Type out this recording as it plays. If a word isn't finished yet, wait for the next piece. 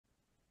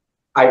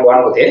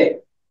අයිබෝන් පුතේ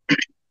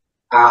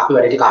අපි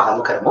වැඩි ටික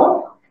ආරම්භ කරමු.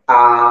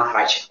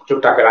 රයිට්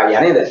චුට්ටක් වෙලා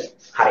ගියා නේද?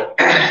 හරි.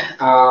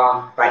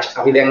 රයිට්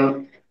අපි දැන්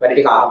වැඩි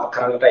ටික ආරම්භ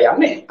කරන්නට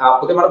යන්නේ.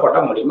 පුතේ මට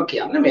පොඩ්ඩක් මුලින්ම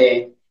කියන්න මේ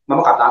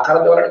මම කතා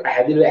කරද්දී වලට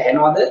පැහැදිලිව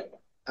ඇහෙනවද?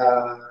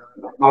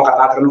 මම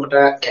කතා කරනකොට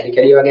කැඩි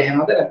කැඩි වගේ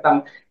ඇහෙනවද? නැත්නම්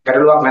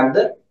ගැටලුවක් නැද්ද?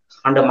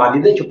 හඬ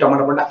මදිද? චුට්ටක්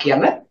මට පොඩ්ඩක්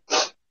කියන්න.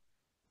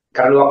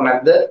 ගැටලුවක්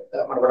නැද්ද?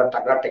 මට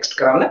පොඩ්ඩක් ටෙක්ස්ට්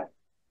කරන්න.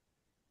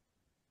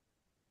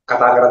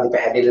 කතා කරද්දී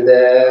පැහැදිලිද?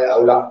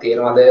 අවුලක්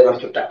තියෙනවද?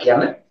 මට චුට්ටක්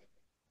කියන්න.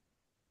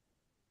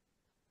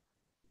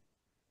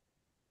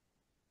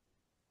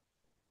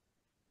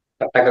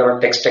 කතා කරන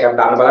ටෙක්ස්ට් එකක්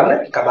දාන්න බලන්න.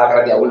 කතා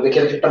කරද්දී අවුල්ද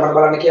කියලා චුට්ටක් මට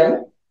බලන්න කියන්න.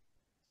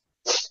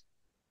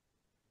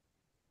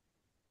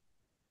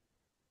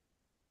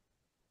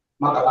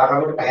 මම කතා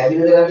කරනකොට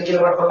පැහැදිලිද නැද්ද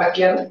කියලා මට පොඩ්ඩක්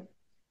කියන්න.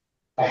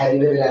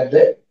 පැහැදිලිද නැද්ද?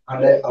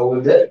 අඬ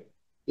අවුල්ද?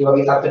 ඒ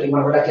වගේ තත්ත්ව ටික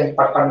මට පොඩ්ඩක් කියන්න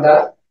පට්ටක්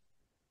දාලා.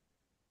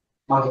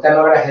 මම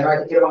හිතනවා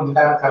ඇහෙනවාද කියලා මම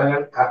හිතන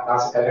කරගෙන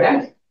ආස කරගෙන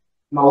යන්නේ.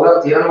 මම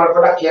අවුලක් තියෙනවා මට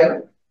පොඩ්ඩක් කියන්න.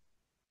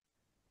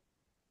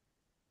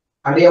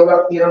 අඬේ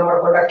අවුලක් තියෙනවා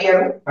මට පොඩ්ඩක්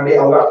කියන්න. අඬේ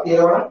අවුලක්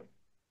තියෙනවා නම්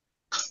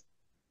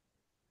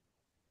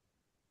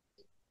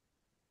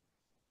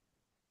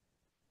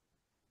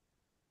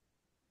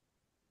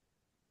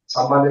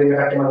සම්බන්ධ වෙන්න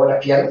කට්ටිය මට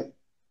පොඩ්ඩක් කියන්න.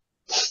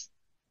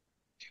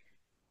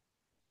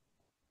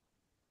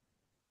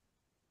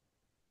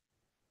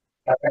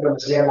 කතා කරන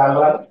විශ්ලේෂණ දාන්න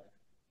බලන්න.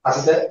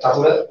 අසිත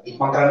චතුර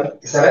ඉක්මන් කරන්න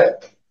ඉස්සර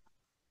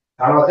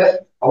අනවක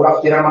අවුලක්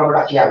තියෙනවා මට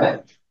පොඩ්ඩක් කියන්න.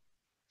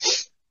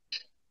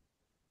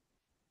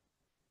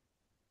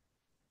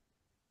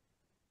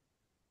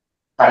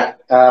 හරි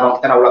මම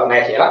හිතන අවුලක්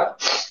නැහැ කියලා.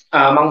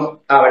 මම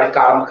වැඩ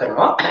ආරම්භ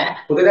කරනවා.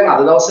 පුතේ දැන්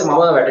අද දවසේ මම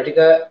වැඩ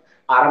ටික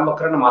ආරම්භ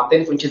කරන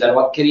මත්තෙන් පුංචි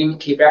දරුවක් කිරීම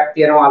කීපයක්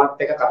තියෙනවා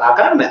අලත් එක කතා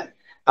කරන්න.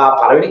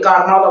 පළවෙනි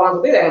කාරණාව තමයි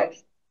පුතේ දැන්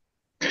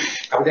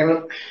අපි දැන්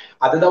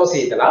අද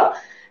දවසේ ඉඳලා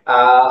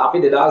අපි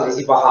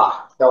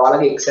 2025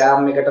 ඔයාලගේ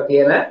එක්සෑම් එකට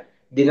තියෙන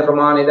දින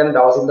ප්‍රමාණය දැන්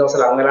දවසින් දවස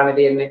ලඟ වෙලානේ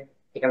තියෙන්නේ.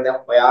 ඒ කියන්නේ දැන්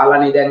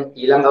ඔයාලානේ දැන්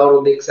ඊළඟ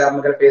අවුරුද්දේ එක්සෑම්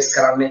එකට ෆේස්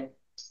කරන්නේ.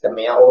 දැන්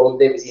මේ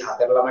අවුරුද්දේ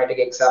 24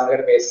 ළමයිට එක්සෑම්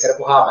එකට ෆේස්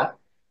කරපුවාම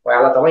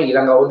ඔයාලා තමයි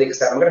ඊළඟ අවුරුද්දේ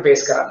එක්සෑම් එකට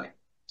ෆේස් කරන්නේ.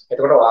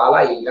 එතකොට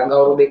ඔයාලා ඊළඟ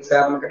අවුරුද්දේ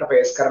එක්සෑම් එකට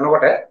ෆේස්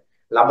කරනකොට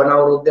ලබන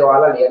අවුරුද්දේ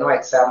ඔයාලා ලියනවා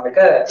එක්සෑම් එක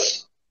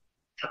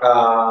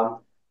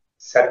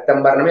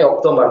සැප්තැම්බර් නෙමෙයි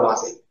ඔක්තෝබර්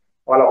මාසේ.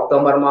 ඔයාලා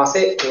ඔක්තෝබර්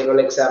මාසේ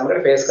ඒරෝල් එක්සෑම්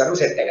එකට ෆේස්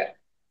කරන සෙට් එක.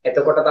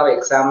 එතකොට තව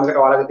එක්සෑම් එකට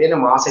ඔයාලගේ තියෙන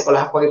මාස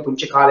 11ක් වගේ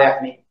පුංචි කාලයක්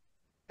නේ.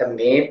 දැන්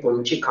මේ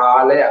පුංචි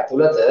කාලය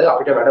ඇතුළත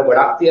අපිට වැඩ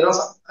ගොඩක්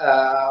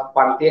තියෙනවා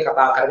පන්තියේ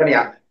කතා කරගෙන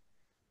යන්න.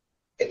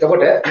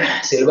 එතකොට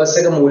සිලබස්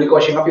එක මූලික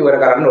වශයෙන් අපි ඉවර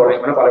කරන්න ඕනේ.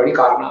 මම පළවෙනි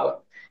කාරණාව.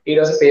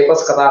 ඊට පස්සේ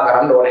පේපර්ස් කතා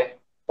කරන්න ඕනේ.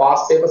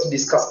 පාස් පේපර්ස්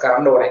ඩිස්කස්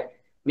කරන්න ඕනේ.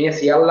 මේ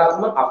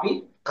සියල්ලක්ම අපි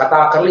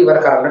කතා කරලා ඉවර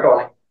කරන්නට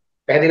ඕනේ.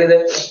 පැහැදිලිද?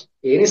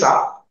 ඒ නිසා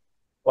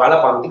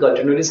ඔයාලා පන්ති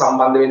කන්ටිනියුලි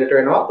සම්බන්ධ වෙන්නට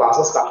වෙනවා.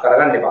 ක්ලාසස් කට්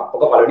කරගන්න එපා.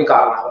 ඔක පළවෙනි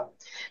කාරණාව.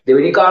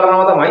 දෙවෙනි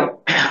කාරණාව තමයි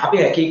අපි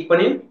හැකි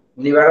ඉක්මනින්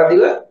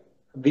නිවැරදිව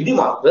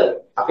විධිමත්ව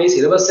අපේ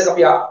සිලබස් එක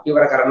අපි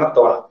ඉවර කරන්නත්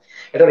ඕන.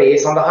 ඒතකොට ඒ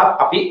සඳහා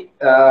අපි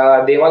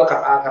දේවල්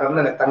කතා කරන්න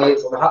නැත්නම් ඒ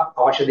සඳහා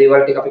අවශ්‍ය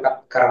දේවල් ටික අපි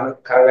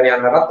කරගෙන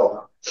යන්නවත් ඕන.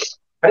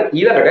 හරි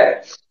ඊළඟට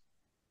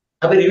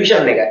අපි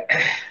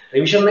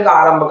රිවිෂන් එක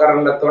ආරම්භ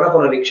කරන්නත් ඕන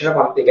පුනරීක්ෂණ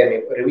පන්ති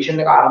කියන්නේ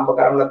රිවිෂන් එක ආරම්භ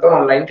කරන්නත් ඕන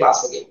ඔන්ලයින්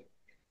ක්ලාස් එකේ.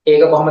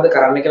 ඒක කොහොමද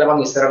කරන්න කියලා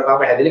මම ඉස්සරහට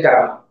පැහැදිලි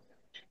කරන්නම්.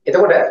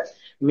 එතකොට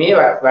මේ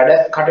වැඩ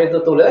කටයුතු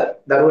තුළ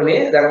දරුවනේ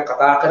දැන්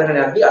කතා කරගෙන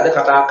යද්දී අද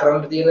කතා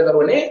කරන්න තියෙන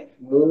දරුවනේ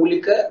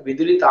මූලික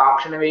විදුලි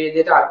තාක්ෂණ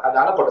වේදයට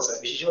අදාළ කොටස.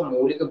 විශේෂම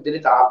මූලික විදුලි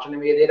තාක්ෂණ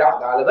වේදයට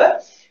අදාළව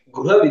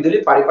ගෘහ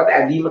විදුලි පරිපථ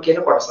ඇඳීම කියන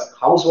කොටස.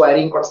 හවුස්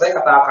වයරින් කොටසයි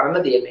කතා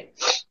කරන්න තියෙන්නේ.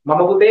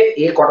 මම පුතේ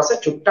මේ කොටස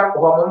චුට්ටක්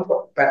කොහොමම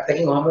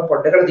පැත්තකින් කොහොමම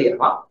පොඩ්ඩකට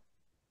තියෙනවා.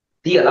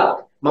 තියලා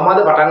මම අද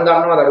පටන්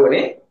ගන්නවා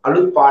දරුවනේ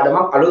අලුත්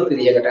පාඩමක් අලුත්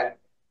විදිහකට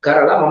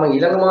කරලා මම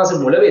ඊළඟ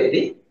මාසේ මුල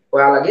වෙද්දී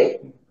ඔයාලගේ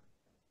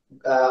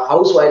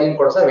හවුස් වයරින්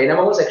කොටස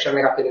වෙනමම සෙක්ෂන්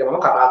එකක් විදිහට මම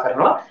කතා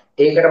කරනවා.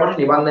 ඒකට මට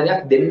නිබන්ධනයක්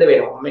දෙන්න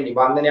වෙනවා. මම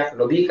නිබන්ධනයක්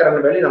නොදී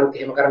කරන්න බැරි නමුත්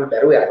එහෙම කරන්න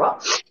බැරුව යනවා.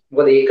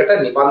 මොකද ඒකට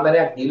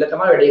නිබන්ධනයක් දීලා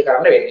තමයි වැඩේ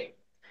කරන්න වෙන්නේ.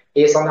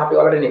 ඒ සඳහා අපි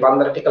ඔයාලට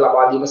නිබන්ධන ටික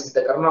ලබා දීම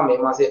සිදු කරනවා මේ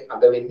මාසේ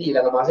අග වෙද්දී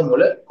ඊළඟ මාසේ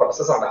මුල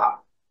කොටස සඳහා.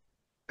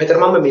 මෙතන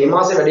මම මේ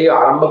මාසේ වැඩේ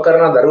ආරම්භ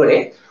කරන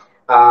දරුවනේ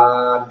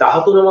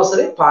 13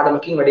 වසරේ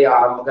පාඩමකින් වැඩේ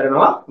ආරම්භ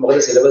කරනවා.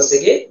 මොකද සිලබස්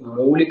එකේ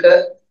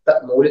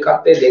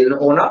මූලිකත්වයේ දෙන්න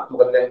ඕන.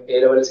 මොකද දැන්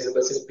A level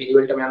සිලබස් එක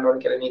පිළිවෙලටම යන්න ඕන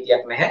කියලා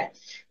නීතියක් නැහැ.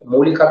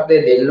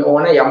 මූලිකත්වයේ දෙන්න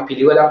ඕන යම්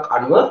පිළිවෙලක්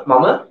අනුව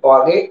මම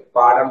ඔයගේ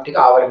පාඩම් ටික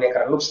ආවරණය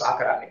කරන්න උත්සාහ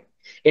කරන්නේ.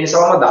 ඒ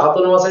නිසා මම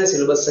 13 වසරේ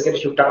සිලබස් එකට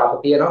ෂුට්ටක්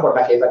අත තියෙනවා.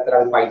 පොඩ්ඩක් ඒ පැත්තට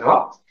අපි පයින්නවා.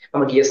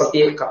 මම ගිය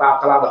සතියේ කතා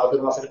කළා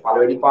 13 වසරේ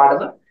පළවෙනි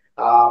පාඩම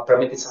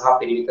ප්‍රමිති සහ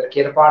පිළිවිතර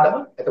කියන පාඩම.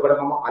 එතකොට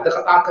මම අද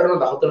කතා කරන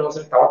 13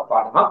 වසරේ තවත්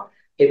පාඩමක්.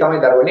 ඒ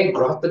තමයි දරුවනේ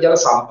ගෘහස්ත ජල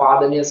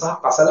සම්පාදනය සහ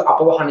කසල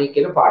අපවහනය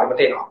කියන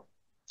පාඩමට එනවා.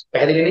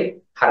 පැහැදිලිනේ?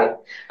 හරි.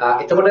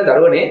 එතකොට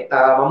දරුවනේ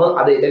මම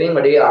අද එතනින්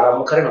වැඩේ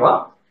ආරම්භ කරනවා.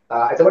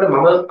 එතකොට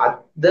මම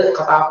අද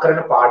කතා කරන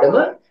පාඩම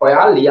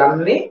ඔයා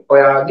ලියන්නේ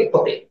ඔයාගේ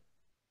පොතේ.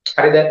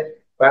 හරිද?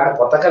 ඔයාලා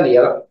පොතක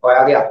ලියලා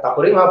ඔයාගේ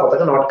අත්අකුරින් මම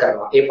පොතක නෝට්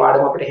කරනවා. ඒ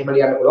පාඩම අපිට එහෙම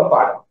ලියන්න පුළුවන්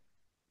පාඩම.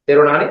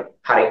 තේරුණානේ?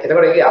 හරි.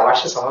 එතකොට ඒකේ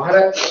අවශ්‍ය සමහර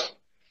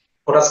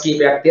කොටස්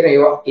කීපයක් තියෙන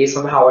ඒවා ඒ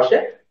සඳහා අවශ්‍ය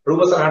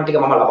රූප සටහන් ටික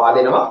මම ලබා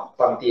දෙනවා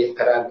පන්තියේ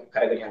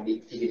කරගෙන යන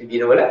ඉදිරි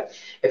දිනවල.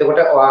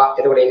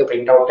 එතකොට ඒක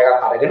print out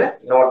එකක් අරගෙන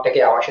note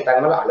එකේ අවශ්‍ය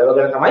තැන්වල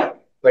අලවගෙන තමයි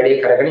වැඩේ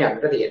කරගෙන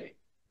යන්නට තියෙන්නේ.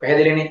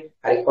 පැහැදිලිනේ?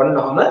 හරි. ඔන්න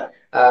ඔහම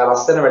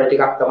ලස්සන වැඩ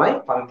ටිකක් තමයි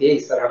පන්තියේ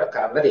ඉස්සරහට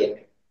කරන්න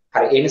තියෙන්නේ.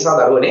 හරි. ඒ නිසා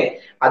දරුවනේ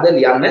අද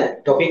ලියන්න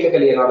ટොපික් එක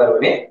ලියනවා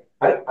දරුවනේ.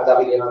 හරි. අද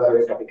අපි ලියනවා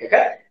දරුවනේ ટොපික් එක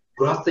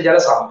ගෘහස්ත ජල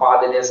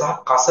සම්පාදනය සහ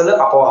කසල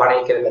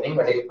අපවහනය කියලා දැනින්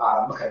වැඩේ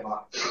ආරම්භ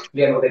කරනවා.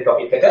 ලියන උදේ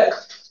ટොපික් එක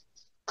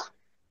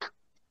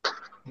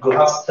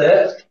ගෘහස්ත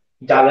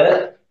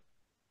ජල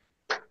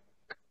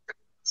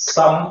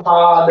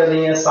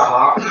සම්පාදනය සහ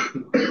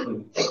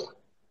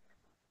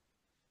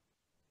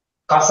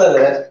කසල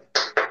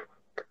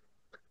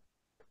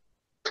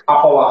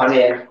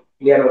අපවහනය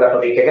ලියන උදේ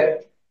ટොපික් එක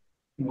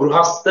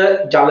ගෘහස්ත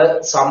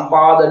ජල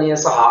සම්පාදනය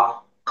සහ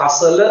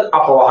කසල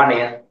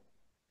අපවහනය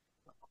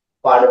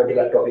පාඩම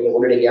ටිකක් ટොපික් එක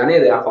උඩට ගියා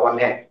නේද? අකවන්නේ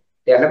නැහැ.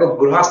 එතනක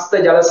ගෘහස්ත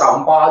ජල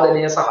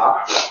සම්පාදනය සහ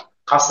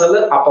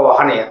කසල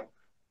අපවහනය.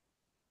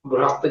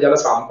 ගෘහස්ත ජල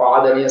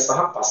සම්පාදනය සහ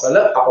කසල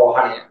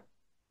අපවහනය.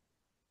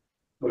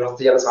 ගෘහස්ත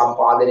ජල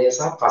සම්පාදනය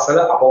සහ කසල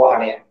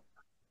අපවහනය.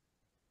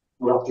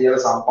 ගෘහස්ත ජල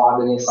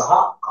සම්පාදනය සහ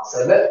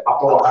කසල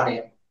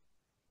අපවහනය.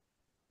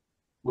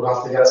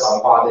 ගෘහස්ත ජල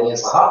සම්පාදනය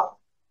සහ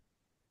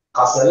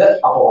කසල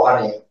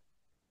අපවහනය.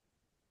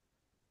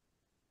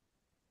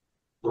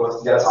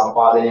 ගෘහස්ත ජල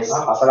සම්පාදනය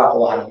සහ කසල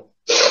අපවහනය.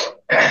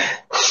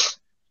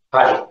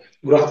 හරි.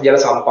 ගෘහස්ත ජල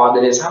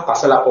සම්පාදනය සහ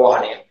කසල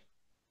අපවහනය.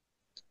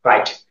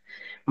 right.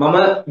 මම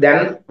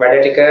දැන් වැඩ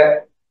ටික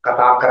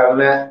කතා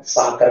කරන්න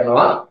සහ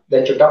කරනවා.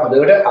 දැන් චුට්ටක්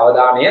හොඳට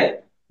අවධානය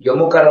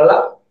යොමු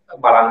කරලා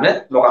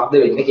බලන්න මොකක්ද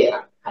වෙන්නේ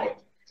කියලා. හරි.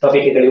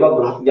 ටොපික් එක ලියුවා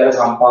ගෘහස්ත ජල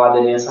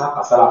සම්පාදනය සහ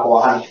කසල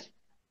අපවහනය.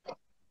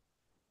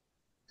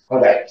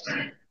 හොඳයි.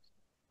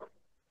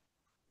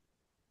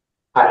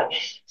 හරි.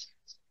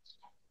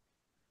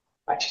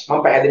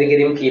 මම පැහැදිලි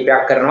කිරීම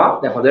කීපයක් කරනවා.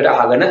 දැන් හොඳට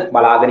අහගෙන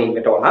බලාගෙන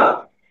ඉන්නට ඕන.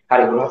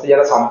 හරි. ගෘහස්ත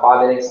ජල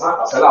සම්පාදනය සහ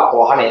කසල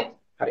අපවහනය.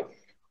 හරි.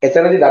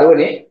 එතනදී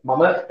දරුවනේ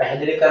මම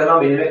පැහැදිලි කරනවා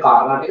මෙන්න මේ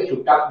කාරණා ටික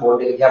චුට්ටක්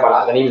බෝඩ් එක දිහා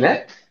බලාගෙන ඉන්න.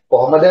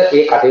 කොහොමද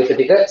මේ කටයුතු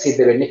ටික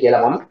සිද්ධ වෙන්නේ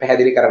කියලා මම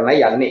පැහැදිලි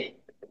කරන්නයි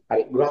යන්නේ.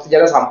 හරි. ගෘහස්ත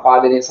ජල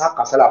සම්පාදනය සහ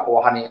කසල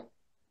අපවහනය.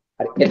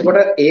 හරි.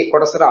 එතකොට ඒ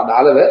කොටසට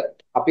අදාළව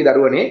අපි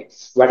දරුවනේ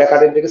වැඩ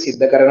කටයුතු ටික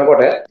සිද්ධ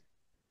කරනකොට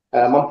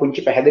මම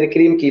පුංචි පැහැදිලි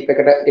කිරීම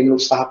කීපයකට එන්න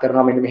උත්සාහ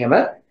කරනවා මෙන්න මෙහෙම.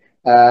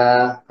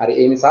 හරි.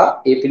 ඒ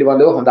නිසා ඒ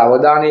පිළිබඳව හොඳ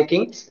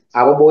අවධානයකින්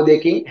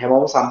අවබෝධයකින්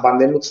හැමෝම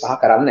සම්බන්ධ වෙන්න උත්සාහ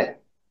කරන්න.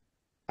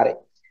 හරි.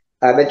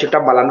 දැන්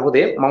චුට්ටක් බලන්න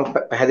හොදේ මම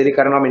පැහැදිලි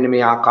කරනවා මෙන්න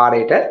මේ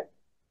ආකාරයට.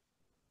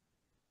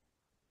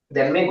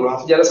 දැන් මේ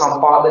ගෘහස්ත ජල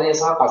සම්පාදනය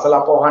සහ කසල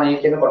අපවහනය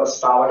කියන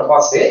කොටසට ආවට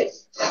පස්සේ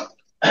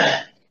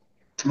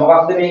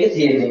මොකක්ද මේකේ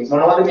තියෙන්නේ?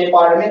 මොනවද මේ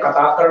පාඩමේ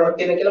කතා කරන්න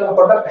තියෙන කියලා මම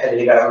පොඩ්ඩක්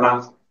පැහැදිලි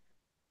කරන්නම්.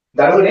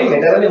 දරුවනේ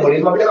මෙතනදී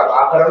මුලින්ම අපිට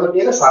කතා කරන්න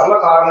තියෙන සරල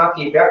කාරණා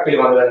කීපයක්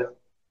පිළිබඳව.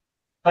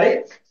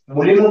 හරි?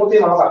 මුලින්ම පුතේ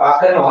මම කතා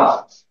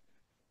කරනවා.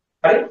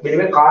 හරි? මෙන්න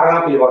මේ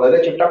කාරණා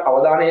පිළිබඳව චුට්ටක්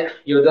අවධානය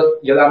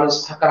යොදන්න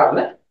උත්සාහ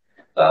කරන්න.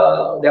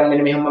 දැන්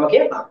මෙන්න මෙහෙම මම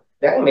කියන්නම්.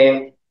 දැන්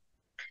මේ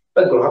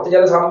ගෘහස්ත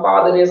ජල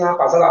සම්පාදනය සහ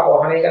කසල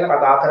අපවහනය ගැන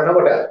කතා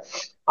කරනකොට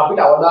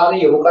අපිට අවධානය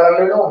යොමු කරන්න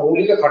වෙනවා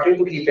මූලික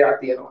කටයුතු කීපයක්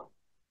තියෙනවා.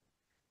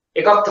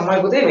 එකක්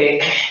තමයි පුතේ මේ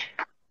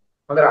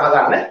හොඳට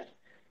අහගන්න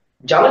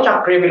ජල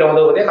චක්‍රය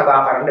පිළිබඳව පුතේ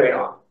කතා කරන්න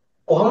වෙනවා.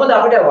 කොහොමද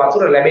අපිට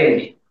වතුර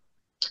ලැබෙන්නේ?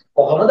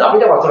 කොහොමද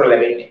අපිට වතුර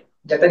ලැබෙන්නේ?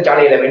 නැත්නම්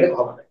ජලය ලැබෙන්නේ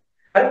කොහොමද?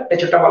 හරි? ඒ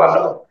චුට්ටක්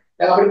බලන්නකෝ.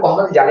 දැන් අපිට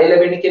කොහොමද ජලය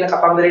ලැබෙන්නේ කියන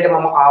කතන්දරයට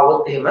මම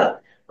ආවොත් එහෙම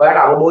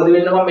ඔයාලට අවබෝධ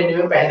වෙන්න මම මෙන්න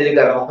මේක පැහැදිලි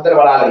කරනවා. හොඳට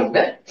බලාගෙන ඉන්න.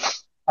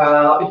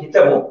 අපි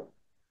හිතමු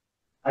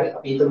හරි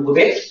අපි හිතමු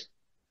පුතේ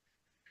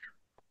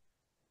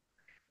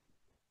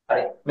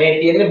හරි මේ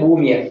තියෙන්නේ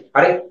භූමිය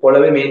හරි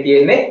පොළවේ මේ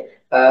තියෙන්නේ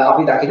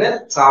අපි දකින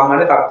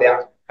සාමාන්‍ය තත්ත්වයක්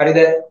හරිද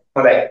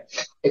හොඳයි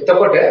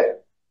එතකොට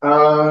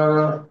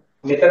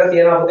මෙතන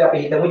තියෙනවා පුතේ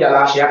අපි හිතමු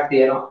ජලාශයක්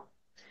තියෙනවා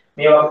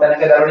මේ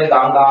වත්තනක දරුවනේ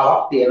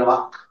ගංගාවක්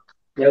තියෙනවා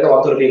මේක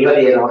වතුර පිරලා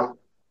තියෙනවා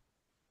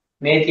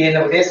මේ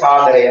තියෙන පුතේ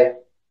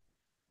සාගරය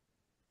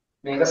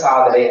මේක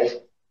සාගරය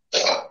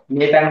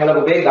මේ තැන්වල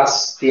පුතේ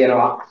ගස්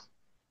තියෙනවා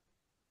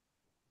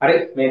හරි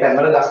මේ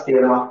තැන්වල ගස්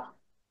තියෙනවා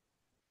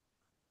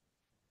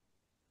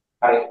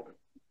හරි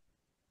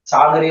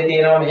සාගරයේ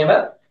තියෙනවා මෙහෙම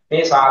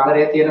මේ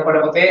සාගරයේ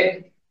තියෙනකොට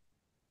පුතේ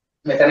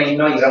මෙතන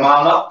ඉන්නවා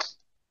ඉරමාම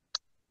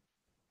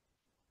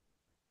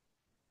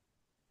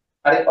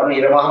හරි ඔන්න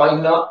ඉරමාම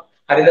ඉන්නවා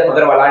හරිද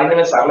හොඳට බලන්න ඉන්න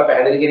මේ සරල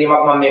පැහැදිලි කිරීමක්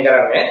මම මේ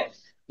කරන්නේ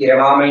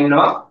ඉරමාම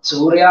ඉන්නවා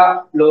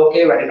සූර්යා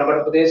ලෝකයේ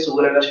වැටෙනකොට පුතේ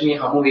සූර්ය රශ්මිය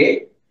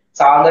හමුවේ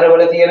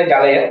සාගරවල තියෙන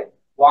ජලය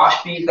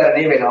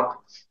වාෂ්පීකරණය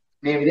වෙනවා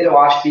මේ විදිහට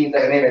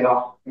වාෂ්පීකරණය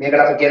වෙනවා මේකට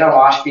අපි කියනවා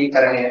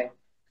වාෂ්පීකරණය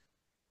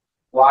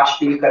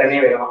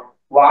වෙනවා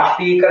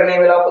වාෂ්පීකරණය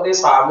වෙලා පොතේ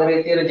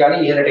සාගරයේ තියෙන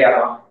ජල ඉහළට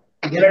යනවා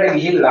ඉහළට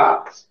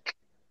ගිහිල්ලා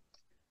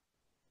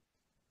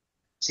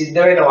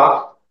සිද්ධ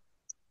වෙනවා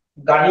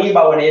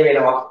ඝනීභවණය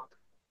වෙනවා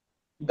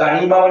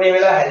ඝනීභවණය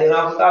වෙලා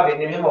හැදෙනවා පුතා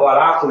වෙන්නේ මෙහෙම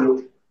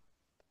වලාකුළු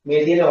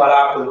මේ තියෙන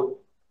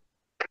වලාකුළු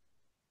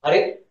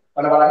හරි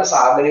ඔන්න බලන්න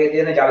සාගරයේ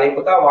තියෙන ජලය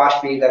පුතා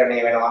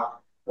වාෂ්පීකරණය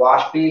වෙනවා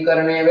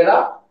වාෂ්පීකරණය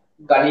වෙලා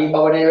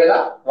ඝනීභවණය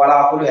වෙලා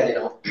වලාකුළු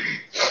හැදෙනවා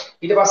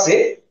ඊට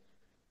පස්සේ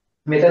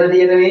මෙතන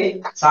තියෙන මේ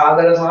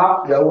සාගර සහ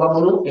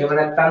ගව්වමුණු එහෙම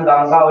නැත්නම්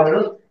ගංගා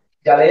වලින්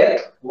ජලය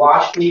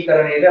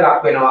වාෂ්පීකරණයට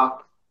ලක් වෙනවා.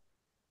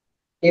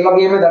 ඒ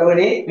වගේම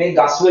දරුවනේ මේ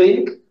ගස් වලින්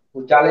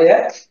ජලය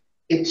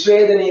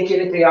උත්ස්වේදනය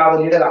කියන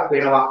ක්‍රියාවලියට ලක්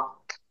වෙනවා.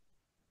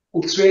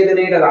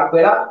 උත්ස්වේදනයට ලක්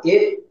වෙලා ඒ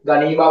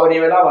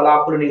ඝනීභවණය වෙලා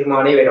වලාකුළු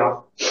නිර්මාණය වෙනවා.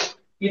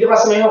 ඊට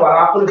පස්සේ මේව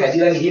වලාකුළු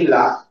හැදිලා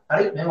ගිහිල්ලා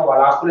හරි මෙහෙම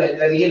වලාකුළු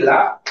හැදිලා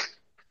ගිහිල්ලා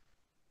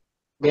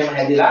මෙහෙම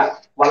හැදිලා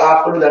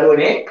වලාකුළු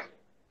දරුවනේ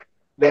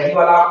වැඩි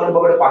වලාකුළු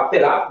බවට පත්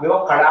වෙලා මේව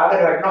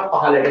කඩාගෙන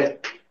වැටෙනවා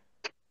පහළට.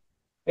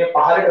 මේ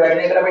පහළට වැටෙන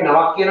එකට අපි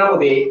නමක් කියනවා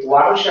මොකද?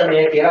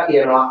 වර්ෂණය කියලා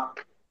කියනවා.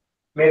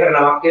 මේකට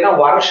නමක් කියනවා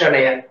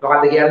වර්ෂණය.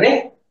 මොකද්ද කියන්නේ?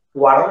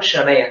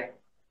 වර්ෂණය.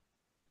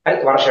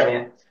 හරි වර්ෂණය.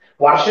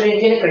 වර්ෂණය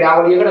කියන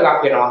ක්‍රියාවලියකට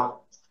ලක් වෙනවා.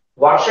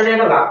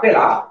 වර්ෂණයට ලක්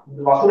වෙලා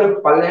වතුර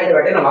පල්ලෙහාට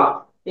වැටෙනවා.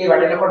 ඒ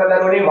වැටෙනකොට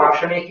දරුවනේ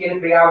වර්ෂණය කියන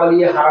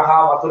ක්‍රියාවලිය හරහා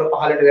වතුර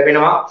පහළට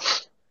ලැබෙනවා.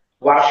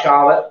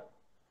 වර්ෂාව,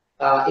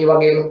 ඒ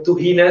වගේම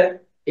තුහින,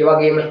 ඒ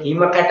වගේම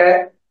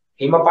හිමකැට,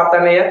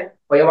 හිමපතනය,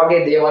 ඔය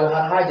වගේ දේවල්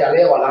හරහා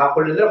ජලය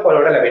වලාකුළු විතර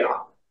පොළොවට ලැබෙනවා.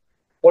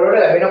 පොළොවට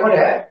ලැබෙනකොට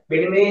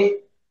මෙන්න මේ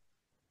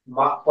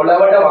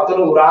පොළවට වතුර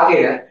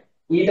උරාගෙන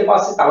ඊට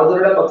පස්සේ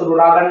තවදුරටත් වතුර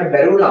උරා ගන්න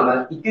බැරි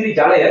වුණාම ඉතිරි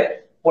ජලය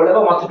පොළව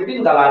මතු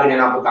පිටින් ගලාගෙන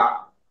යනවා පුතා.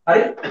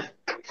 හරි?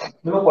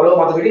 මෙම පොළව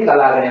මතු පිටින්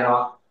ගලාගෙන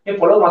යනවා. මේ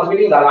පොළව මතු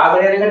පිටින්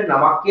ගලාගෙන යන එකට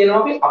නමක් කියනවා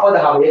අපි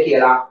අපදහවය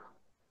කියලා.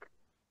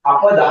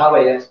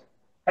 අපදහවය.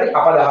 හරි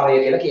අපදහවය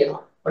කියලා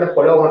කියනවා. ඔන්න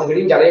පොළව මතු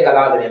පිටින් ජලය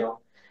ගලාගෙන යනවා.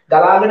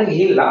 ගලාගෙන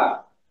ගිහිල්ලා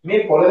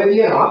මේ පොළවේ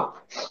තියෙනවා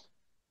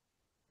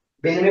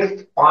මෙන්න මේ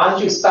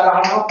පාංචු ස්තර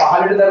හරහා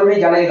පහළට දරුනේ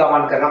ජලය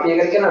ගමන් කරනවා. අපි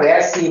ඒකට කියන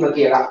වැස්සීම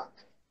කියලා.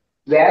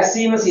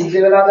 වැස්සීම සිද්ධ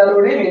වෙලා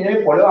දරුනේ මෙන්න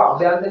මේ පොළව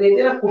අභ්‍යන්තරයේ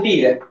තියෙන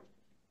කුටීර.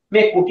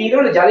 මේ කුටීර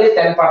වල ජලය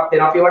තැන්පත්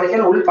වෙනවා. අපි ඒවට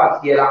කියන උල්පත්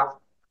කියලා.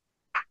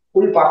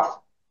 උල්පත්.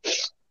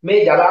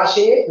 මේ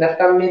ජලාශයේ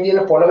නැත්තම් මේ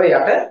තියෙන පොළවේ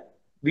යට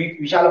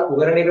විශාල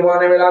කුහර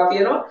නිර්මාණය වෙලා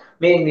තියෙනවා.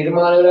 මේ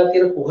නිර්මාණය වෙලා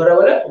තියෙන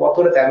කුහරවල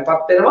වතුර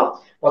තැන්පත් වෙනවා.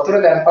 වතුර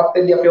තැන්පත්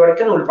වෙද්දී අපි ඒවට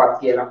කියන උල්පත්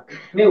කියලා.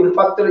 මේ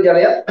උල්පත් වල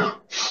ජලය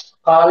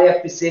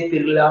කාලයක් තිස්සේ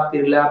පිරලා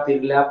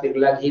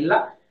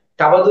ගිහිල්ලා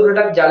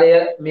තවදුරටත් ජලය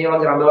මේ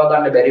වගේ රඳවා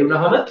ගන්න බැරි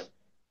වුණාම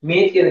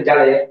මේ තියෙන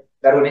ජලය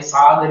දරුවනේ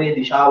සාගරයේ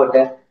දිශාවට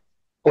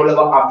පොළව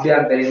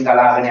අභ්‍යන්තරයෙන්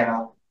ගලාගෙන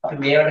යනවා. අපි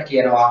මේවට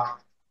කියනවා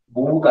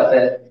භූගත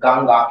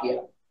ගංගා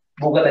කියලා.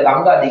 භූගත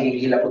ගංගා දිගේ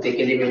ගිහිල්ලා පුතේ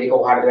කෙලිමේ ටික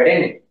උහාට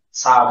වැඩෙන්නේ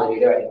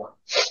සාගරයට වැඩෙනවා.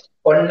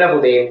 ඔන්න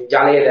පුතේ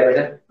ජලය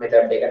ලැබෙන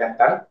මෙතඩ් එක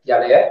නැත්තම්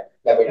ජලය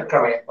ලැබෙන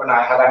ක්‍රමය. ඔන්න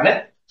ආය හදන්න.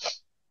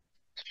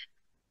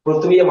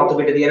 පෘථිවිය මතු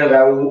පිට තියෙන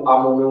වැව්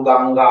අමුණු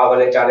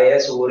ගංගාවල ජලය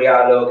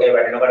සූර්යාලෝකයේ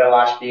වැටෙනකොට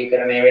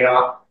වාෂ්පීකරණය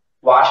වෙනවා.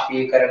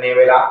 වාෂ්පීකරණය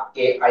වෙලා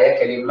ඒ අය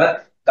කෙලින්ම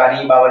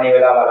ඝනීභවණය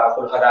වෙලා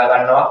වලාකුළු හදා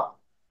ගන්නවා.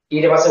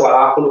 ඊට පස්සේ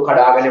වලාකුළු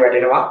කඩාගෙන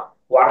වැටෙනවා.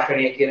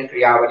 වර්ෂණය කියන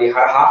ක්‍රියාවලිය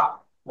හරහා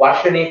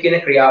වර්ෂණය කියන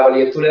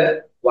ක්‍රියාවලිය තුළ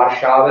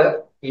වර්ෂාව,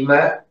 හිම,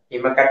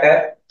 හිමකට,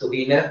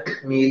 තුහින,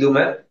 මීදුම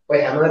ඔය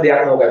හැම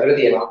දෙයක්ම ඔක ඇතුළේ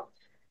තියෙනවා.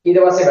 ඊට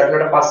පස්සේ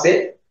වැටුණාට පස්සේ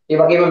ඒ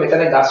වගේම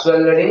මෙතන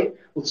ගස්වල වලින්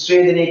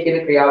උත්ස්වේදනය කියන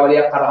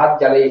ක්‍රියාවලියක් හරහා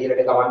ජලය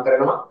ඉහළට ගමන්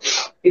කරනවා.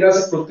 ඊට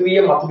පස්සේ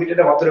පෘථිවිය මතු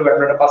පිටට වතුර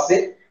වැටුණාට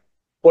පස්සේ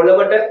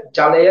පොළවට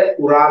ජලය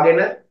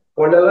උරාගෙන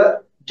පොළව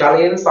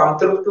ජලයෙන්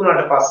සම්තෘප්ත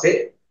වුණාට පස්සේ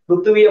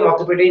පෘථිවිය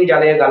මතු පිටින්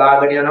ජලය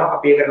ගලාගෙන යනවා.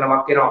 අපි ඒකට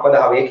නමක් කියනවා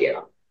අපදහවය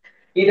කියලා.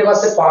 ඊට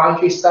පස්සේ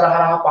පාංචු ස්තර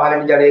හරහා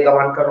පහළට ජලය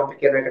ගමන් කරනවා. අපි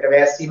කියන එකට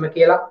වැස්සීම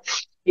කියලා.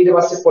 ඊට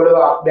පස්සේ පොළව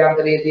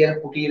අභ්‍යන්තරයේ තියෙන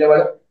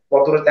කුටීරවල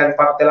වතුර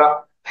තැන්පත් වෙලා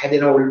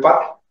හැදෙන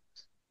උල්පත්.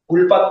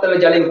 උල්පත් වල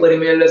ජලය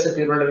උපරිමය ලෙස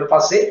පිරුණාට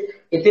පස්සේ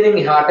එතනින්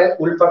එහාට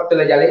උල්පත්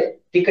වල ජලය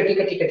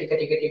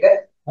ටික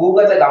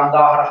භූගත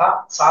ගංගා හරහා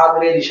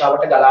සාගරයේ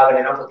දිශාවට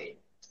ගලාගෙන යනවා පුතේ.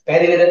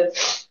 පැහැදිලිද?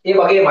 ඒ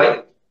වගේමයි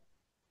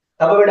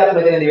තව වැඩක්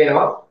මෙතනදී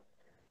වෙනවා.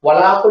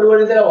 වලාකුළු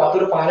වල ඉඳලා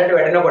වතුර පහළට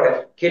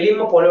වැටෙනකොට කෙලින්ම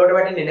පොළොවට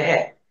වැටෙන්නේ නැහැ.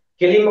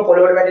 කෙලින්ම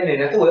පොළොවට වැටෙන්නේ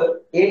නැතුව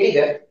ඒ ටික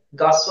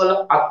ගස්වල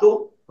අතු,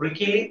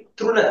 රිකිලි,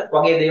 තෘණ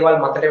වගේ දේවල්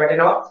මතට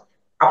වැටෙනවා.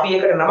 අපි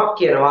ඒකට නමක්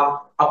කියනවා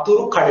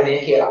අතුරු කඩනය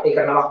කියලා.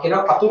 ඒකට නමක්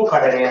කියනවා අතුරු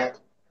කඩනය.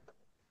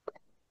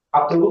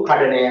 අතුරු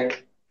කඩනය.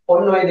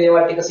 ඔන්න ඔය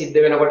දේවල් ටික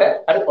සිද්ධ වෙනකොට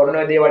හරි ඔන්න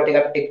ඔය දේවල්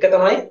ටිකත් එක්ක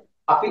තමයි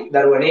අපි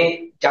දරුවනේ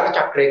ජල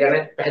චක්‍රය ගැන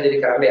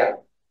පැහැදිලි කරන්න යන්නේ.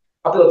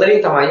 අපි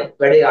උතරින් තමයි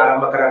වැඩේ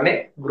ආරම්භ කරන්නේ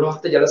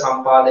ගෘහස්ත ජල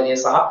සම්පාදනය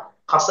සහ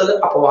කසල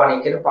අපවාහනය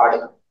කියන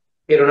පාඩම.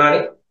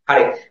 තේරුණානේ?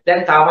 හරි.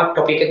 දැන් තාමත්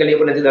ටොපික් එක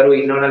ලියපු නැති දරුවෝ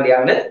ඉන්නවනම්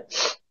ලියන්න.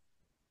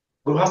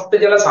 ගෘහස්ත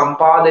ජල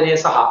සම්පාදනය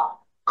සහ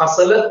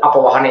කසල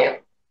අපවාහනය.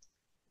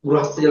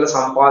 ගෘහස්ත ජල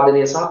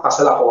සම්පාදනය සහ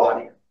කසල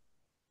අපවාහනය.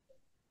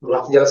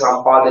 ගෘහස්ත ජල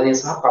සම්පාදනය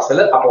සහ කසල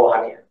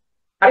අපවාහනය.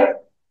 හරි?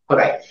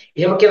 හොඳයි.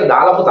 එහෙම කියලා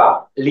දාලා පුතා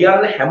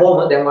ලියන්න හැමෝම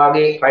දැන්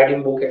වාගේ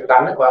රයිටින් බුක් එක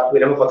ගන්න. ඔයාත්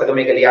වෙනම පොතක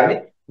මේක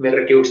ලියන්නේ.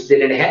 මේකට ටියුට්ස්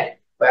දෙන්නේ නැහැ.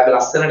 ඔයාලා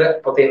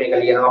ලස්සනට පොතේ මේක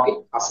ලියනවා අපි.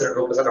 අස්සර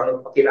රූප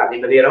සටහන පොතේ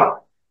අදින්න දෙනවා.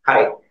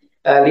 හරි.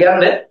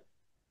 ලියන්න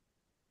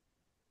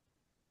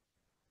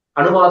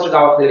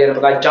අනුමාත්‍රකාවක් ලියන්න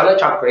පුතා ජල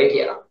චක්‍රය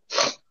කියලා.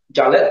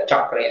 ජල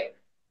චක්‍රය.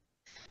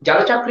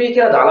 ජල චක්‍රය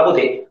කියලා දාලා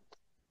පුතේ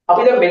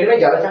අපි දැන් මෙන්න මේ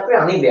ජල චක්‍රය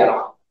අනින්න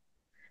යනවා.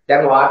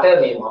 දැන් වාට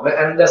මේ මම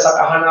ඇඳ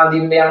සටහන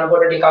අඳින්න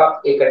යනකොට ටිකක්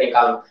ඒක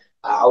නිකන්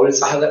අවුල්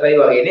සහගතයි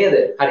වගේ නේද?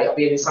 හරි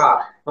අපි ඒ නිසා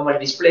මම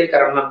ඩිස්ප්ලේ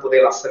කරන්නම්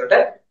පුතේ ලස්සනට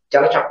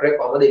ජල චක්‍රය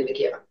කොහොමද එන්නේ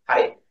කියලා.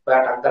 හරි.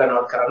 ඔයාට අන්තර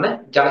නෝට් කරන්න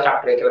ජල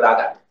චක්‍රය කියලා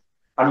දාගන්න.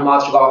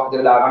 අනුමාත්‍රිකාවක්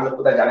විදිහට දාගන්න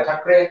පුතා ජල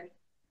චක්‍රය.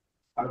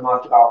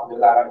 අනුමාත්‍රිකාවක්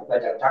විදිහට දාගන්න පුතා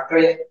ජල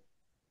චක්‍රය.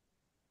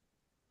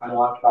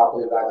 අනුමාත්‍රිකාවක්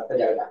විදිහට දාගත්ත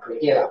ජල චක්‍රය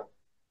කියලා.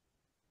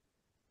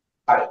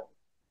 හරි.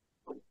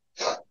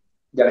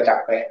 ජල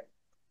චක්‍රය.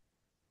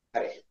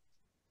 හරි.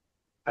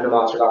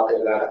 අනුමාත්‍රිකාවක්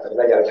විදිහට දාගත්ත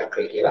පුතා ජල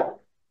චක්‍රය කියලා.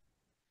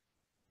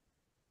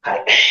 හරි.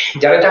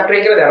 ජල චක්‍රය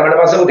කියලා දැම්මම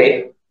පස්සේ පුතේ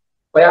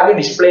ඔයාගේ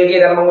ඩිස්ප්ලේ එකේ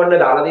දැන් මම ඔන්න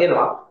දාලා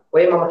දෙනවා.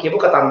 ඔය මම කියපු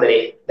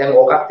කතන්දරේ. දැන්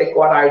ඕකත් එක්ක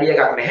ඔයාලට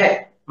අයිඩියා එකක් නැහැ.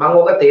 මම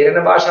ඕක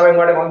තේරෙන භාෂාවෙන්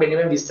ඔයාලට මම මෙන්න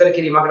මේ විස්තර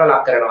කිරීමකට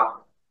ලක් කරනවා.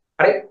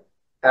 හරි.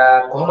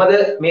 කොහොමද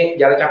මේ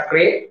ජල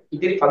චක්‍රයේ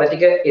ඉදිරි පද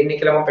ටික එන්නේ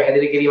කියලා මම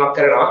පැහැදිලි කිරීමක්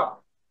කරනවා.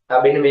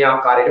 මෙන්න මේ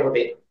ආකාරයට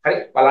පුතේ. හරි.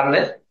 බලන්න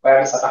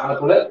ඔයාගේ සටහන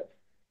තුල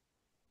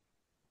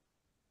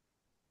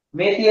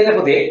මේ තියෙන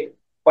පුතේ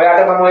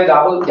ඔයාට මම ඔය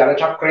දාපු ජල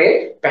චක්‍රයේ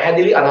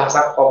පැහැදිලි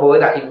අදහසක් ඔබ ඔය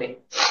දකින්නේ.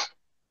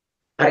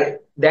 හරි.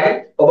 දැන්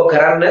ඔබ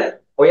කරන්න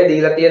ඔය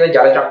දීලා තියෙන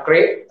ජල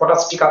චක්‍රයේ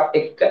කොටස් ටිකක්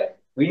එක්ක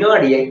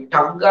විනාඩියෙන්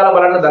ටක් ගාලා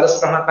බලන්න දල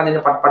සටහනක්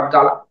අඳින්න පට්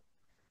ගාලා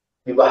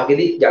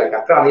විභාගෙදී ජල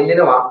චක්‍ර අඳින්න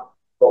එනවා.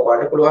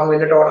 ඔයාලට පුළුවන්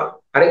වෙන්නට ඕන.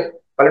 හරි.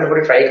 බලන්න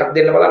පොඩි try එකක්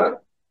දෙන්න බලන්න.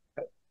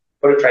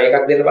 පොඩි try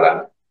එකක් දෙන්න බලන්න.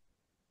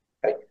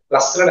 හරි.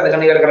 ලස්සනට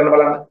දැකගෙන ඉවර කරන්න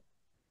බලන්න.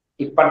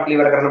 ඉක්පන්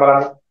ඉවර කරන්න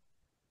බලන්න.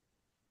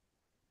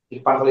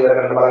 ඉක්පන් ඉවර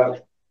කරන්න බලන්න.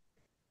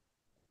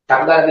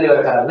 ටක් ගාලා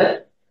ඉවර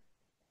කරන්න.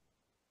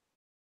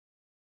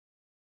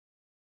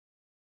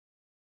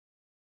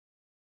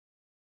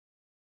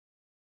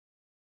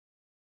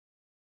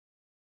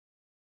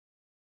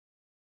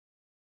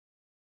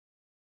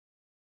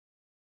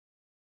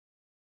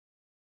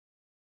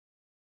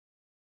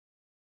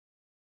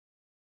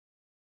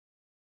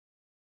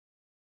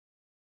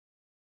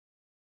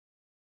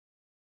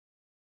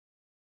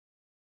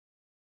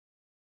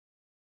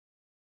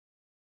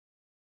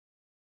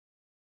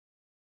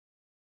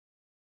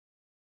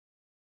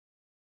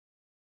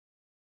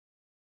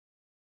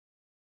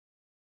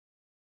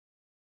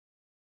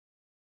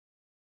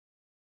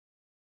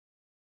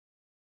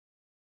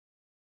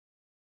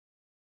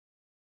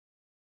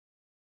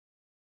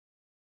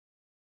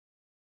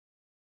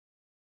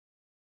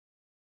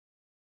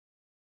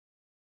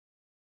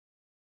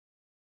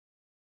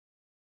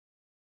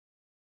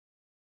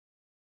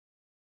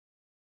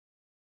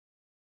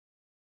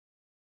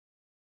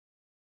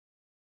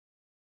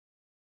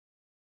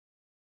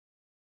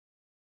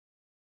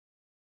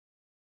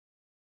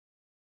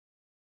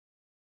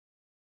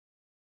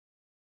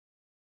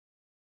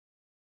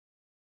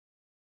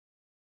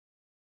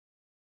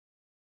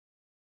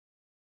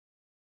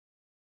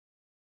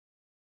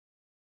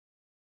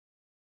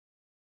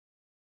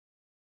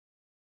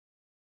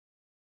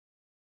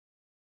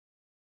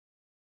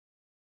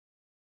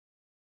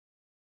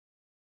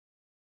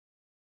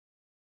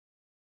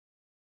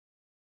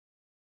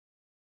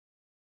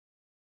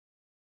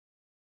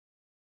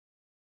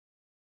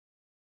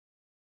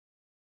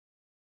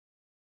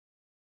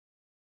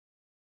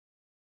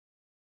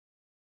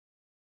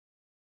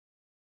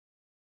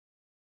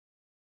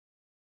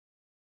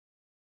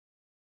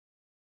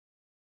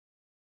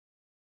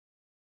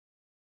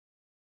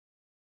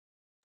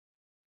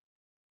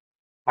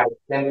 හරි.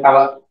 දැන් තව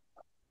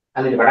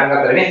අනිත් පටන්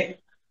ගන්නද නේ?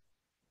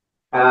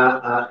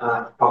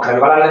 ඔක්කොම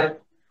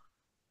බලන්න.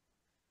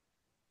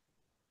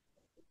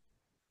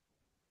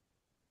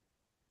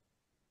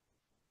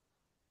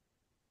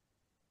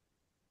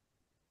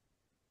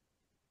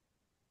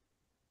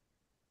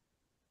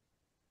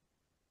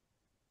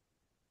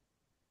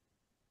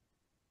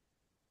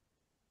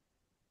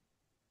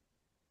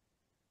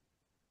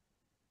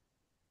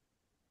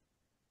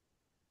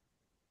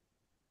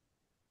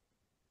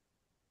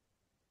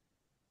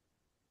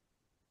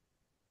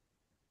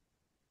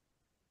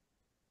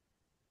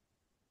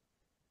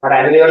 මට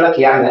ඇඟිලි වල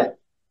කියන්න.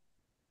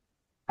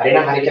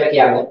 හරිනම් හරි කියලා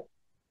කියන්න.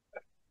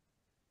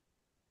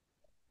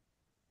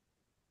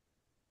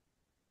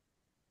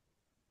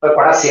 ඔය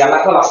කොටස්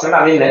සියල්ලක්ම ලස්සනට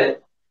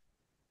අඳින්න.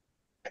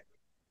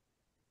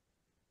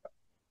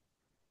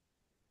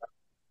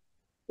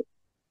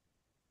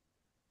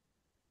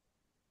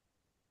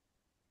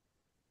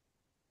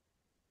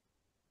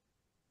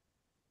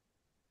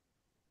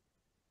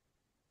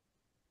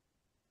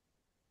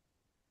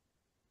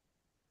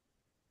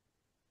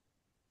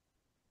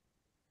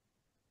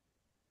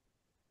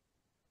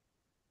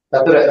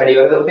 වතුර වැඩි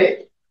ඉවරද උදේ?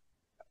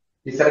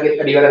 ඉස්සරගෙත්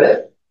වැඩි ඉවරද?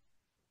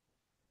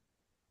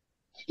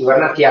 ඉවර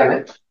නම්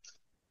කියන්න.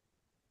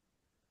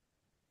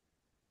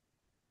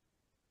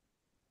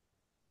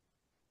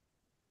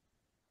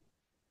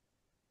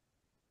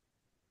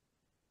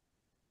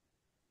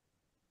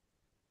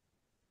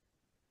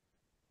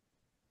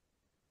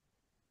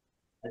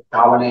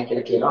 තාවනය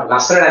කියලා කියනවා.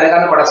 ලස්සන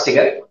නැරගන්න කොටස්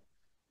ටික.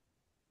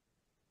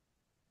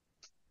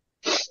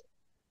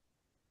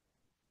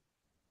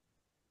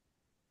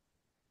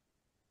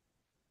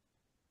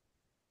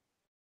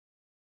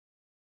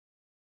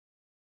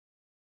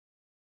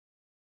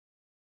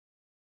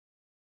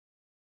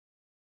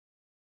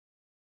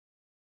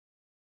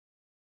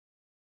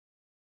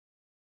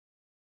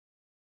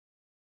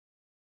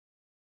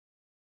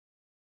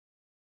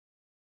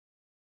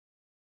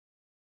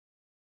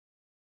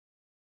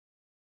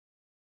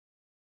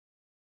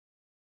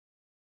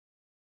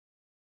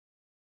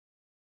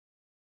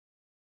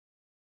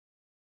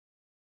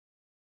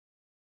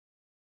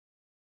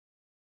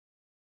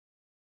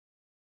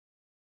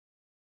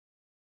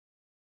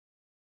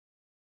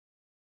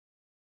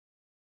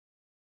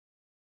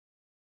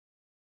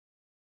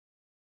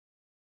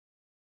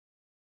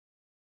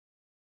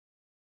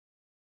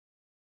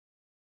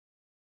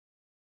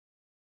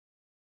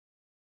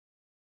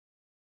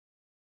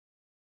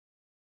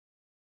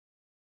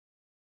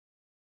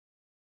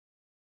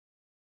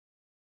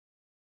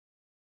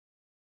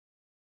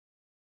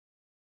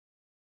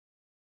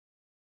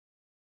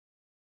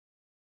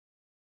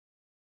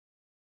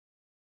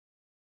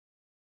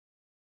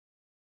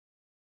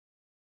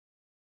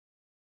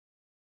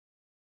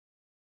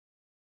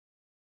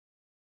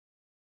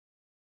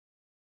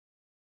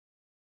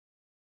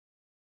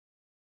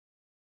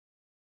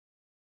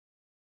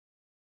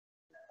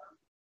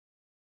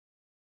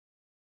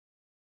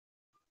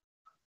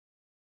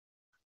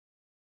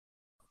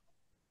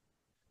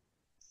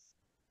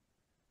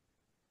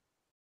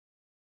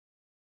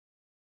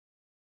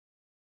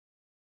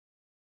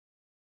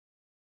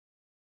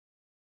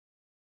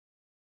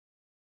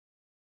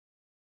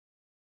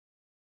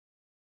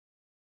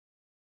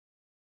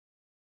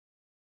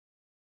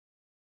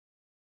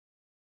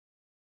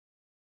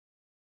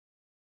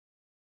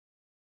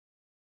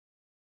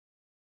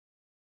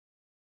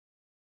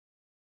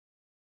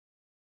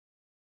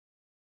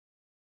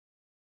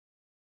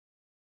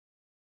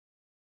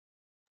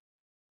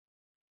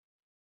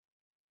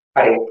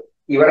 හරි.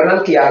 ඉවර නම්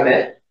කියන්න.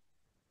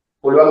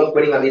 පුළුවන්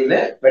ඉක්මනින් අඳින්න.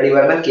 වැඩි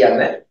ඉවර නම්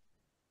කියන්න.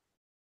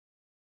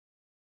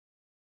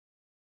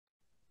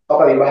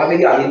 ඔක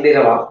විභාගයේදී අඳින්න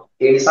දෙනවා.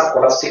 ඒ නිසා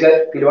කොටස් ටික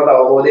පිළිබඳ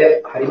අවබෝධය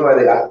හරිම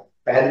වැදගත්.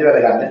 පැහැදිලිව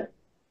වැදගත්.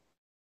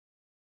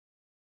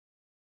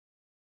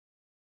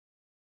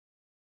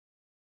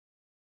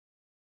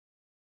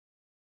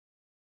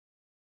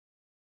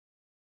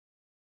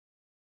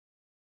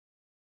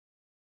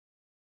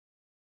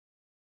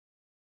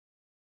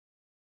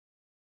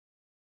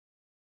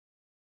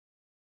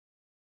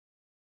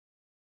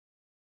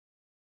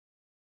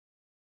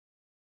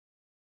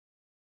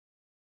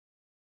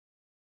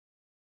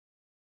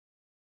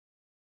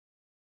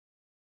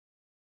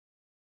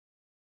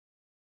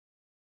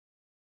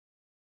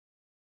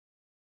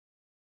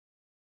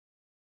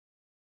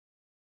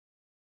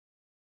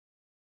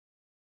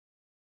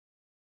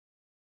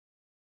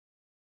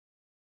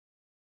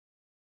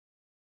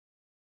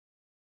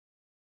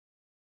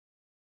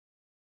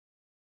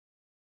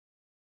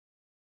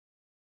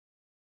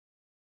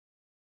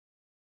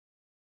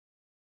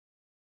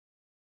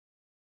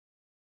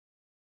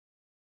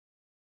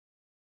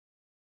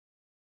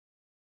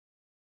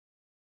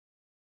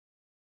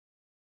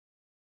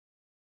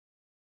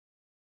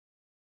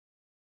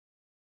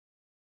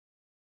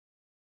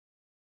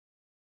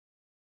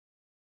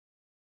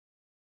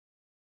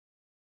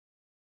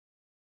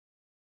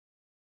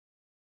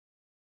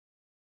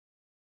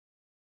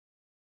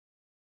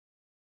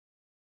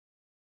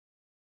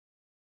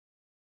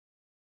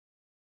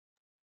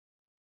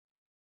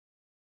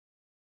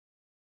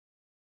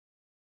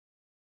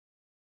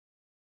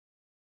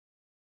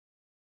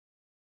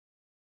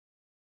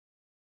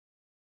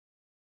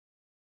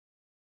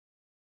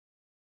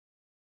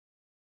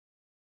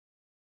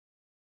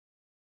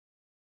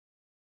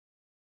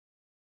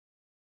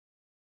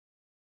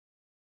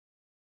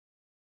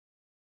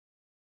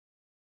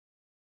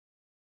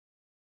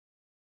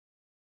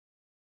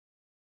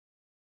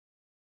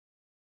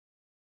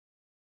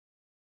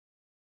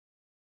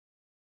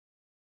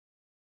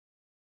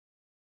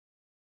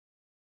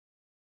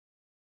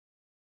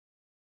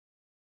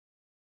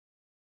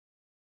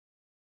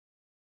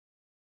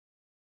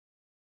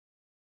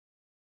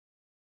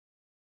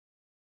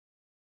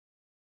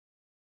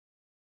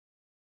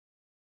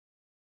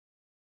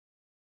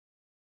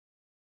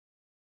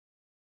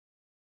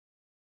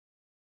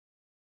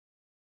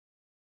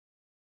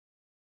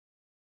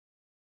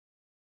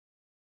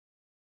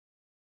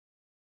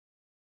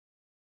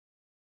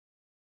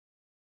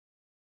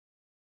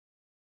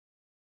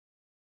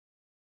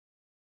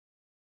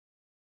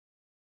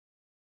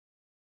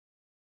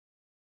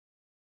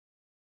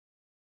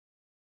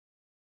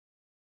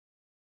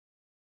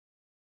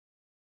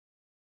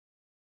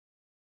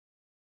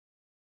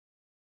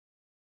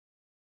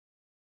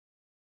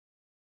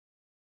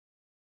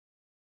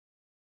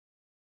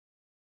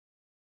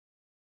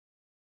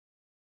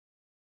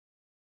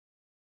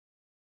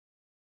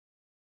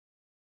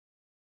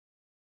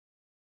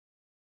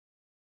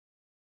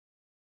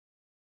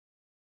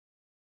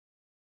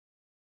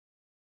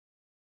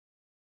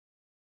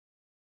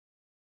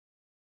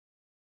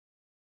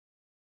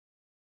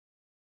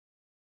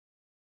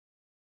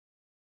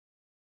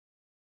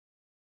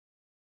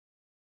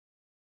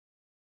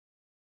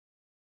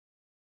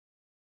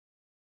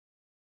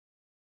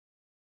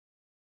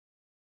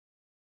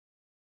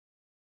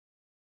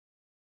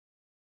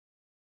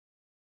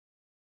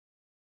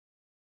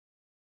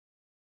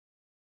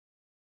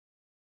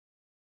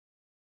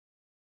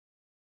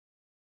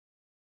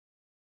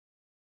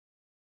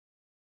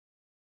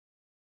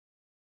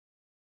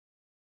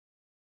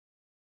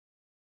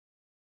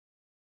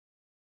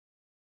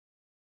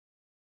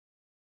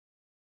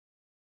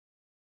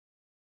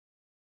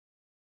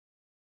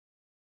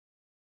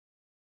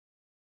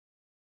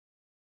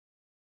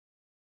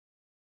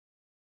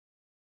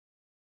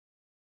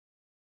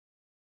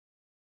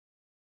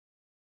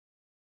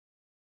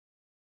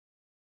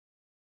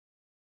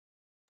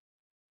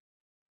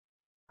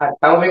 හරි.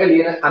 තව මේක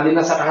ලියන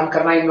අඳින්න සටහන්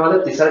කරන අය ඉන්නවද?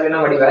 තිසර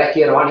වෙනා වැඩි වැඩක්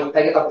කියනවා. අනිත්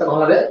අයගේ තත්ත්ව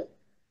කොහොමද?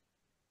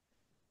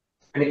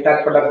 අනිත්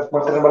අයත් පොඩ්ඩක්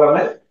මොකද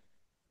බලන්න.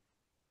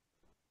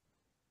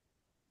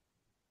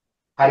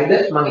 හරිද?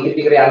 මම ඉදිරි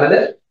ටිකට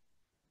යන්නද?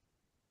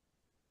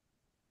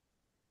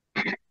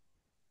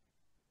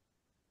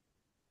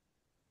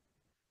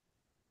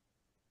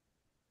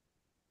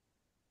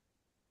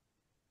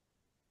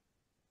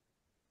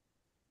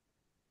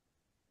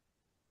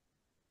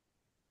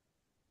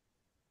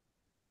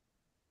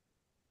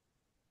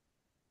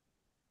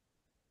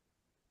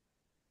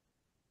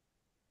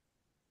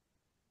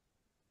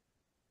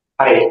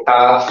 හරි.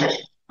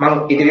 මම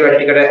ඉදිරි වැඩ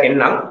ටිකට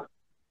එන්නම්.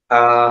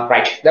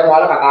 right. දැන්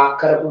ඔයාලා කතා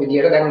කරපු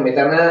විදිහට දැන්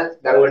මෙතන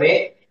දරුවනේ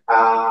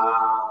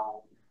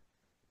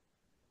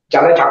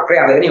ජල චක්‍රය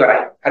අඳගෙන ඉවරයි.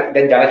 හරි.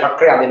 දැන් ජල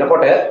චක්‍රය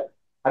අඳිනකොට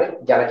හරි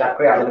ජල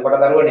චක්‍රය අඳිනකොට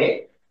දරුවනේ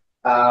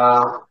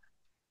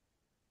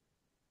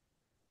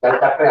ජල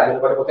චක්‍රය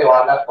අඳිනකොට පුතේ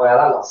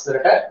ඔයාලා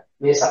ලස්සනට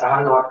මේ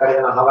සටහන් නෝට්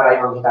කරගෙන අහවරයි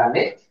මම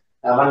හිතන්නේ.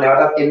 මම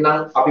නැවතත් එන්නම්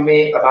අපි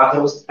මේ කතා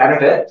කරපු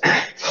තැනට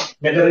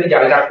මෙතනදී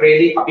ජල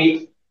චක්‍රයේදී අපි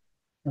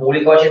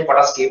මූලික වශයෙන්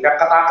කොටස් කීපයක්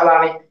කතා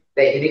කළානේ.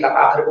 දැන් එහිදී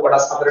කතා කරපු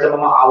කොටස් අතරට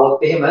මම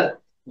ආවොත් එහෙම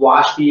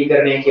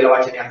වාෂ්පීකරණය කියලා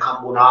වචනයක්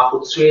හම්බුණා,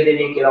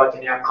 උත්ස්වේදනය කියලා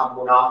වචනයක්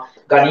හම්බුණා,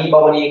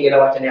 ඝනීභවනය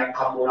කියලා වචනයක්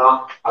හම්බුණා,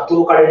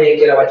 අතුරු කඩනය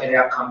කියලා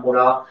වචනයක්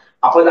හම්බුණා,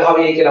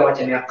 අපදහවය කියලා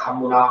වචනයක්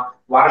හම්බුණා,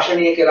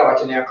 වර්ෂණය කියලා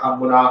වචනයක්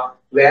හම්බුණා,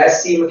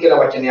 වෑස්සීම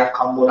කියලා වචනයක්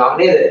හම්බුණා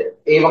නේද?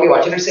 ඒ වගේ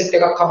වචන සෙට්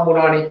එකක්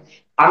හම්බුණානේ.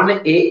 අන්න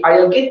ඒ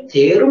අයගේ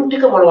තේරුම්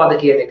ටික මොනවද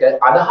කියන එක,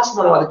 අදහස්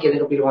මොනවද කියන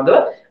එක පිළිබඳව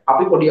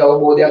අපි පොඩි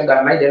අවබෝධයක්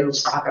ගන්නයි දැන්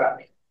උත්සාහ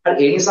කරන්නේ.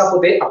 හරි ඒ නිසා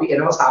පුතේ අපි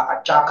එනවා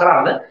සාකච්ඡා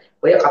කරන්න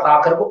ඔය කතා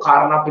කරපු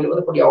කාරණා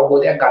පිළිබඳ පොඩි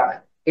අවබෝධයක්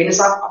ගන්න. ඒ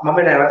නිසා මම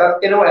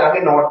නැවතත් එනවා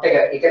ඔයාගේ නෝට් එක.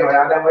 ඒ කියන්නේ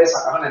ඔයා දැන් ඔය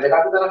සටහන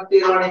ඇඳගත්තු තැනක්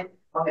තියෙනවානේ.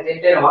 මම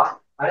එතෙන්ට එනවා.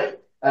 හරි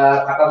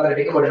කතන්දර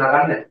ටික ගොඩ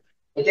නගන්න.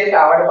 එතෙන්ට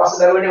ආවට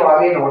පස්සේ දරුවනේ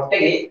ඔයාගේ නෝට්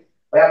එකේ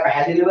ඔයා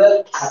පැහැදිලිව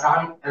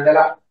සටහන්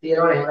ඇඳලා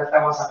තියෙනවනේ. එහෙම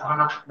නැත්නම් මම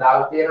සටහනක්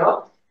දාලා තියෙනවා.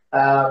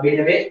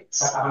 මෙන්න මේ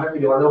සටහන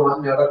පිළිබඳව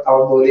මම නැවතත්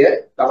අවබෝධය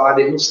ලබා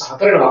දෙන්න උත්සාහ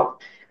කරනවා.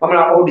 මම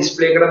අපහු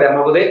ඩිස්ප්ලේ එකට දැම්මම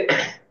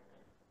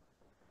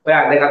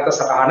ඔයා අඳගත්ත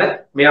සටහන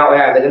මෙයා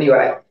ඔයා අඳගෙන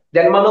ඉවරයි.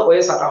 දැන් මම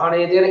ඔය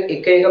සටහනේ තියෙන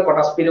එක එක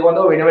කොටස්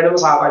පිළිබඳව වෙන වෙනම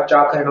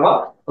සාකච්ඡා කරනවා.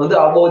 හොඳ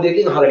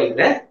අවබෝධයකින් අහගෙන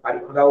ඉන්න. හරි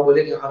හොඳ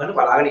අවබෝධයකින් අහගෙන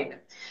බලාගෙන ඉන්න.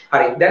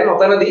 හරි දැන්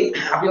ඔතනදී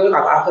අපි ඔය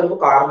කතා කරපු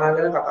කාරණා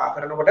ගැන කතා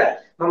කරනකොට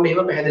මම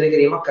මෙහෙම පැහැදිලි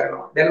කිරීමක්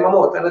කරනවා. දැන් මම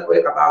ඔතන ඔය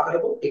කතා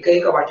කරපු එක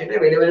එක වචන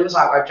වෙන වෙනම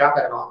සාකච්ඡා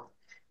කරනවා.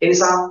 ඒ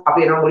නිසා අපි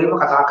එනවා මුලින්ම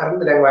කතා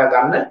කරන්නේ දැන් ඔයා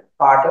ගන්න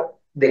පාට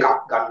දෙකක්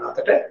ගන්න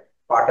අතට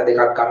පාට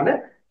දෙකක් ගන්න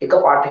එක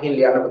පාටකින්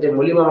ලියන්න පුතේ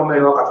මුලින්ම මම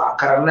මේවා කතා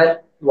කරන්න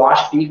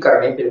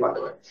වාෂ්පීකරණය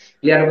පිළිබඳව.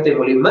 ලියන්න පුතේ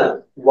මුලින්ම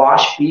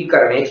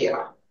වාෂ්පීකරණය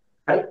කියලා.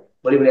 හරි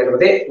මුලින්ම ලියන්න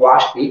පුතේ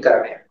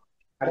වාෂ්පීකරණය.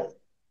 හරි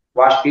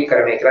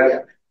වාෂ්පීකරණය කියලා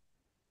ලියන්න.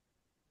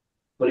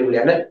 මුලින්ම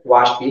ලියන්න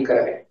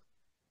වාෂ්පීකරණය.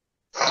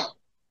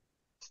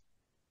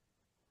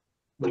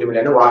 මුලින්ම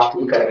ලියන්න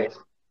වාෂ්පීකරණය.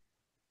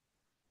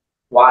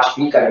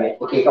 වාෂ්පීකරණය.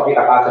 ඔක එක අපි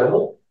කතා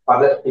කරමු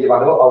පද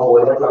පිළිබඳව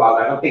අවබෝධයක් ලබා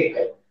ගන්නත් එක්ක.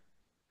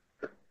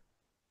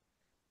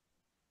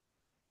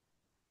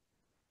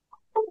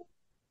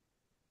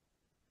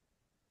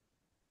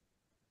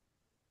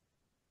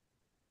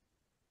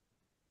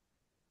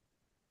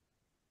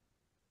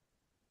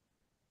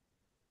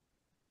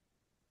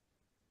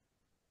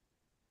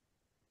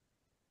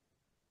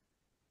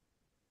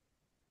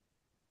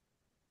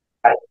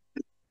 හරි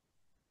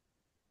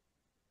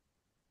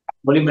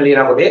මුලින්ම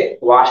ලියන පොතේ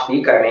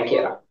වාෂ්පීකරණය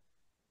කියලා.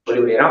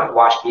 මුලින්ම ලියන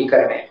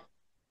වාෂ්පීකරණය.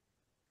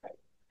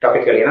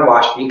 ටොපික් එක ලියන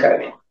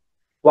වාෂ්පීකරණය.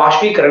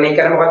 වාෂ්පීකරණය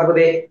කියන්නේ මොකද්ද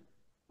පුතේ?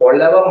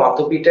 පොළව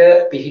මතු පිට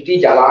පිහිටි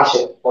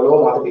ජලාශය පොළව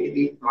මතු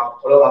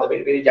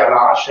පිට පිහිටි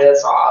ජලාශය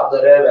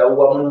සාගර වැව්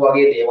වමුණු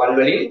වගේ දේවල්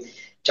වලින්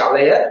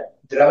ජලය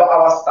ද්‍රව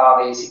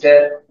අවස්ථාවේ සිට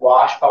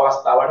වාෂ්ප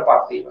අවස්ථාවට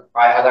පත් වීම.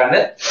 ආය හදන්න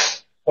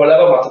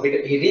පොළව මතු පිට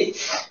පිහිටි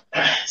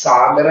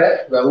සාගර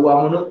වැව්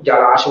වමුණු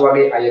ජලාශ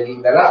වගේ අයකින්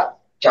ඉඳලා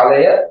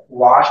ජලය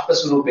වාෂ්ප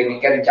ස්වරූපයෙන්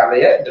කියන්නේ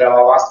ජලය ද්‍රව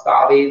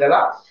අවස්ථාවේ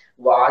ඉඳලා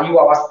වායු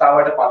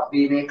අවස්ථාවට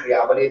පත්වීමේ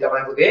ක්‍රියාවලිය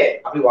තමයි පුතේ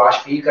අපි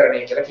වාෂ්පීකරණය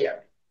කියලා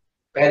කියන්නේ.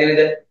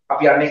 පැහැදිලිද?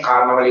 අපි යන්නේ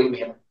කාරණාවලින්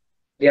මෙහෙම.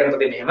 ලියන්න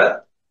පුතේ මෙහෙම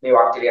මේ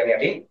වාක්‍ය ලියන්න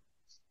යටින්.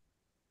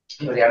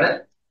 ලියන්න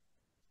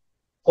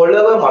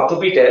පොළව මතු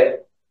පිට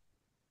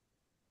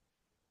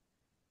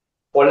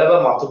පොළව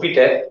මතු පිට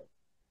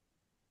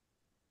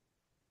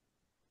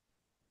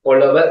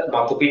පොළව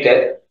මතු පිට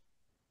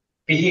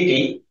පිහිටි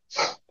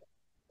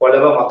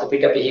පොළව මතු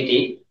පිට පිහිටි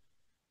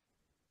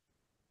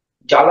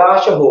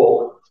ජලාශ හෝ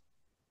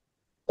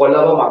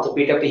පොළව මතු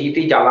පිට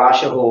පිහිටි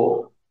ජලාශ හෝ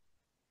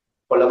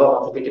පොළව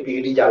මතු පිට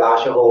පිහිටි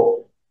ජලාශ හෝ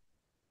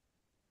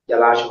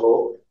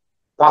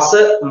පස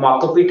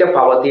මතු පිට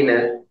පවතින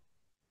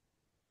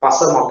පස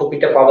මතු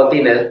පිට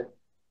පවතින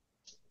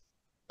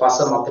පස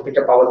මතු පිට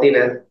පවතින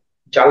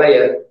ජලය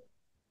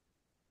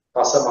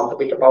පස මතු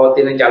පිට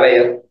පවතින ජලය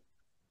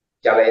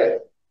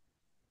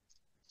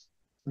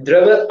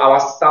ද්‍රව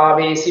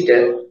අවස්ථාවේ සිට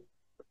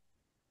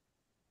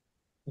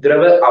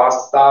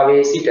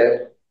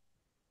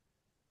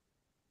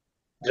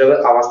ද්‍රව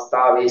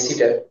අවස්ථාවේ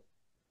සිට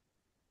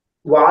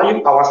වායු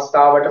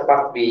අවස්ථාවට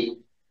පත් වී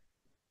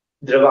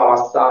ද්‍රව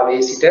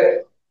අවස්ථාවේ සිට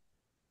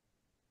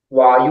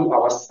වායු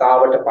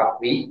අවස්ථාවට පත්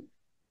වී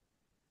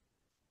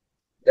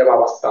ද්‍රව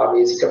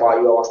අවස්ථාවේ සිට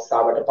වායු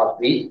අවස්ථාවට පත්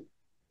වී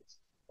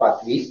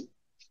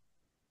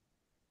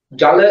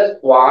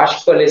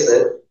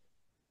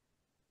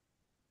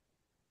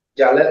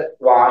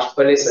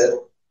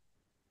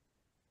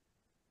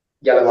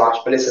ජල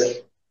වාෂ්ප ලෙස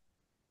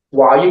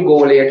වායු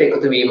ගෝලයට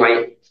එකතු වීමයි.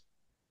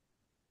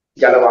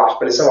 ජල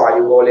වාෂ්ප ලෙස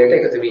වායු ගෝලයට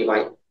එකතු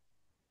වීමයි.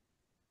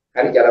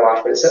 හරි ජල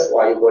වාෂ්ප ලෙස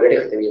වායු ගෝලයට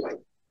එකතු වීමයි.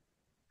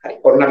 හරි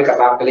ඔන්න අපි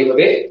කතා කළේ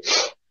පුතේ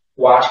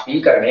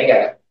වාෂ්පීකරණය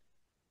ගැන.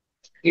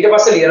 ඊට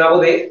පස්සේ ලියනවා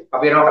පුතේ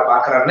අපි යනවා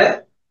කතා කරන්න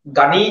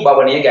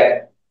ඝනීභවනය ගැන.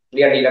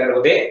 ලියන්න ඊළඟට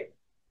පුතේ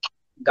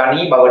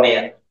ඝනීභවනය.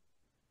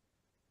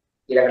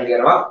 ඊළඟට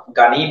ලියනවා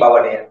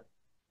ඝනීභවනය.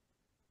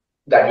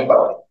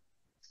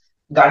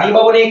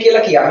 ඝනීභවනය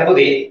කියලා කියන්නේ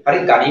පුතේ හරි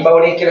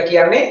ඝනීභවනය කියලා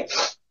කියන්නේ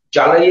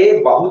ජලයේ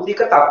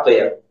භෞතික තත්වය.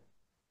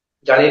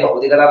 ජලයේ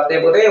භෞතික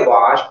තත්වය පුතේ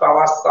වාෂ්ප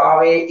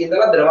අවස්ථාවේ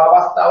ඉඳලා ද්‍රව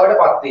අවස්ථාවට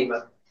පත්වීම.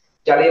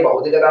 ජලයේ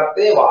භෞතික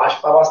තත්වයේ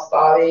වාෂ්ප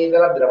අවස්ථාවේ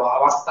ඉඳලා ද්‍රව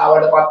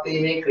අවස්ථාවට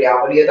පත්වීමේ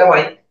ක්‍රියාවලිය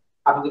තමයි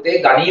අපි පුතේ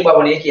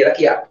ඝනීභවනය කියලා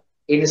කියන්නේ.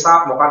 ඒ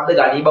නිසා මොකක්ද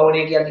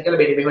ඝනීභවනය කියන්නේ කියලා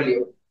මෙන්න මෙහෙම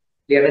ලියමු.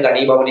 ලියන්න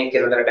ඝනීභවනය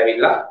කියන දරට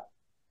ඇවිල්ලා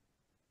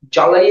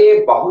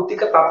ජලයේ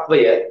භෞතික తত্ত্বය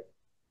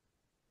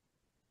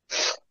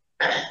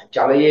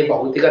ජලයේ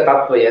භෞතික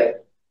తত্ত্বය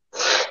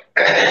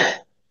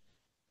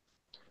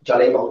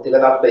ජලයේ භෞතික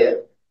తত্ত্বය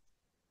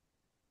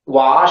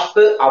වාෂ්ප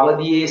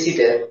අවධියේ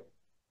සිට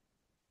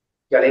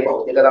ජලයේ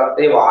භෞතික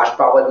తত্ত্বයේ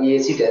වාෂ්ප අවධියේ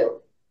සිට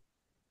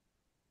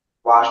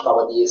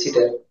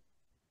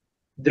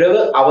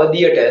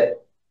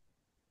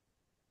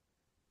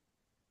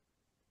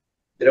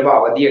ද්‍රව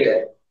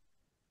අවධියට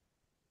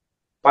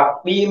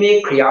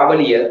පත්වීමේ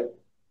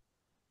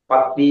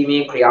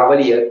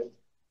ක්‍රියාවලිය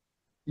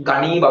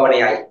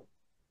ඝනීභවනයයි.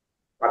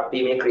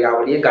 පත්වීමේ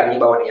ක්‍රියාවලිය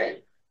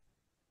ඝනීභවනයයි.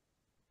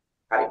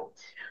 හරි.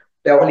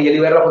 දැන් ඔක ලියලි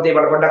ඉවරලා පොතේ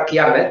මට පොඩ්ඩක්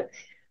කියන්න.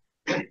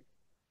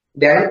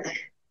 දැන්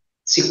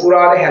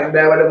සිකුරාද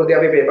හැන්දෑවල පුතේ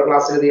අපි පේපර්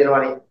ක්ලාස් එක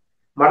තියෙනවානේ.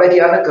 මට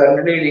කියන්න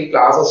කන්ටිනියුලි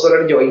ක්ලාසස්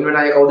වලට ජොයින් වෙන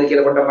අය කවුද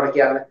කියලා පොඩ්ඩක් මට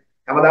කියන්න.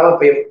 හැමදාම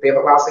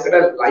පේපර් ක්ලාස් එකට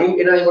ලයිව්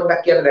එන අය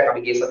පොඩ්ඩක් කියන්න. දැන්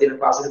අපි ගිය සතියේ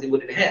ක්ලාස් එක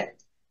තිබුණේ නැහැ.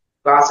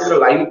 ක්ලාස් එකට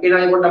ලයිව් එන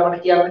අය පොඩ්ඩක්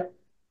මට කියන්න.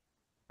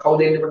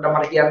 කවුද එන්නේ පොඩ්ඩක්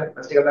මට කියන්න.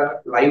 මස්ට් එක දාන්න.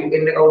 ලයිව්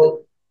එන්නේ කවුද?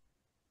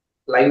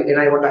 ලයිව්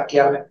එන අය පොඩ්ඩක්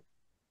කියන්න.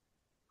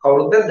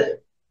 කවුරුද නැද්ද?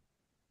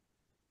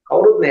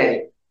 කවුරුත් නැහැ.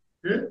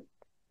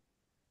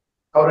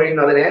 කවුරු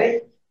ඉන්නවද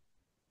නැහැනේ?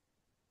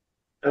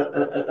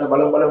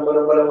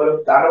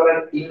 බලමු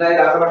දානවල ඉන්න අය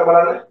දාන්න මට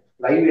බලන්න.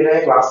 ලයිව් වෙන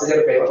අය ක්ලාස්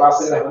එකට පේපර්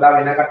ක්ලාස් එකට හැමදාම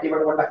වෙන කට්ටිය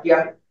මට පොඩ්ඩක්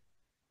කියන්න.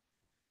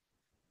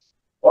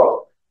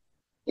 ඔව්.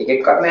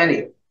 එකෙක්වත් නැහැ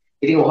නේද?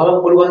 ඉතින්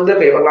ඔහම පුළුවන් ද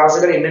පේපර් ක්ලාස්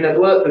එකට එන්නේ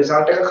නැතුව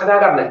රිසල්ට් එකක්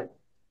හදාගන්න.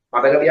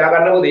 මතක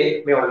තියාගන්න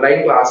උදේ මේ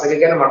ඔන්ලයින් ක්ලාස් එක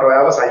ගැන මට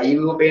ඔයාව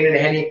සජීවීව පේන්නේ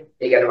නැහැනේ.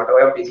 ඒ කියන්නේ මට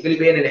ඔයාව ෆිසිකලි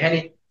පේන්නේ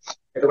නැහැනේ.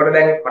 එතකොට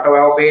දැන් මට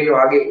ඔයාව පේන්නේ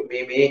වාගේ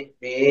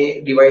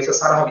මේ ඩිවයිසස්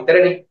හරහා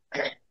විතරනේ.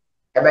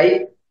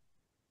 හැබැයි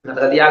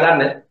මතක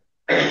තියාගන්න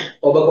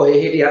ඔබ කොහේ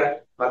හිටියත්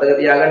මතක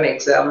තියාගන්න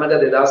එක්සෑම් එක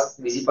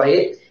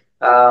 2025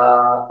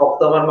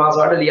 ඔක්තෝබර් මාස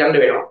වලට ලියන්න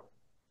වෙනවා.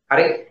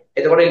 හරි.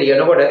 එතකොට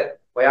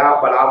ලියනකොට ඔයා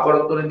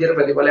බලාපොරොත්තු වෙන විදිහට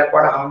ප්‍රතිඵලයක්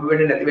වඩා හම්බ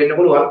වෙන්නේ නැති වෙන්න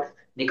පුළුවන්.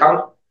 නිකන්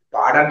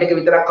පාඩම් ටික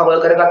විතරක් කවර්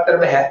කරගත්තට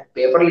බෑ.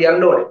 පේපර්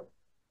ලියන්න ඕනේ.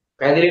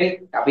 පැහැදිලිනේ?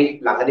 අපි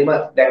ළඟදිම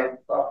දැන්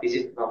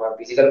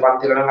ෆිසිකල්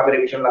පන්ති වල නම් අපි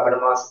රිවිෂන් ලබන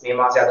මේ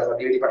මාසේ අද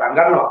සතියේදී පටන්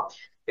ගන්නවා.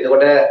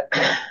 එතකොට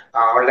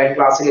ඔන්ලයින්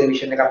ක්ලාස් එකේ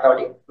රිවිෂන් එකක් තව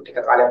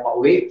ටික කාලයක්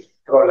පහුවේ.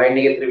 ඒක ඔන්ලයින්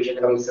එකේ රිවිෂන්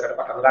එක ඉස්සරහට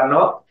පටන්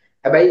ගන්නවා.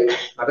 හැබැයි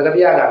මතක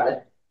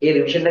තියාගන්න මේ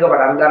රිවිෂන් එක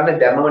පටන් ගන්න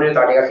දැම්මම නෙවෙයි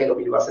තව ටිකක් ඒක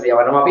පිළිවස්සට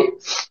යවනවා අපි.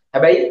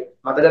 හැබැයි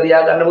මතක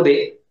තියාගන්න පුතේ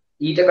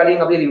ඊට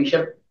කලින් අපි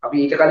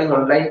ඊට කලින්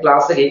ඔන්ලයින්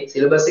ක්ලාස් එකේ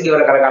සිලබස් එක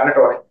ඉවර කරගන්නට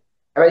ඕනේ.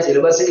 හැබැයි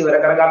සිලබස් එක ඉවර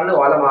කරගන්න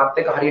ඔයාලා මාත්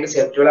එක්ක හරියට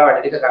සෙට් වෙලා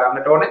වැඩ ටික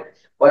කරන්නට ඕනේ.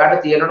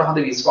 ඔයාට තියෙනවා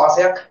හොඳ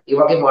විශ්වාසයක්. ඒ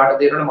වගේම ඔයාට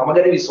තියෙනවා මම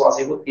ගැන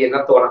විශ්වාසයකුත්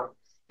තියෙන්නත් ඕන.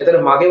 එතන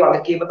මගේ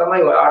වගකීම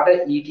තමයි ඔයාට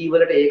ET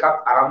වලට ඒකක්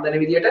අරන් දෙන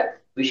විදියට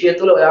විෂය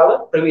තුල ඔයාව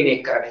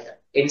ප්‍රවීණෙක් කරන එක.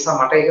 ඒ නිසා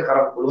මට ඒක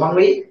කරන්න පුළුවන්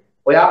වෙයි.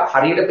 ඔයා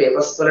හරියට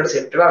පේපර්ස් වලට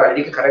සෙට් වෙලා වැඩ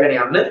ටික කරගෙන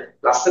යන්න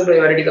ලස්සන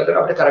වැඩ ටික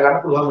අපිට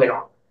කරගන්න පුළුවන්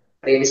වෙනවා.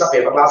 හරි ඒ නිසා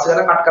පේපර් ක්ලාස් එක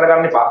කට්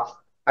කරගන්න එපා.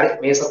 හරි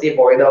මේ සතියේ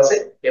පොයේ දවසේ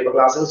පේපර්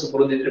ක්ලාස් එක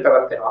සුපුරුදු විදිහට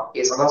පැවැත්වෙනවා.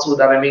 ඒ සඳහා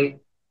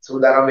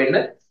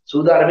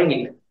සූදානම්ෙන්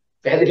ඉන්න.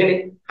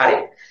 පැහැදිලිනේ?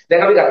 හරි.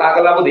 දැන් අපි කතා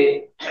කළා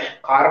පුතේ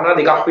කාරණා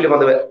දෙකක්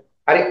පිළිබඳව.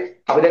 හරි.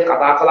 අපි දැන්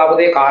කතා කළා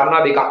පුතේ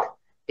කාරණා දෙකක්.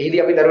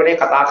 එහිදී අපි දරුවනේ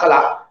කතා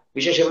කළා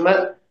විශේෂයෙන්ම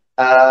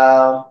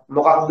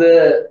මොකක්ද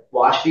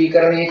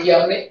වාෂ්පීකරණය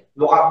කියන්නේ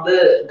මොකක්ද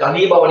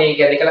ඝනීභවනය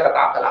කියන්නේ කියලා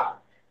කතා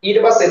කළා.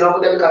 ඊට පස්සේ එනවා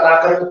පුතේ අපි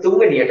කතා කරමු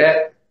තුන්වෙනියට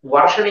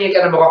වර්ෂණය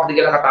කියන්නේ මොකක්ද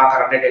කියලා කතා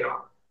කරන්නට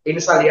එනවා. ඒ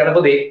නිසා ලියන්න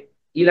පුතේ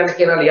ඊළඟ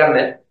කෙනා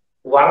ලියන්න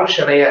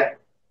වර්ෂණය.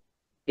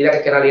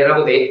 ඊළඟ කෙනා ලියන්න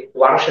පුතේ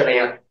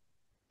වර්ෂණය.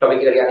 ටොපික්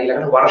එක ලියන්න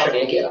ඊළඟට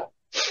වර්ෂණය කියලා.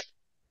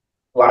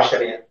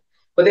 වර්ෂණය.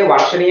 පුතේ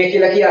වර්ෂණය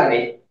කියලා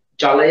කියන්නේ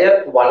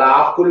ජලය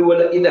වලාකුළු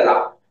වල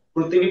ඉඳලා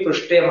පෘථිවි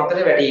පෘෂ්ඨය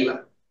මතට වැටීම.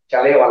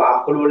 ජලය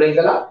වලාකුළු වල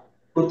ඉඳලා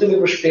පෘථිවි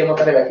පෘෂ්ඨය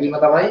මතට වැටීම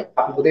තමයි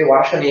අපි පුතේ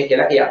වර්ෂණය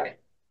කියලා කියන්නේ.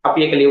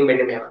 අපි ඒක ලියමු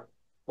මෙන්න මෙහෙම.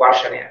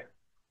 වර්ෂණය.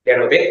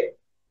 දැන් ඔබේ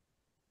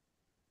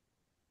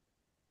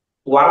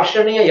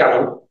වර්ෂණය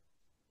යනු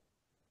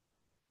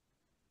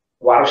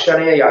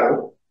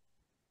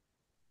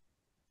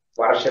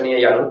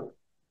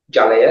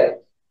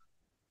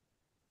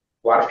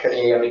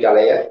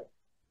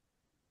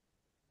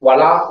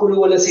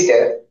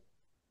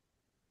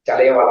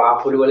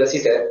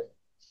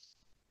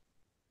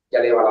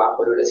ජලය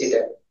වලාකුළු වල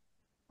සිට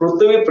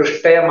පෘථිවි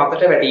පෘෂ්ඨය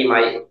මතට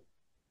වැටීමයි.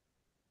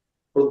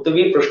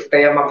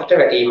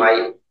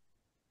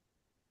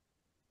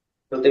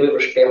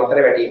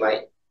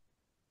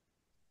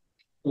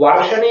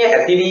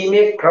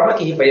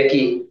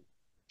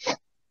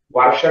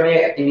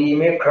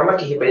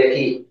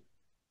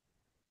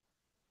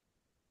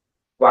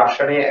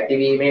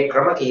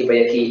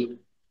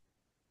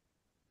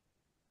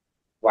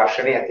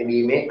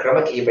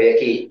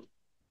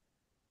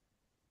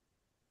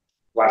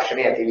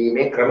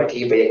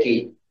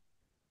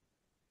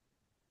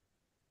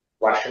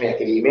 වර්ෂණය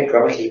ඇතිවීමේ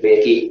ක්‍රම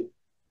කිහිපයකි.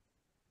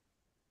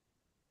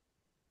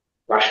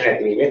 වර්ෂණය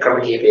ඇතිවීමේ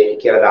ක්‍රම කිහිපයකි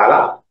කියලා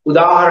දාලා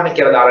උදාහරණ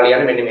කියලා දාලා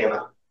ලියන්න මෙන්න මෙහෙම.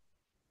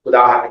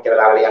 උදාහරණ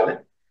කියලා දාලා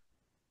ලියන්න.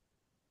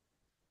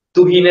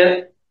 තුහින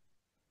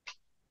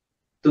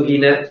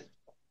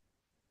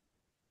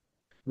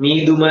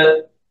මීදුම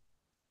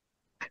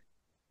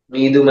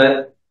මීදුම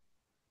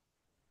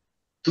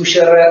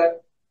තුෂර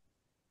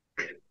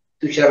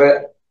තුෂර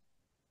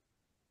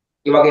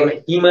ඒ වගේම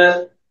හිම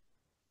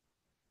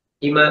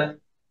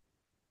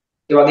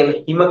ඒ වගේම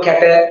හිම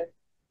කැට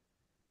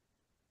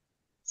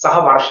සහ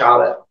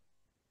වර්ෂාව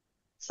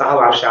සහ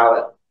වර්ෂාව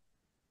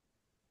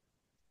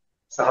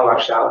සහ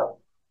වර්ෂාව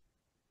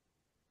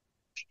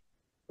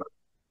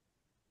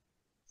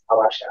සහ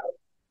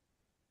වර්ෂාව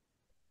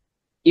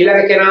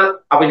ඊළඟ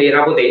කෙනා අපි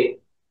ලියන පුතේ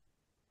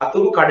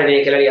අතුරු කඩණය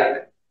කියලා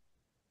ලියන්න.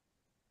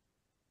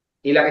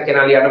 ඊළඟ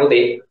කෙනා ලියන්න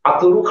පුතේ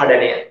අතුරු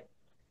කඩණය.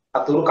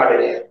 අතුරු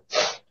කඩණය.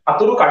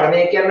 අතුරු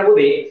කඩණය කියන්නේ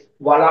පුතේ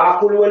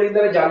වලාකුළු වල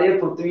ඉඳලා ජලය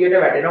පෘථිවියට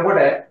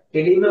වැටෙනකොට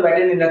කෙලින්ම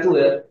වැටෙන්නේ නැතුව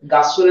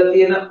ගස්වල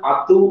තියෙන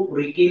අතු,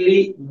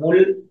 රිකිලි, මුල්,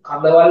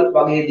 කඳවල්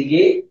වගේ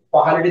දිගේ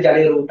පහළට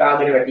ජලය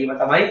රූටාගෙන වැටීම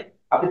තමයි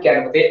අපි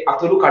කියන්නේ පුතේ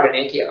අතුරු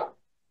කඩණය කියලා.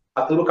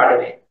 අතුරු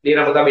කඩණය.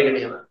 ලියන පුතා මෙන්න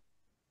මෙහෙම.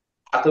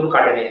 අතුරු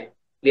කඩණය.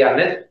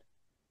 ලියන්න.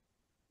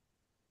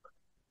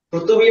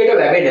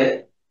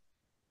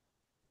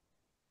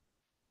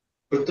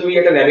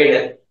 පෘථිවියට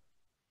ලැබෙන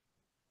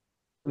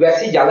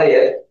වැසි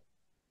ජලය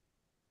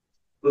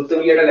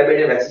පෘථිවියට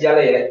ලැබෙන වැසි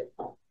ජලය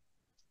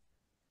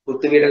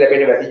පෘථිවියට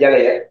ලැබෙන වැසි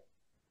ජලය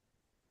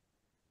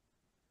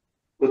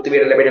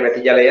පෘථිවියට ලැබෙන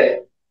වැසි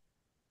ජලය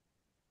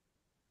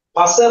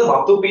පස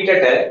මතු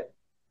පිටට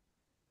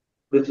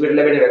පෘථිවියට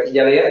ලැබෙන වැසි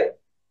ජලය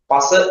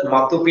පස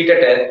මතු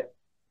පිටට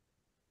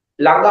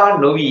ළඟා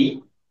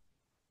නොවි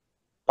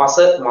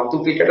පස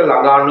මතු පිටට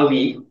ළඟා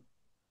නොවි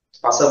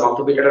පස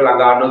මතු පිටට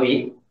ළඟා නොවි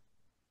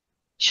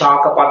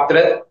ශාකපත්‍ර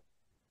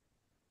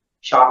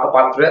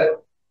ශාකපත්‍ර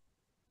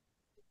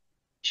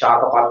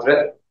ශාකපත්‍ර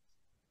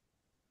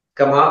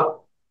කම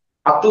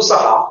අතු සහ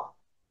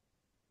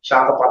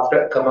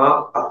ශාකපත්‍ර කම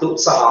අතු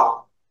සහ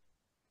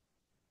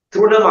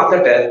තෘණ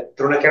මතට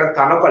තෘණ කියන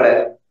තනකොළ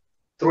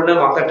තෘණ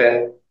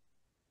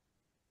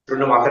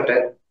මතට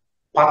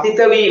පතිත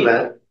වීම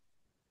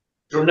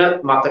තෘණ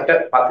මතට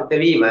පතිත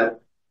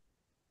වීම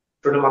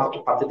තෘණ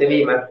මතට පතිත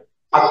වීම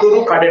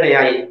අතුරු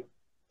කඩණයයි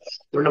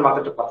තෘණ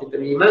මතට පතිත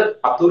වීම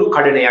අතුරු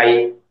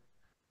කඩණයයි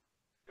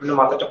තෘණ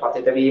මතට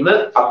පතිත වීම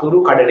අතුරු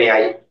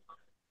කඩණයයි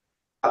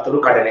අතුරු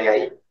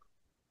කඩණයයි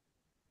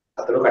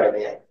අතුරු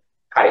කඩණයයි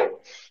හරි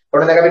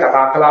ඔන්න දැන් අපි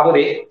කතා කළා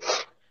පොතේ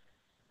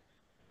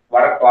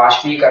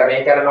වාෂ්පීකරණය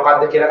කියන්නේ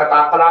මොකක්ද කියලා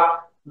කතා කළා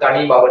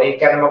ඝනීභවනය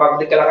කියන්නේ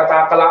මොකක්ද කියලා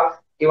කතා කළා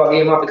ඒ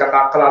වගේම අපි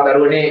කතා කළා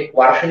දරුවනේ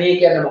වර්ෂණය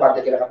කියන්නේ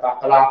මොකක්ද කියලා කතා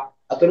කළා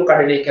අතුරු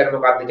කඩණය කියන්නේ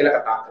මොකක්ද කියලා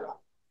කතා කළා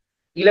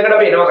ඊළඟට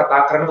අපි එනවා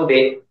කතා කරන්න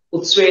පුතේ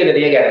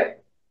උත්ස්වේදනය ගැන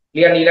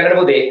ලියන්න ඊළඟට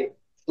පුතේ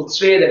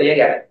උත්ස්වේදනය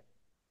ගැන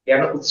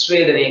යන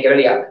උත්ස්වේදනය කියලා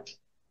ලියන්න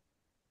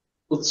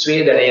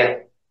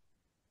උත්ස්වේදනය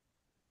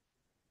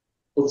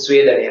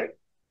උත්ස්වේදනය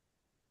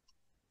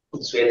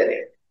උත්ස්වේදනය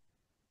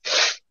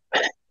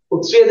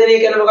උත්ස්වේදනය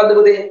කියන්නේ මොකද්ද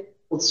පුතේ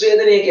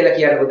උත්ස්වේදනය කියලා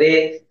කියන්නේ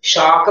පුතේ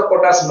ශාක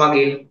කොටස්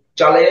මගින්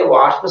ජලය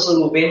වාෂ්ප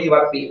ස්වරූපයෙන්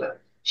ඉවත් වීම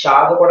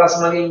ශාක කොටස්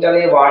මගින්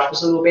ජලය වාෂ්ප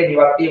ස්වරූපයෙන්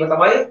ඉවත් වීම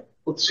තමයි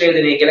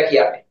උත්ස්වේදනය කියලා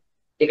කියන්නේ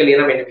ඒක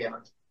ලියන මෙන්න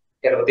මෙහෙම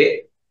කියන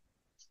පුතේ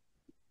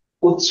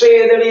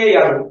උත්ස්වේදනය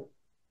යනු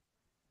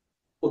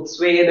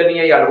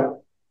උත්ස්වේදනය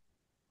යනු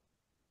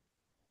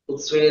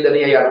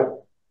උත්ස්වේදනය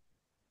යනු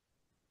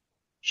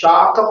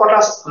ශාක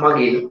කොටස්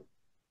මගින්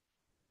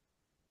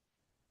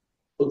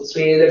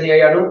උත්ස්වේදනය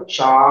යනු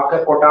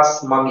ශාක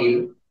කොටස්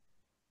මගින්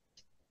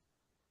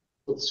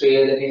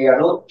උත්ස්වේදනය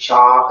යනු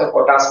ශාක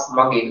කොටස්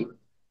මගින්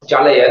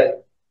ජලය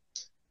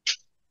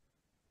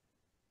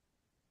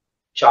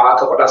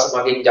ශාක කොටස්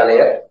මගින්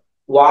ජලය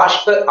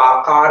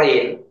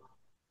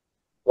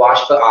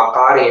වාෂ්ප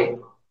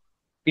ආකාරයෙන්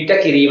පිට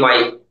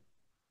කිරීමයි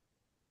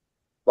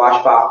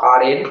වාෂ්ප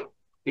ආකාරයෙන්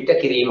පිට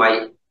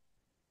කිරීමයි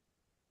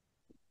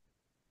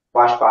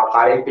වාෂ්ප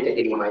ආකාරයෙන් පිට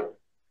කිරීමයි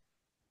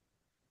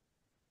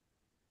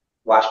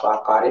වාෂ්ප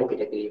ආකාරයෙන්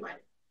පිට කිරීමයි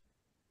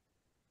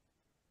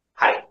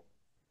හරි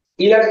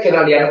ඊළඟ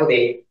කෙනා ලියන්න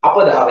පුතේ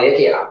අපදාවය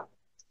කියලා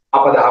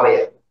අපදාවය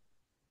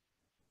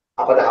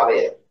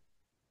අපදාවය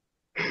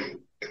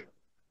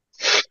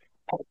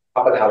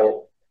අපදාවය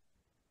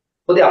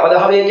පුතේ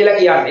අපදාවය කියලා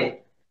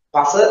කියන්නේ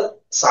පස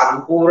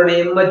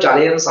සම්පූර්ණයෙන්ම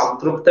ජලයෙන්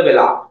සම්ප්‍රයුක්ත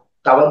වෙලා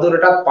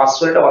තවදුරටත්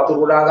පස් වලට වතුර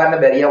උඩා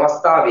ගන්න බැරි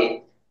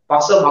අවස්ථාවේ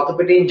පස මතු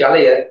පිටින්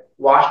ජලය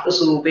වාෂ්ප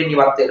ස්වරූපයෙන්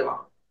ඉවත්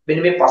වෙනවා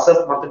මෙන්න මේ පස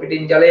මතු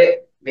පිටින්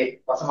ජලය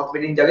මේ පස මතු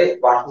පිටින් ජලය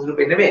වාෂ්ප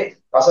ස්වරූපයෙන් නෙමෙයි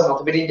පස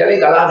මතු පිටින් ජලය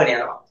ගලාගෙන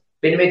යනවා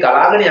මෙන්න මේ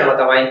ගලාගෙන යනවා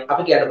තමයි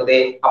අපි කියන්නේ මොකද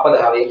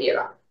අපදාවය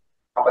කියලා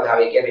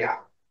අපදාවය කියන්නේ යා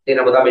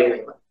දෙන පොදා මෙන්න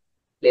මෙහෙම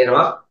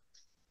ලේනවා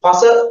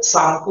පස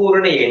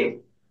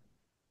සම්පූර්ණයෙන්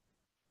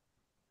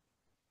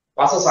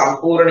පස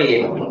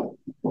සම්පූර්ණයෙන්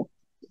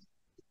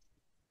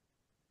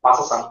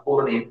පස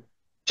සම්පූර්ණයෙන්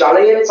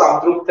ජලයෙන්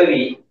සම්ප්‍රයුක්ත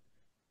වී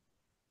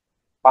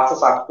පස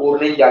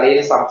සම්පූර්ණයෙන්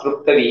ජලයෙන්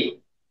සම්ප්‍රයුක්ත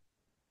වී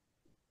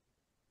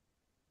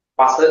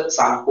පස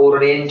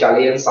සම්පූර්ණයෙන්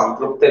ජලයෙන්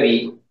සම්ප්‍රයුක්ත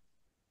වී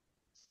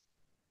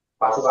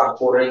පස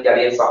සම්පූර්ණයෙන්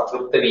ජලයෙන්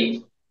සම්ප්‍රයුක්ත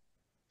වී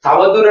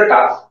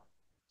තවදුරටත්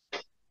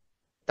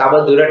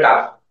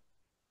තවදුරටත්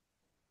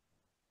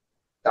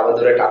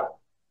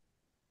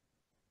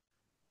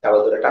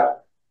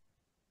තවදුරටත්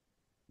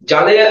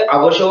ජලය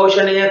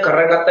අවශෝෂණය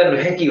කරගත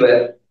නොහැකිව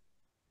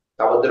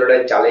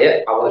තවදුරටත්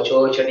ජලය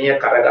අවශෝෂණය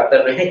කරගත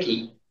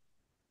නොහැකි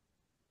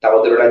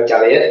තවදුරටත්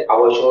ජලය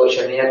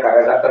අවශෝෂණය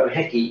කරගත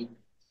නොහැකි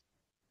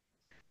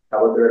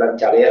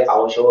තවදුරටත් ජලය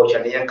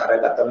අවශෝෂණය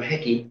කරගත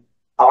නොහැකි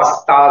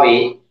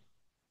අවස්ථාවේ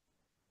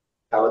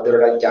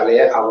තවදුරටත්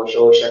ජලය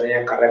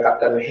අවශෝෂණය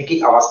කරගත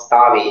නොහැකි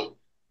අවස්ථාවේ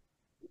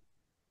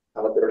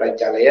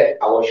තවදුරටත් ජලය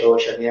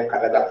අවශෝෂණය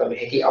කරගත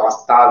නොහැකි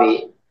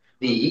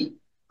අවස්ථාවේදී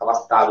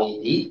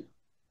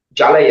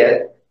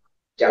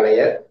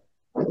ජලය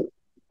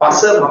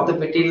පස මතු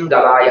පිටින්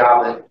ගලා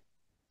යාම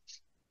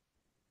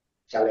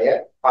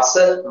ජලය පස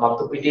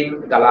මතු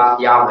පිටින් ගලා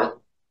යාම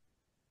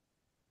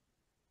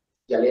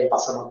ජලය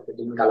පස මතු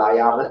පිටින් ගලා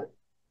යාම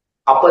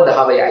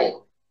අපධාවයයි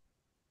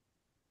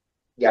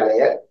ජලය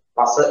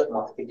පස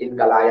මතු පිටින්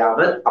ගලා යාම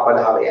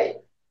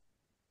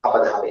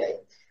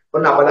අපධාවයයි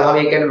ඔන්න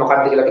අපධාවය කියන්නේ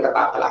මොකක්ද කියලා අපි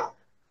කතා කළා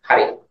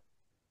හරි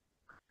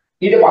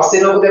ඊට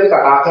පස්සේ නෝකද අපි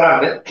කතා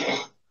කරන්නේ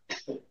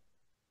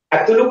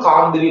ඇතුළු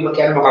කාන්දු වීම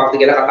කියන්නේ මොකක්ද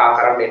කියලා කතා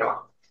කරන්න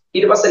වෙනවා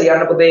ඊට පස්සේ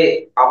ලියන්න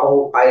පුතේ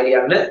ආපහු ආයෙ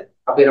ලියන්න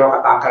අපි ඒවා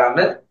කතා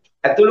කරන්න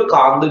ඇතුළු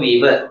කාන්දු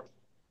වීම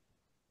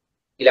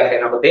ඊළඟට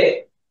එනවා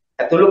පුතේ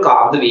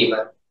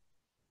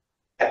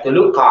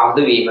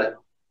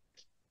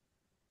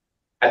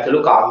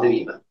ඇතුළු කාන්දු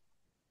වීම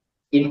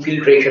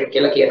ඉන්ෆිල්ට්‍රේෂන්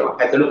කියලා කියනවා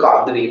ඇතුළු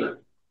කාන්දු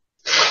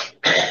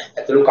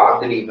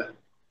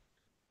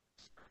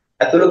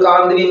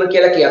වීම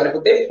කියලා කියන්නේ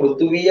පුතේ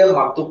පෘථුවිය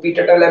මතු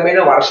පිටට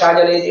ලැබෙන වර්ෂා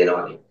ජලය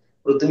තියෙනවානේ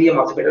පෘථුවිය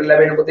මතු පිටට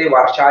ලැබෙන පුතේ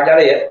වර්ෂා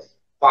ජලය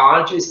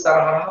පාංචු ස්තර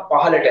හරහා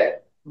පහළට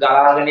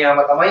ගලාගෙන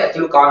යාම තමයි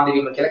ඇතුළු කාන්දු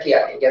වීම කියලා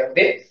කියන්නේ. ඒ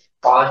කියන්නේ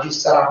පාංචු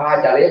ස්තර හරහා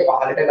ජලය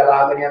පහළට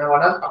ගලාගෙන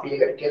යනවා නම් අපි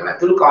ඒකට කියනවා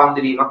ඇතුළු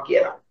කාන්දු වීමක්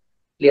කියලා.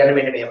 ලියන්න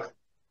මෙන්න මෙහෙම.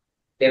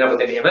 ලියන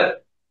පුතේ මෙහෙම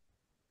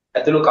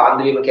ඇතුළු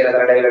කාන්දු වීම කියලා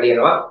දරට ඇවිල්ලා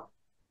ලියනවා.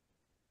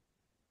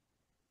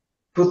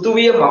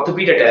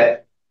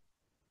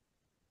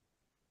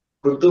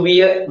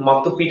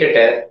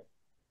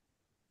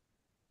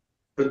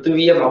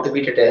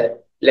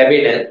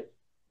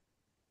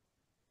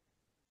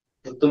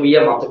 පෘථුවිය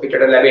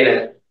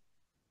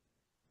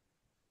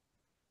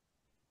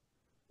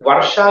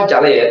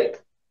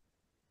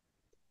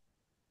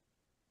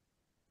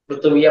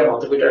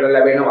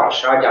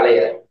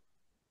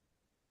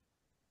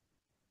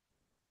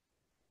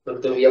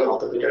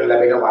මතු පිටට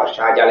ලැබෙන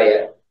වර්ෂා ජලය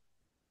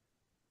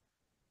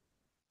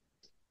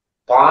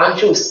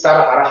පාංචු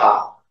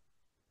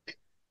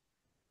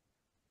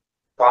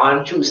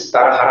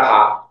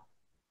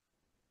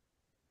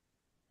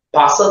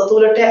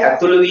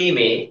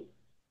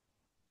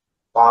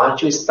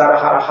ස්තර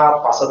හරහා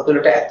පස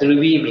තුලට ඇතුළු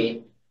වීමේ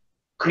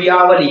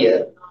ක්‍රියාවලිය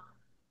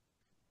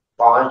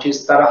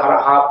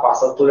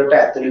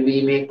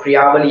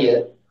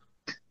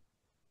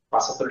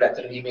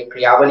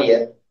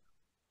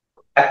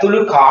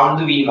ඇතුළු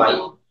කාන්දු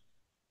වීමයි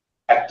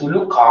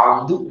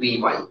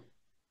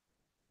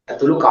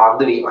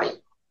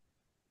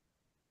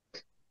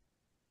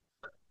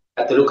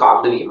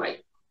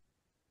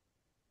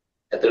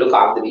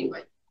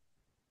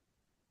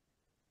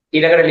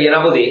ඊළඟට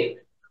ලියන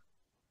පොතේ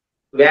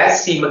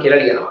වැස්සීම කියලා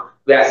ලියනවා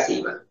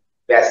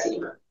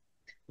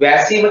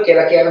වැස්සීම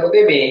කියලා කියන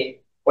පොතේ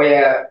මේ ඔය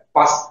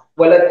පස්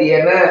වල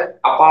තියෙන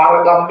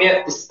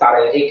අපාරගම්‍ය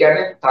ස්තරය ඒ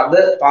කියන්නේ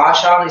තද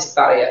පාෂාණ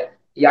ස්තරය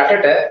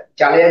යටට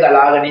ජලය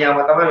ගලාගෙන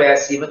යාම තමයි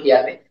වැස්සීම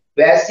කියන්නේ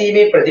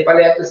වැස්සීමේ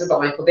ප්‍රතිඵලයක් ලෙස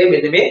තමයි පොතේ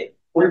මෙන්න මේ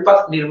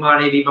උල්පත්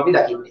නිර්මාණය වීම අපි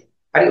දකින්නේ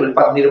හරි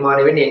උල්පත්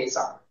නිර්මාණය වෙන්නේ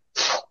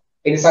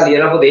ඒ නිසා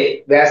ලියන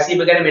පොතේ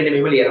වැස්සීම ගැන මෙන්න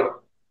මෙහෙම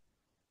ලියනවා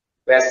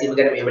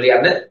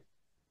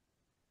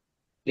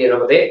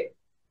ලියනකොට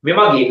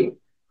මෙමගින්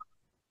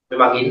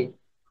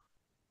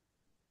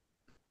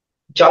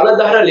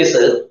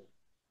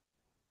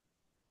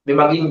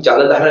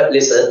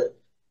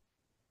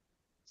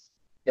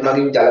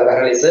ජලධර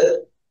ලෙස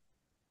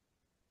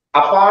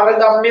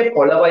අපාරගම්‍ය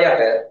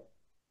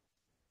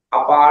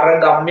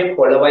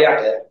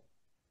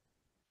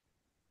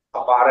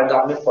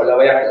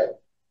පොළව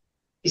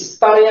යට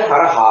ස්තරය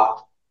හරහා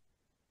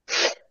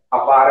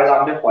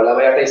අපාරගම්‍ය පොළව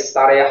යට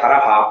ස්තරය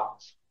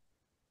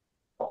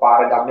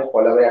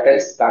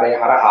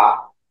හරහා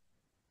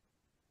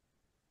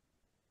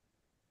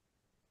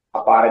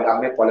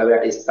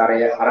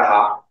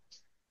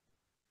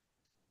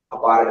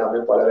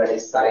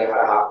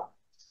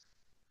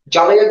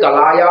ජලය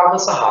ගලා යාම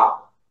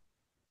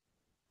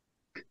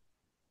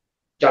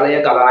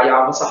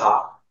සහ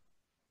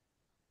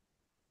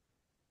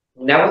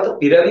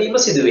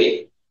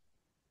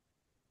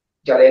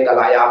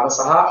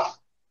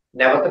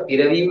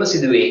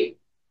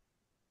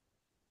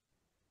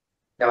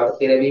නැවත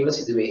පිරවීම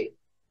සිදුවේ.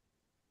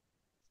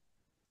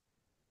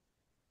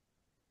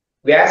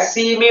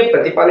 වැස්සීමේ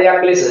ප්‍රතිඵලයක්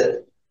ලෙස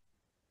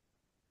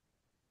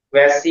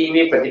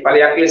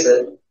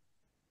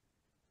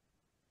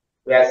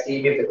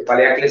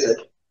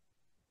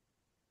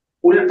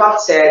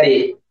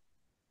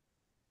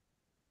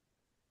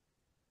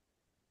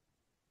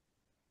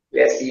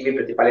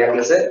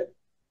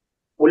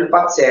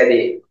උල්පත්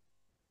සෑදේ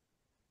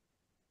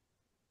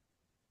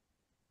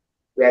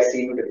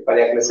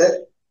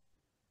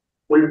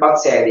උල්පත්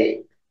සෑදේ.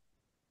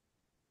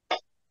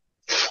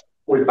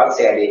 උල්පත්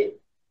සෑදේ.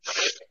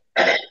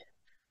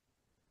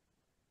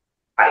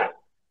 හරි.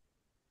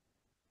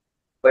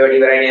 ඔය වැඩි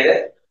ඉවරයි නේද?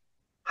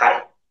 හරි.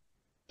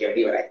 ඒ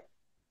වැඩි ඉවරයි.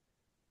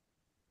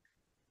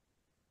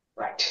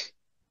 right.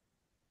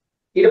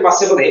 ඊට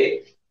පස්සේ පොතේ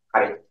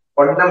හරි.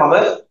 ඔන්න මම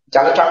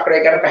ජල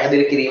චක්‍රය ගැන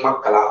පැහැදිලි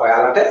කිරීමක් කළා.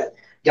 ඔයාලට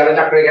ජල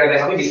චක්‍රය ගැන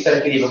දැන් අපි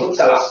විස්තර කිරීමකුත්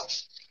කළා.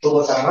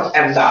 තුමසම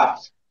ඇඳා.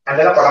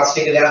 ඇඳලා කොටස්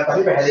ටික ගැන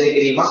අපි පැහැදිලි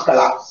කිරීමක්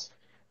කළා.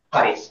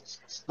 හරි.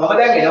 මම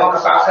දැන් එනවා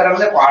කතා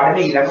කරන්න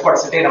පාඩමේ ඊළඟ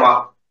කොටසට එනවා.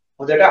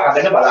 හොඳට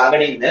අහගෙන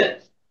බලාගෙන ඉන්න.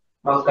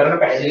 මම කරන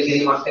පැහැදිලි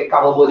කිරීමත් එක්ක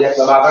අවබෝධයක්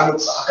ලබා ගන්න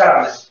උත්සාහ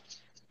කරන්න.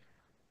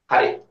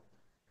 හරි.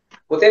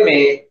 පුතේ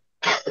මේ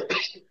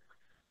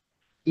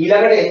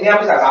ඊළඟට එන්නේ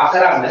අපි කතා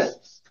කරන්න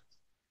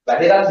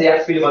වැදගත්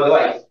දෙයක්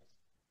පිළිබඳවයි.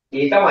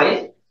 ඒ තමයි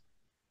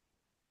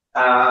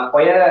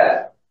ඔය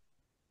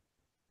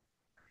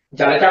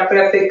ජල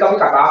චක්‍රයත් එක්ක අපි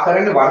කතා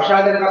කරන්නේ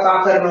වර්ෂා ගැන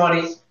කතා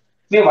කරනවානේ.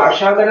 මේ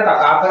වර්ෂා ගැන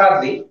කතා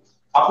කරද්දී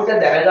අපිට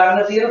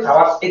දැනගන්න තියෙන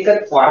තවත්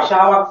එක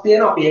වර්ෂාවක්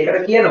තියෙනවා. අපි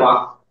ඒකට කියනවා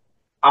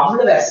අම්ල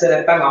වැස්ස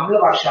නැත්නම් අම්ල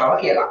වර්ෂාව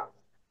කියලා.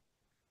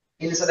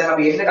 ඒ නිසා දැන්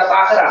අපි එන්න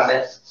කතා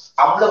කරන්නේ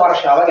අම්ල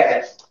වර්ෂාව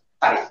ගැන.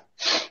 හරි.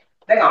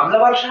 දැන් අම්ල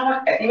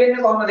වර්ෂාවක් ඇති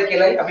වෙන්නේ කොහොමද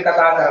කියලායි අපි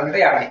කතා කරන්නට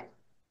යන්නේ.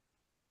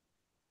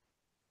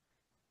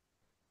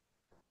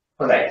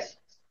 හොඳයි.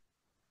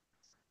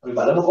 අපි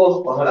බලමුකෝ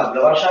කොහොමද අම්ල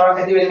වර්ෂාවක්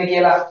ඇති වෙන්නේ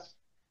කියලා.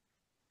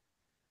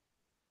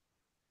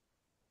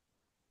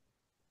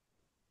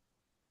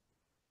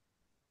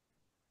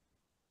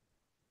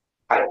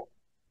 හරි.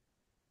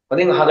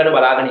 හොඳින් අහගෙන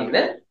බලාගෙන ඉන්න.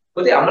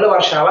 පුතේ අම්ල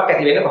වර්ෂාවක්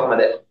ඇති වෙන්නේ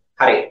කොහොමද?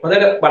 හරි.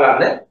 හොඳට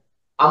බලන්න.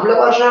 අම්ල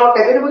වර්ෂාවක්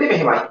ඇති වෙන්නේ පුතේ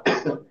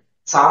මෙහෙමයි.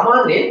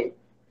 සාමාන්‍යයෙන්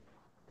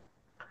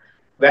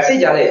වැසි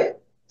ජලය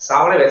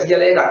සාමාන්‍ය වැසි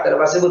ජලය ගත්තට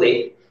පස්සේ පුතේ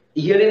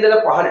ඉහළින්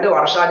ඉඳලා පහළට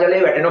වර්ෂා ජලය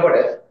වැටෙනකොට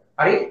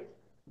හරි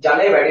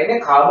ජලය වැටෙන්නේ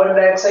කාබන්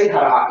ඩයොක්සයිඩ්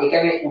හරහා. ඒ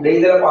කියන්නේ උඩින්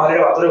ඉඳලා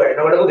පහළට වතුර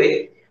වැටෙනකොට පුතේ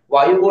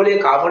වායු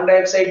ගෝලයේ කාබන්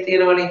ඩයොක්සයිඩ්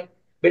තියෙනවනේ.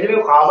 මෙන්න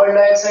මේ කාබන්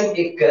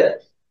ඩයොක්සයිඩ් එක්ක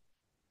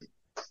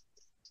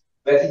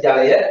වැසි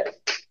ජලය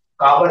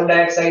කාබන්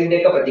ඩයොක්සයිඩ්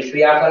එක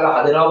ප්‍රතික්‍රියා කරලා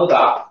හදනවා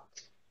පුතා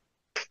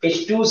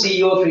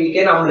H2CO3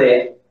 කියන අම්ලය.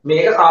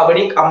 මේක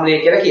කාබනික් අම්ලය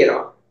කියලා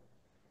කියනවා.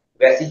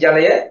 වැසි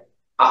ජලය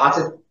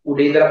අහස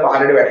උඩින් ඉඳලා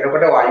පහළට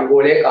වැටෙනකොට වායු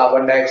ගෝලයේ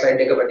කාබන්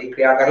ඩයොක්සයිඩ් එක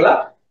ප්‍රතික්‍රියා කරලා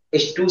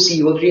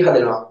H2CO3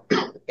 හදනවා.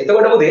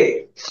 එතකොට මොකද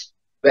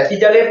වැසි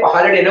ජලය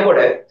පහළට එනකොට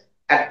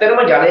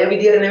ඇත්තටම ජලය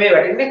විදියට නෙමෙයි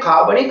වැටෙන්නේ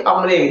කාබනික්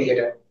අම්ලයේ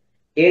විදියට.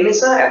 ඒ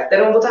නිසා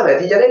ඇත්තටම පුතා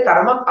වැසි ජලය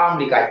තරමක්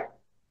ආම්ලිකයි.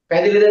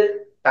 පැහැදිලිද?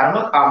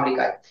 තරමක්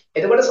ආම්ලිකයි.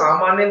 එතකොට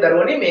සාමාන්‍යයෙන්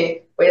දරුවනේ මේ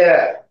ඔය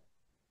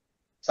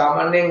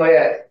සාමාන්‍යයෙන් ඔය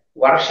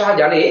වර්ෂා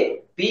ජලයේ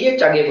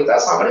pH අගය පුතා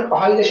සාමාන්‍යයෙන්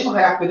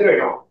 5.6ක් විතර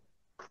වෙනවා.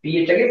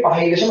 pH අගය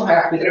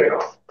 5.6ක් විතර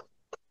වෙනවා.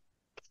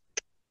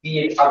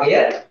 pH අගය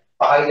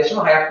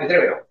 5.6ක් විතර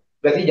වෙනවා.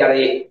 වැසි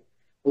ජලයේ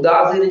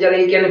උදාසීන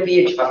ජලය කියන්නේ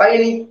pH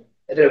 7යිනේ.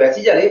 ඒතර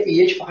වැසි ජලයේ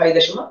pH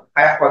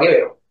 5.6ක් වගේ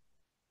වෙනවා.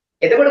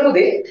 එතකොට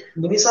පුතේ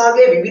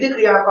මිනිසාගේ විවිධ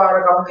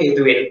ක්‍රියාකාරකම්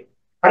හේතු වෙන.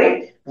 හරි?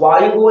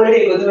 වායු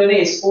ගෝලයේ එකතු වෙන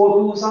SO2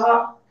 සහ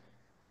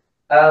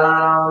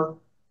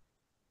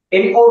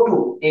NO2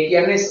 ඒ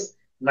කියන්නේ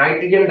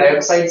නයිට්‍රජන්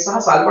ඩයොක්සයිඩ් සහ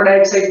සල්ෆර්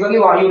ඩයොක්සයිඩ්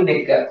වගේ වායුන්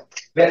එක්ක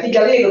වැසි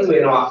ජලය එකතු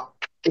වෙනවා.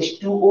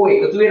 H2O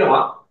එකතු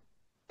වෙනවා.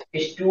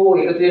 H2O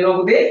එකතු වෙනවා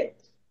පුතේ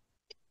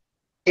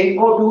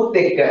NO2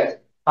 එක්ක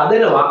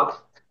හදනවා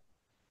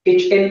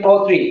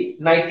HNO3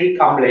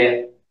 නයිට්‍රික් අම්ලය.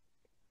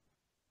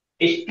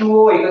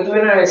 H2O එකතු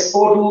වෙන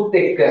SO2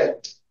 එක්ක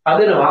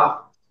හදනවා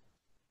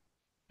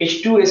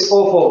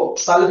H2SO4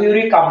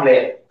 සල්ෆියුරික් අම්ලය.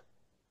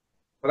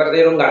 මොකද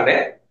තේරුම් ගන්න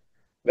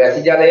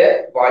වැසි ජලය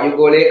වායු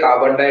ගෝලයේ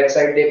කාබන්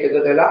ඩයොක්සයිඩ් එක්ක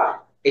එකතු වෙලා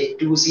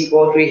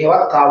H2CO3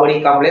 හෙවත්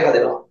කාබනික් අම්ලය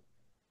හදනවා.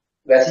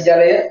 වැසි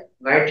ජලය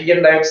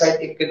නයිට්‍රජන්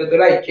ඩයොක්සයිඩ් එක්ක එකතු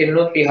වෙලා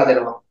HNO3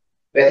 හදනවා.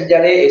 වැසි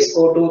ජලයේ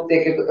SO2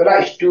 එක්ක එකතු වෙලා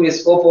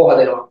H2SO4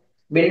 හදනවා.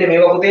 මෙන්න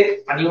මේවා පුතේ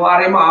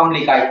අනිවාර්යයෙන්ම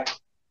ආම්ලිකයි.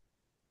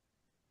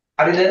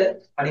 හරිද?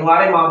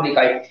 අනිවාර්යයෙන්ම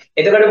ආම්ලිකයි.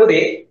 එතකොට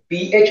පුතේ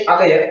pH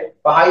අගය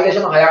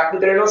 5.6ක්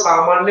විතර වෙනවා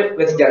සාමාන්‍ය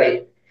වැසි ජලයේ.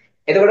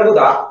 එතකොට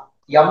පුතා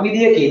යම්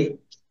විදියකින්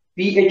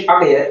pH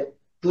අගය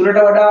 3ට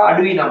වඩා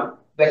අඩුයි නම්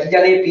වැසි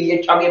ජලයේ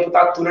pH අගය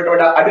පුතා 3ට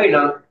වඩා අඩුයි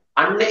නම්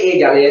අන්න ඒ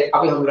ජලය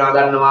අපි හඳුනා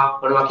ගන්නවා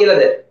මොනවා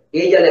කියලාද?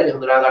 ඒ ජලය අපි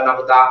හඳුනා ගන්නවා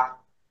පුතා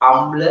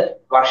අම්ල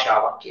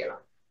වර්ෂාවක් කියලා.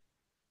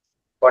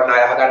 ඔන්න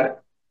අය අහගන්න.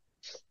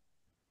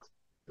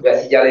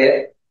 වැසි ජලය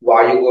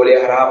වායු ගෝලය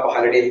හරහා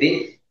පහළට එද්දී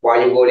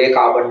වායු ගෝලයේ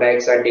කාබන්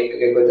ඩයොක්සයිඩ්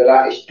එක්ක එකතුලා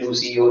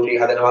H2CO3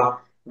 හදනවා.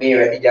 මේ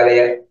වැසි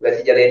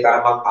ජලයේ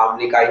තරමක්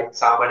ආම්ලිකයි.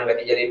 සාමාන්‍ය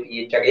වැසි ජලයේ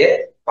pH අගය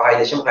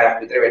 5.6ක්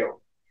විතර වෙනවා.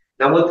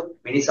 නමුත්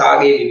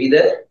මිනිසාගේ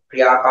විවිධ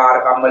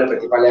ක්‍රියාකාරකම් වල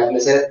ප්‍රතිඵලයක්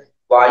ලෙස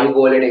වායු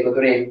ගෝලයට එකතු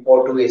වෙන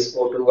NO2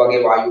 SO2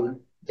 වගේ වායුන්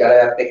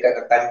ජලයත් එක්ක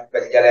නැත්නම්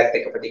වැසි ජලයත්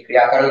එක්ක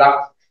ප්‍රතික්‍රියා කරලා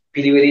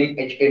පිළිවෙලින්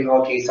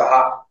HNO3 සහ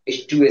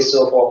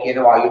H2SO4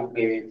 කියන වායු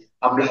මේ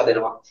අම්ල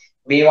හදනවා.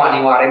 මේවා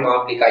අනිවාර්යයෙන්ම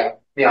ආම්ලිකයි.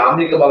 මේ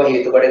ආම්ලික බව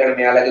හේතු කොටගෙන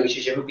මෙයාලගේ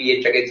විශේෂම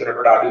pH එකේ 3ට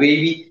වඩා අඩු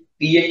වෙවි.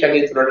 pH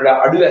එකේ 3ට වඩා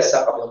අඩු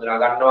වැස්සක් අපි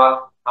හඳුනා ගන්නවා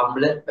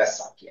අම්ල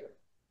වැස්සක් කියලා.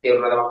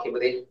 තේරුණාද මම කියපු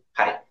දේ?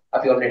 හරි.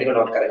 අපි ඔන්න ටික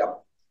නෝට් කරගමු.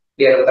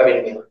 ක්ලියර් කරලා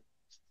වෙන්නේ මේවා.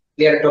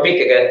 ක්ලියර් ටොපික්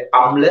එක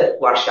අම්ල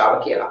වර්ෂාව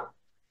කියලා.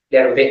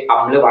 ලියන්නේ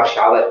අම්ල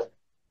වර්ෂාව.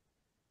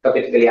 අපි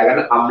ටික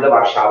ලියාගන්න අම්ල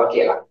වර්ෂාව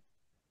කියලා.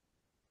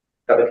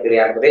 අපි ටික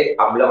ලියන්නේ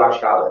අම්ල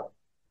වර්ෂාව.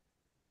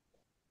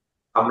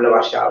 අම්ල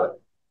වර්ෂාව.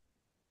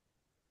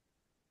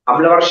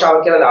 අම්ල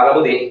වර්ෂාව කියලා දාලා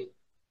පුතේ.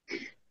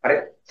 හරි.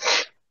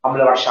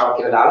 අම්ල වර්ෂාව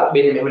කියලා දාලා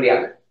මෙන්න මෙහෙම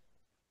ලියන්න.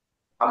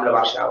 අම්ල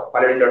වර්ෂාව.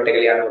 පළවෙනි ඩොට් එක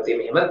ලියන්න පුතේ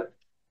මෙහෙම.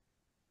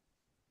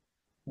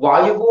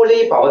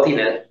 වායුගෝලයේ පවතින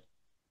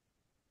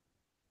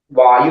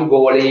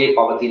වායුගෝලයේ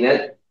පවතින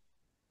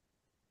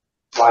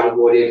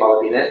වායුගෝලයේ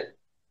පවතින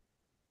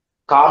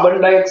carbon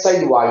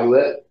dioxide වායුව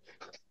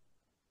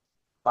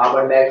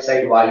carbon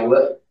dioxide වායුව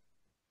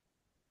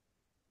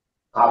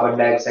carbon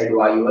dioxide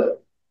වායුව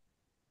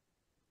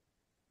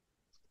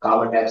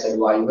carbon dioxide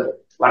වායුව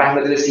වරහන්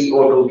ඇතුලේ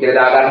CO2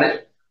 කියලා දාගන්න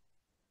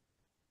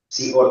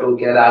CO2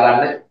 කියලා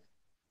දාගන්න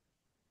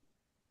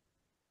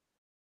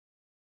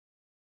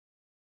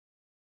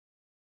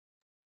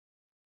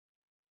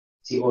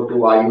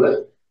CO2 වායුව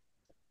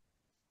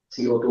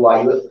CO2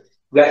 වායුව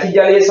වැසි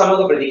ජලය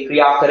සමග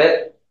ප්‍රතික්‍රියා කර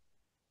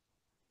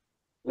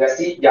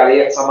වැසි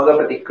ජලය සමග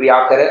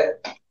ප්‍රතික්‍රියා කර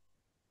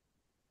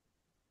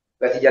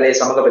වැසි ජලය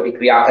සමග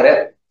ප්‍රතික්‍රියා කර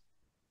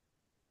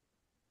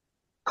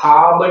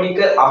කාබනික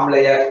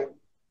අම්ලය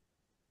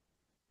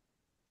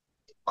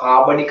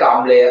කාබනික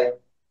අම්ලය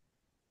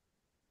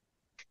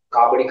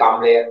කාබනික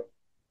අම්ලය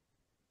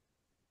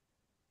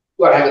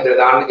වරහන් ඇතුලේ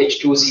දාන්න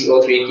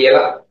H2CO3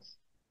 කියලා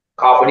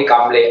කාබනික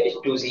අම්ලය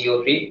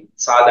H2CO3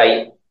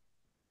 සාදයි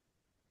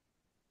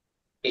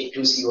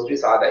H2CO3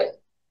 සාදයි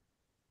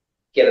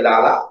කියලා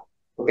දාලා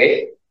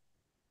ඔකේ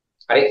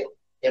හරි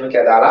එහෙම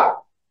කියලා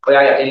දාලා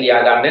ඔයා යටින්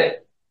ලියා ගන්න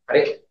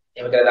හරි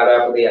එහෙම කියලා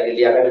දාලා පොඩි යටින්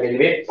ලියා ගන්න මෙන්න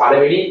මේ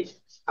පළවෙනි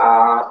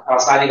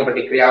රසායනික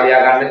ප්‍රතික්‍රියාව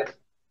ලියා ගන්න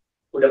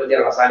උඩම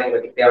තියෙන රසායනික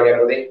ප්‍රතික්‍රියාව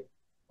ලියනකොට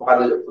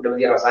මොකද්ද උඩම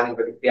තියෙන රසායනික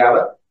ප්‍රතික්‍රියාව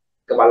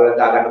එක බලලා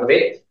දා ගන්නකොට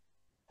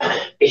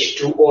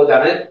H2O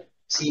ධන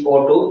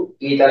CO2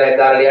 ඊතලයෙන්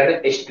දාලා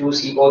ලියන්න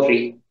H2CO3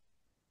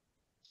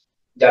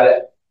 ජල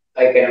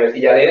ඒ කියන්නේ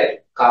වැසි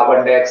ජලය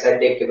කාබන්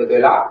ඩයොක්සයිඩ් එක්ක එකතු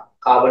වෙලා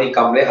කාබනික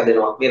අම්ලය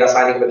හදනවා මේ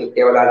රසායනික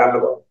ප්‍රතික්‍රියාව දා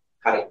ගන්නකොට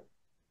හරි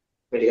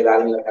මේ ටික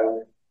දාගෙන ඉවර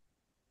කරන්න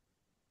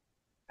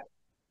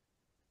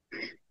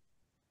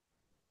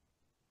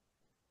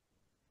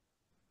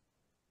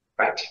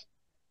right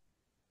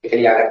ඒක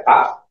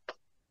ලියාගත්තා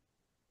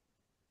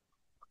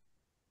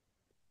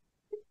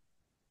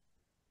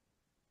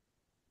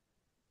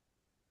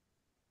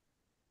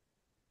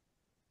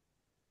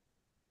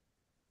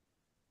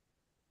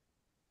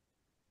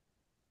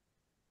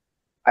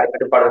හරි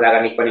අඩුපාඩු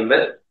දාගන්න ඉක්මනින්ම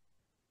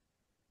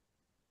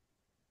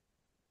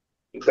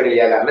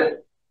ලියා ගන්න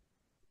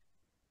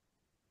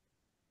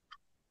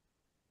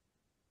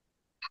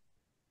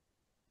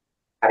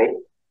හරි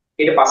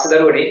ඊට පස්සේ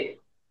දරුවනේ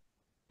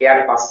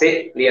එයාට පස්සේ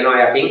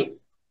ලියනවා යටින්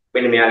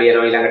මෙන්න මෙයා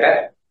ලියනවා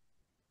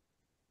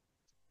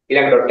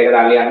ඊළඟ ඩොට් එක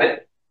දාලා ලියන්න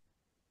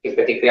ඒ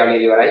ප්‍රතික්‍රියාව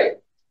ලියලා ඉවරයි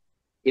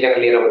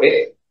ඊළඟ ලියනකොට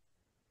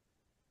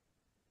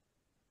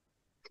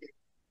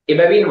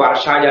එබැවින්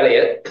වර්ෂා ජලය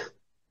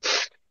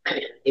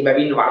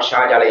එබැවින්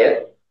වර්ෂා ජලය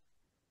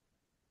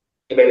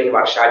එබැවින්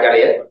වර්ෂා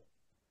ජලය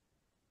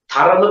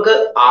තරමක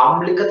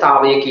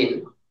ආම්ලිකතාවයකින්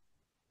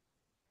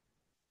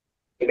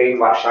එබැවින්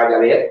වර්ෂා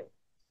ජලය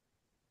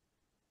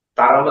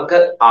තරමක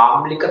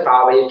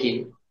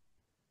ආම්ලිකතාවයකින්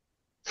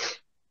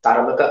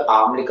තරමක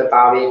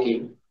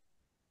ආම්ලිකතාවයකින්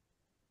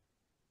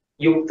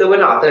යුක්ත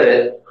වන අතර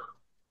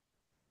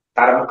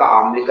තරමක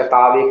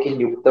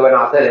ආම්ලිකතාවයකින් යුක්ත වන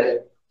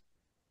අතර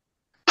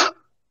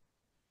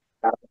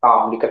තරමක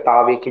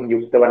ආම්ලිකතාවයකින්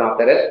යුක්ත වන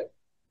අතර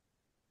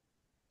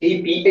ඒ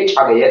pH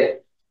අගය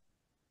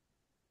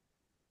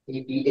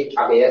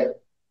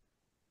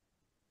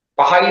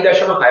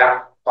 5.6ක්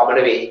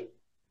පමණ වේ.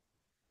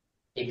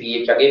 මේ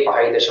pH අගය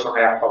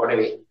 5.6ක් පමණ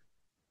වේ.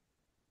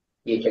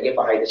 pH අගය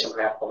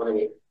 5.6ක් පමණ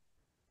වේ.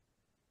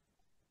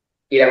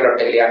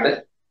 ඊළඟට ලියන්න.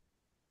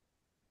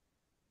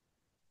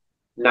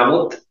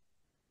 නමුත්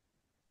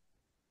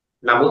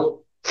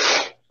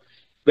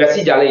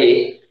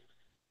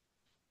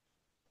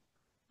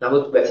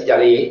වැසි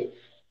ජලයේ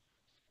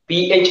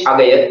pH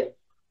අගය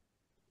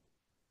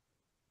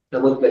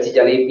නමුත් වැසි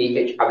ජලයේ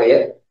pH අගය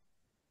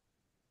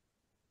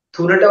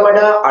 3ට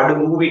වඩා අඩු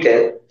වූ විට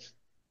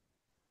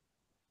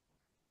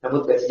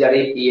නමුත් වැසි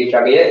ජලයේ pH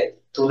අගය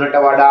 3ට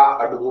වඩා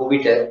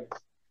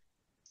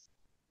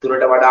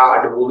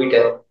අඩු වූ විට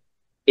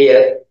එය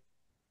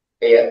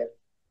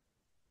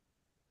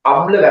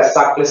අම්ල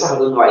වැස්සක් ලෙස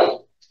හඳුන්වයි.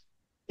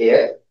 එය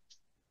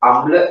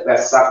අම්ල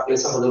වැස්සක්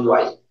ලෙස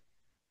හඳුන්වයි.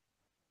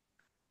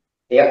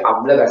 එය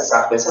අම්ල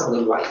වැස්සක් ලෙස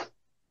හඳුන්වයි.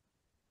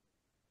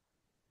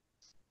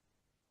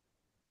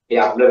 එය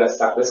අම්ල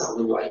වැස්සක් ලෙස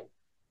හඳුන්වයි.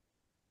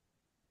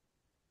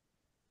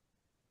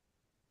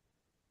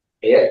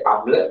 එය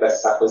අම්ල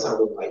වැස්සක් ලෙස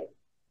හඳුන්වයි.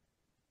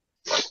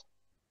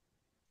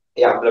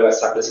 එය අම්ල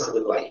වැස්සක් ලෙස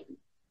හඳුන්වයි.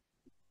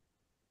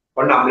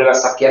 ඔන්න අම්ල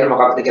වැස්සක් කියන්නේ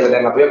මොකක්ද කියලා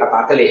දැන් අපි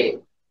කතා කළේ.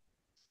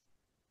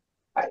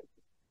 හරි.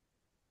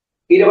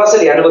 ඊට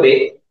පස්සේ ලියන්නකො දෙයි.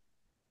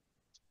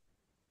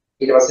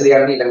 ඊට පස්සේ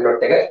ලියන්නේ ඊළඟ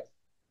ඩොට් එක.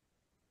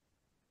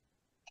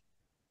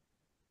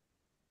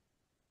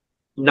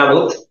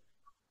 නමුත්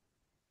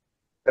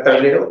කතා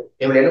වෙන්නේ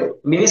එහෙම නේද?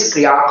 මිනිස්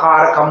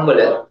ක්‍රියාකාරකම්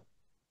වල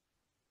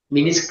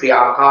මිනිස්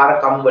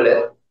ක්‍රියාකාරකම් වල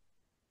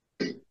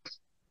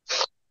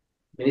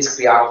මිනිස්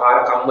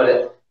ක්‍රියාකාරකම් වල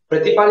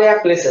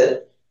ප්‍රතිඵලයක් ලෙස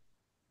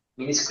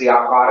මිනිස්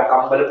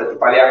ක්‍රියාකාරකම් වල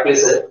ප්‍රතිඵලයක්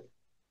ලෙස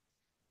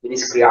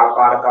මිනිස්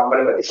ක්‍රියාකාරකම්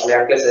වල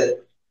ප්‍රතිඵලයක් ලෙස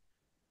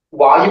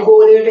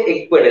වායුගෝලයට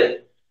එක්වන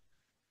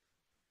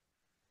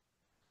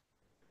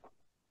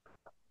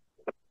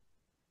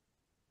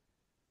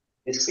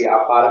මිනිස්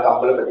ක්‍රියාකාරකම්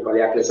වල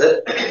ප්‍රතිඵලයක් ලෙස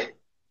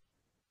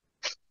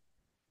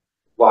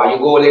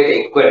වායුගෝලයට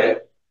එක්වන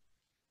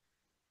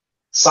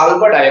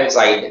sulphur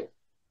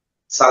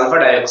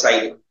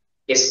dioxide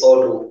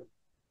SO2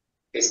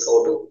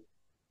 SO2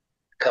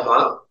 comma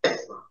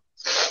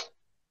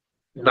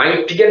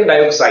nitrogen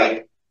dioxide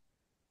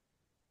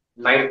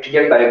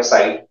nitrogen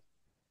dioxide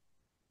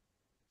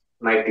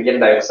nitrogen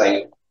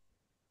dioxide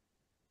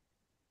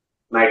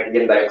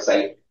nitrogen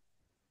dioxide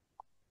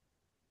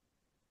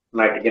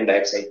nitrogen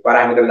dioxide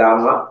parameter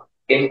දානවා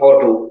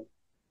NO2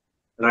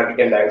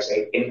 nitrogen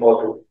dioxide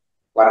NO2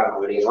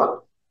 වරණවලීම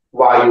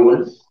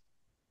වායුන්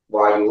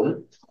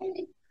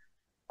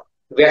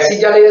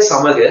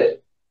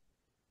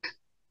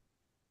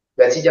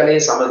වැසි ජලය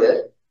සමග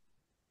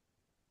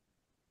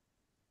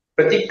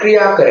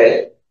ප්‍රතික්‍රියා කර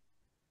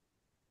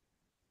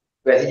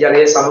වැසි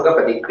ජලය සමග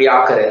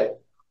ප්‍රතික්‍රියා කර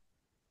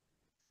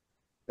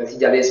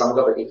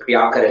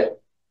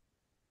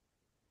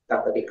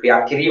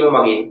කිරීම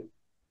මගින්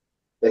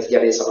වැසි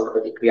ජලය සමග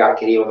ප්‍රතික්‍රියා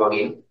කිරීම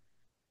මගින්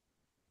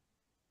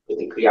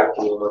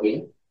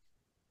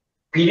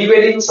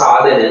පිළිවෙලින්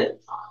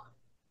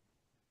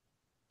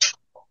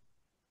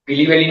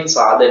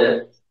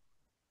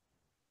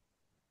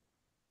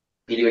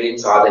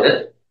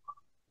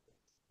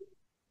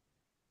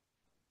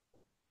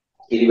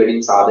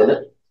සාධන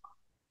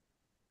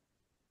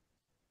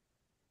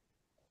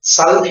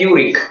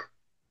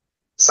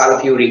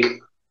සල්ෆියුරික්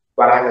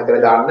වරහන් අතර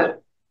දාන්න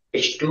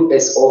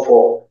H2SO4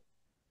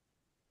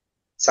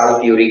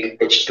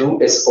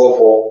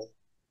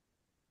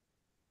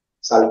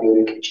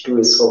 sulfuric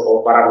H2SO4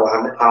 වරහන්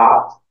වහන්න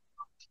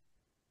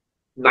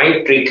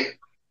nitric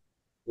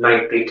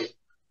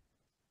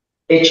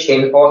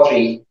HNO3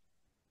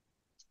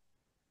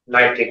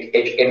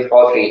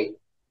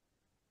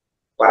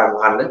 වරහන්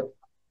වහන්න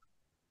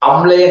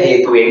අම්ලය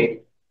හේතුවෙන්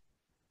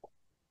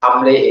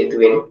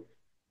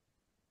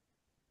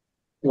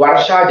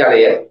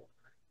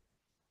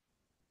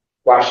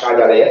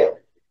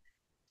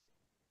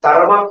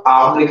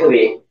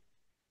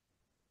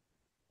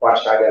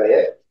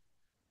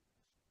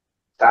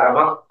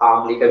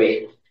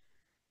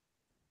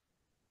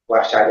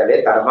වර්ෂා ජලය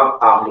තරමක්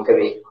ආම්ලික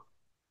වේ.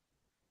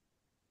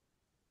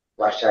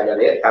 වර්ෂා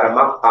ජලය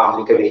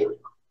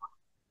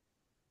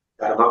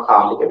තරමක්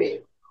ආම්ලික වේ.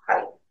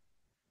 හරි.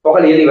 ඔක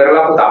ලියලා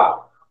ඉවරලා පුතා.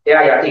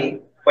 එයා යටින්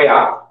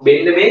ඔයා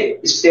මෙන්න මේ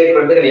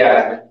ස්ටේට්මන්ට් එක ලියා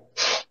ගන්න.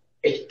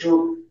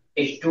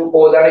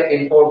 H2O දාලා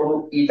NO2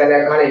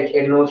 ඊතරයක්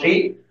ගන්න NO3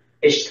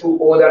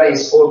 H2O දාලා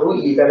SO2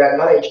 ඊතරයක්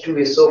ගන්න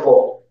H2SO4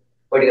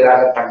 ඔය ටික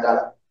දාලා ටක්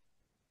ගාලා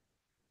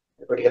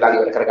ඔය ටික දාලා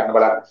ඉවර කරගන්න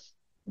බලන්න.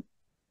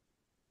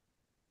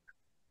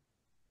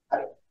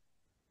 හරි.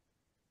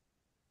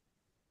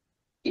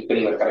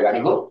 ඉක්මනින් ඉවර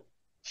කරගනිමු.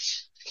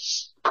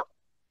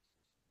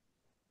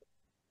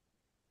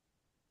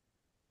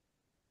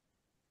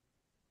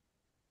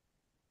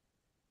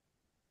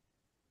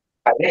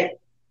 හරි.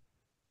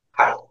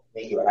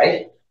 මේක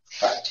ඉවරයි.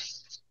 right.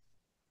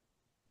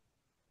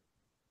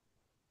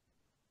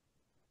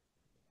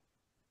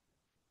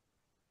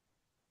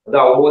 හොඳ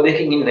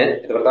අවබෝධයකින් ඉන්න.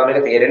 එතකොට තමයි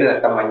මේක තේරෙන්නේ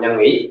නැත්තම් මඤ්ඤම්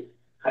වෙයි.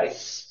 හරි.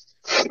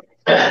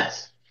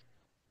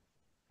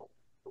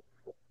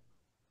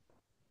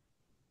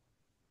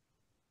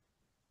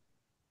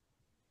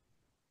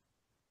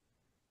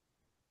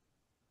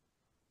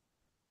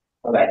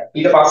 හොඳයි.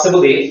 ඊට පස්සේ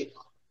පුතේ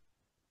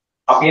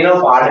අපි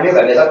යනවා පාඩමේ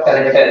වැදගත්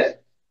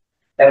තැනකට.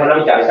 දැන් මොනවා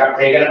අපි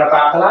චරිතක්‍රය ගැන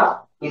කතා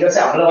කළා. ඊට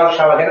පස්සේ අම්ල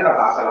වර්ෂාව ගැන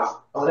කතා කළා.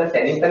 මොකද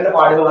තැනින් තැනට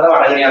පාඩම වල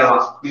වඩගෙන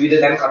යනවා.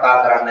 විවිධ තැන්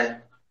කතා කරන්න.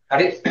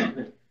 හරි.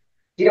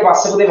 ඊට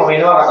පස්සේ පුතේ මම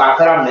එනවා කතා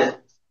කරන්න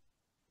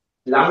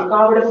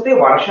ලංකාවට පුතේ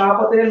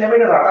වර්ෂාපතන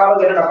ලැබෙන රටාව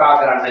ගැන කතා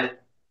කරන්න.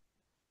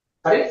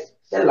 හරි.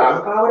 දැන්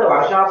ලංකාවට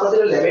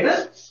වර්ෂාපතන ලැබෙන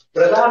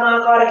ප්‍රධාන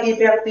ආකාර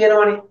කීපයක්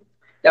තියෙනවානේ.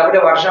 දැන්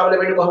අපිට වර්ෂාව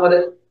ලැබෙන්නේ කොහොමද?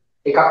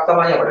 එකක්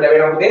තමයි අපිට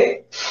ලැබෙනවා පුතේ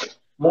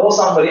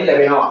මෝසම් වලින්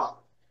ලැබෙනවා.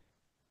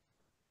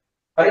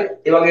 හරි.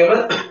 ඒ වගේම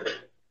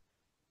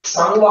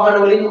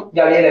සංවහන වලින්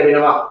ජලය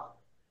ලැබෙනවා.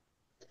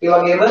 ඒ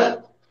වගේම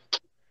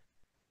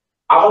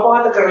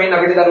අවපාත ක්‍රමයෙන්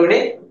අපිට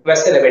දරුවනේ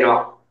වැස්ස ලැබෙනවා.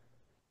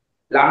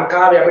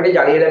 ලංකාවේ අපිට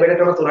ජලය ලැබෙන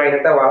ක්‍රම තුනයි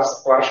නැත්නම්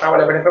වර්ෂාව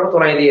ලැබෙන ක්‍රම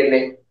තුනයි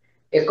තියෙන්නේ.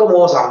 එක්ක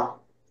මෝසම්,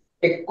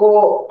 එක්ක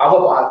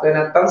අවපාත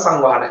නැත්නම්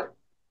සංවහන.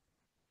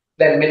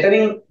 දැන්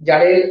මෙතනින්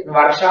ජලයේ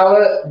වර්ෂාව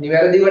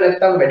නිවැරදිව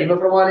නැත්නම් වැඩිම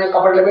ප්‍රමාණයක්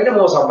අපිට ලැබෙන්නේ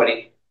මෝසම්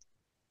වලින්.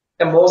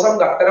 දැන් මෝසම්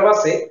ගත්තට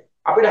පස්සේ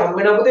අපිට හම්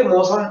වෙනවා පුතේ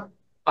මෝසම්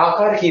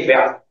ආකාර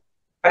කීපයක්.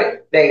 හරි.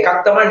 දැන්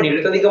එකක් තමයි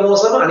නිර්ත දිග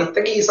මෝසම, අනිත්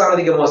එක ඊසාන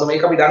දිග මෝසම.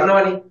 ඒක අපි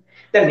දන්නවනේ.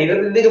 දැන්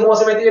නිර්ත දිග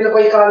මෝසම ඇති වෙන්නේ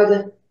කොයි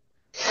කාලෙද?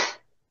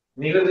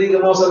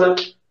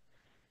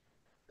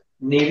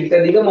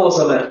 නිර්ත දිග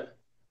මෝසම.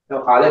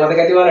 දැන් කාලේ මතක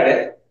ඇති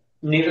වලට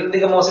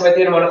නිර්දිග මෝසම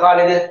ඇති වෙන මොන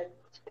කාලෙද?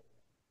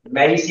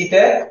 මැයි සිට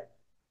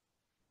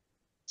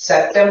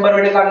සැප්තැම්බර්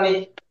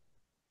වෙනකන්නේ.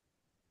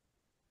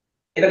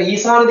 එතකොට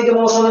ඊසාන දිග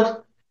මෝසම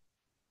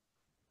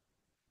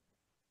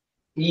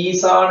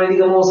ඊසාන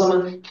දිග මෝසම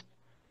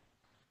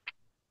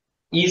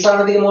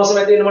ඊසාන දිග මෝසම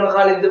ඇති වෙන මොන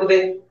කාලෙද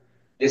පුතේ?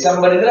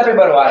 දෙසැම්බර් ඉඳලා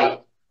පෙබරවාරි.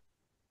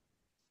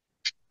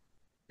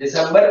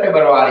 දෙසැම්බර්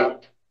පෙබරවාරි.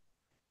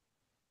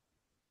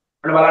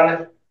 ඔන්න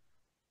බලන්න.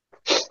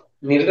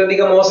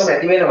 නිර්දිග මෝසම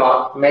ඇති වෙනවා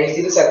මැයි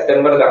සිට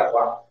සැප්තැම්බර්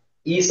දක්වා.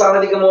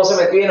 ඊසාන දිග මෝසම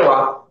ඇති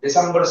වෙනවා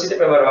දෙසැම්බර් සිට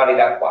පෙබරවාරි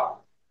දක්වා.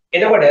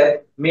 එතකොට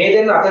මේ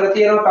දෙන්න අතර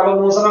තියෙන තව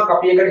මෝසමක්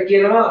අපි එකට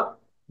කියනවා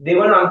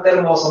දෙවන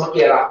අන්තර් මෝසම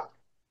කියලා.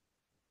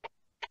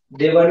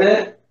 දෙවන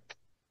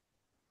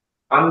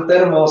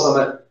අන්තර් මෝසම.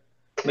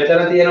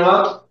 මෙතන තියෙනවා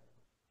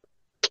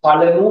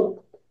පළමු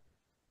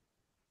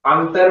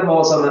අන්තර්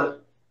මෝසම.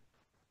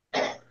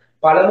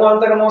 පළමු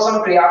අන්තර් මෝසම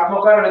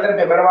ක්‍රියාත්මක කරන මෙතන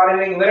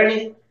පෙබරවාරියෙන්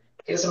ඉවරනේ.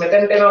 ඊට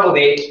මෙතනට එනවා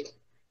උදේ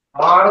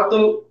මාර්තු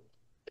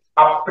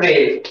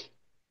අප්‍රේල්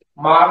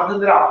මාර්තු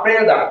ඉඳලා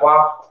අප්‍රේල් දක්වා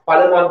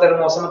පළමු අන්තර්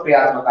මෝසම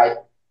ක්‍රියාත්මකයි.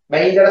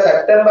 මැයි ඉඳලා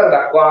සැප්තැම්බර්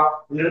දක්වා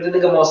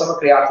නිර්දිග මෝසම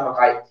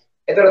ක්‍රියාත්මකයි.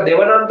 එතකොට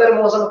දෙවන අන්තර්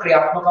මෝසම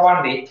ක්‍රියාත්මක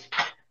වන්නේ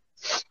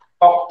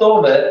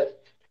ඔක්තෝබර්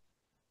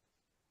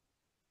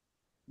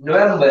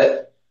නොවැම්බර්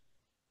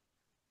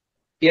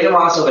කියන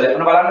මාසවල.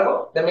 ඔන්න බලන්නකෝ.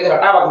 දැන් මේක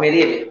රටාවක් මේ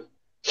දෙන්නේ.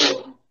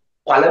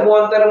 පළමු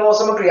අන්තර්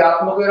මෝසම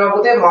ක්‍රියාත්මක වෙනවා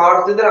පුතේ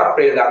මාර්තු ඉඳලා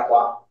අප්‍රේල්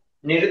දක්වා.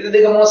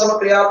 නිර්දිග මෝසම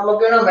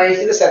ක්‍රියාත්මක වෙනවා මැයි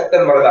සිට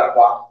සැප්තැම්බර්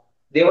දක්වා.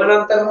 දෙවන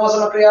අන්තර්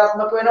මෝසම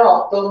ක්‍රියාත්මක වෙනවා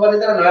ඔක්තෝබර්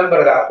ඉඳලා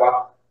නොවැම්බර් දක්වා.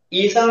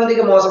 ඊසාන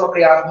දිග මෝසම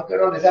ක්‍රියාත්මක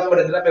වෙනවා දෙසැම්බර්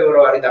ඉඳලා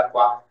පෙබරවාරි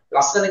දක්වා.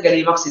 ලස්සන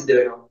ගැලීමක් සිද්ධ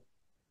වෙනවා.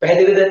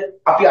 පැහැදිලිද?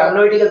 අපි අන්න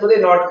ඔය ටික පුතේ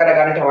නෝට්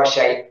කරගන්නට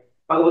අවශ්‍යයි.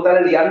 මම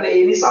පුතාලා ලියන්න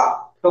ඒ නිසා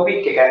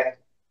ටොපික් එක.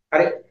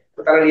 හරි?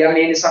 පුතාලා ලියන්න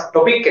ඒ නිසා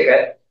ටොපික් එක.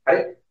 හරි?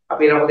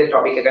 අපි එනවා පුතේ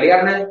ටොපික් එක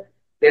ලියන්න.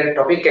 දැන්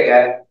ටොපික් එක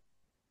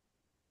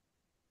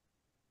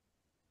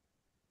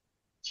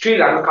ශ්‍රී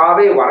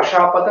ලංකාවේ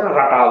වර්ෂාපතන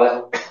රටාව.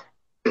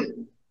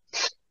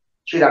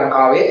 ශ්‍රී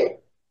ලංකාවේ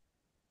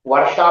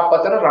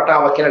වර්ෂාපතන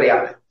රටාව කියලා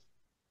ලියන්න.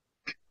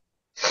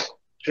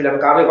 ශ්‍රී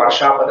ලංකාවේ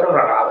වර්ෂාපතන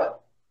රටාව.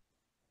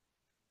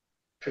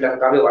 ශ්‍රී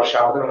ලංකාවේ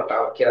වර්ෂාපතන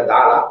රටාව කියලා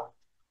දාලා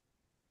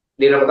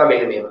ලියන පුතා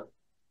මෙන්න මේව.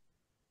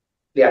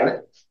 ලියන්න.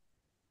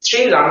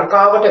 ශ්‍රී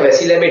ලංකාවට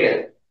වැසි ලැබෙන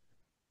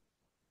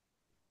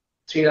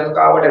ශ්‍රී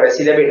ලංකාවට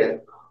වැසි ලැබෙන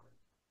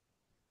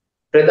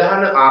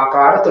ප්‍රධාන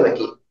ආකාර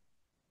තුනකි.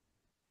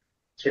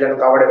 ශ්‍රී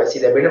ලංකාවට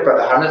වැසි ලැබෙන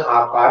ප්‍රධාන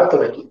ආකාර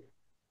තුනකි.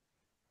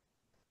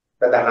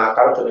 ප්‍රධාන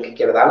ආකාර තුනකි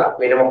කියලා දාලා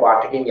වෙනම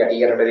පාඨකින්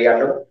යටියට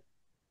ලියන්න.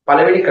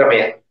 පළවෙනි ක්‍රමය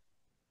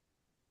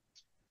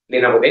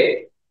ලියන පුතේ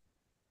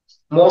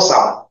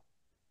මෝසම්.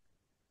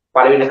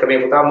 පළවෙනි ක්‍රමය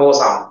පුතා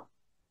මෝසම්.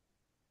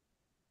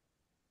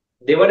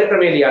 දෙවෙනි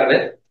ක්‍රමය ලියන්න.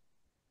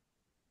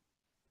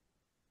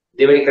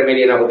 දෙවෙනි ක්‍රමය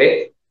ලියන පුතේ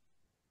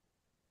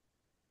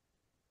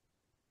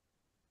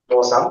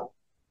මෝසම්.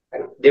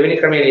 දෙවෙනි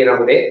ක්‍රමය ලියන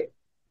පුතේ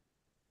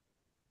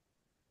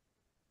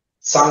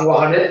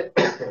සංවහන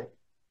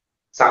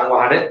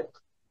සංවහන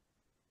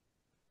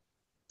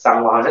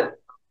සංවහන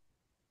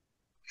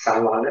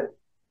සංවහන.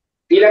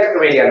 ඊළඟ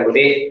ක්‍රමය ලියන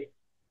පුතේ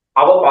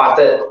අවපාත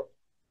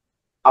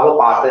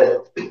අවපාත.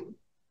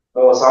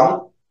 මෝසම්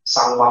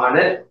සංවහන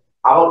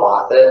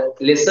අවපාත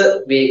ලෙස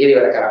වේ කියලා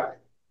ඉවර කරන්න.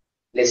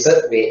 ලෙස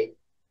වේ.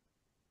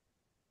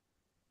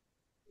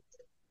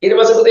 ඊට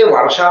පස්සේ පුතේ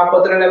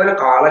වර්ෂාපතන ලැබෙන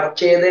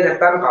කාලච්ඡේදය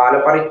නැත්නම් කාල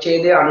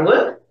පරිච්ඡේදය අනුව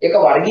ඒක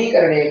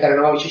වර්ගීකරණය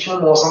කරනවා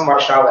විශේෂම මෝසම්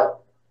වර්ෂාව.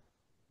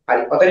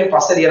 හරි. ඔතනින්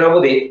පස්සේ ලියනවා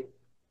පුතේ.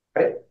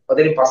 හරි.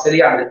 ඔතනින් පස්සේ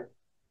ලියන්න.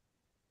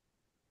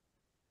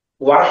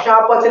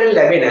 වර්ෂාපතන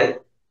ලැබෙන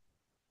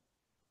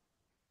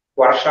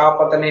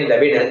වර්ෂාපතන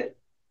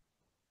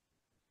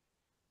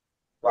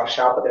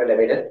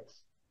ලැබෙන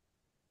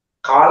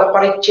කාල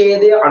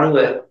පරිච්ඡේදය අනුව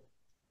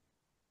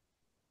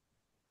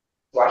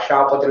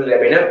වර්ෂාපතන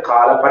ලැබෙන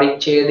කාල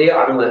පරිච්ඡේදය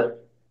අනුව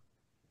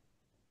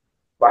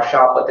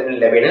වර්ෂාපතන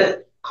ලැබෙන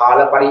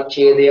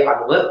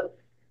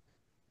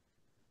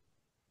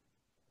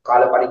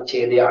කාල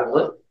පරිච්ඡේදය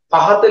අනුව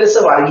පහත ලෙස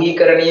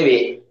වර්ගීකරණය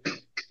වේ.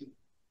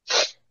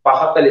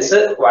 පහත ලෙස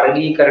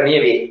වර්ගීකරණය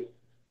වේ.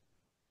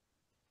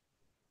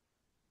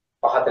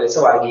 පහත ලෙස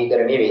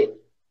වර්ගීකරණය වේ.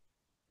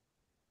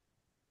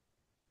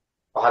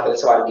 පහත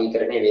ලෙස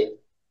වර්ගීකරණය වේ.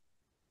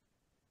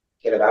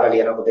 කියලා දාලා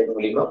ලියන පොතේ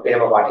මුලින්ම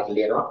වෙනම පාඩකින්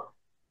ලියනවා.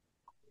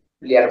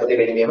 ලියන පොතේ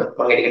මෙන්න මේව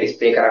මම ඒක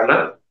ඩිස්ප්ලේ කරන්න.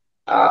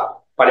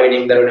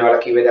 පළවෙනිම දරුවනේ වල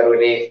කිව්වේ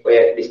දරුවනේ ඔය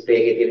ඩිස්ප්ලේ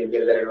එකේ තියෙන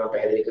විදිහට දරුවනවා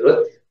පැහැදිලි කරුවොත්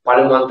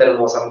පළමු අන්තර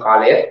මෝසම්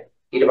කාලය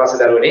ඊට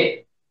පස්සේ දරුවනේ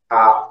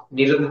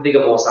නිර්දිග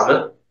මෝසම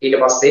ඊට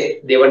පස්සේ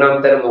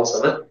දෙවනාන්තර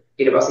මෝසම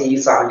ඊට පස්සේ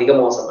ඊසාන්දිග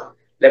මෝසම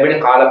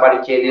ලැබෙන කාල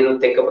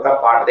පරිච්ඡේදයනුත් එක්ක පොත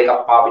පාඩ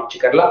දෙකක්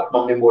පාවිච්චි කරලා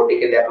මම මේ බෝඩ්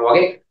එකේ දානවා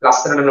වගේ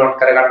ලස්සනට නෝට්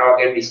කර ගන්නවා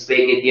වගේ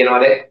ඩිස්ප්ලේ එකේ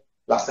තියෙනවාද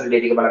ලස්සන දේ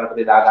ටික බලන්න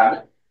පොතේ දාගන්න.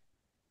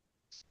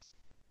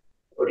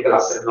 ඔය ටික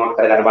ලස්සනට නෝට්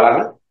කරගන්න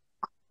බලන්න.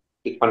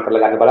 ඉක්මන්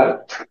කරලා ගන්න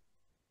බලන්න.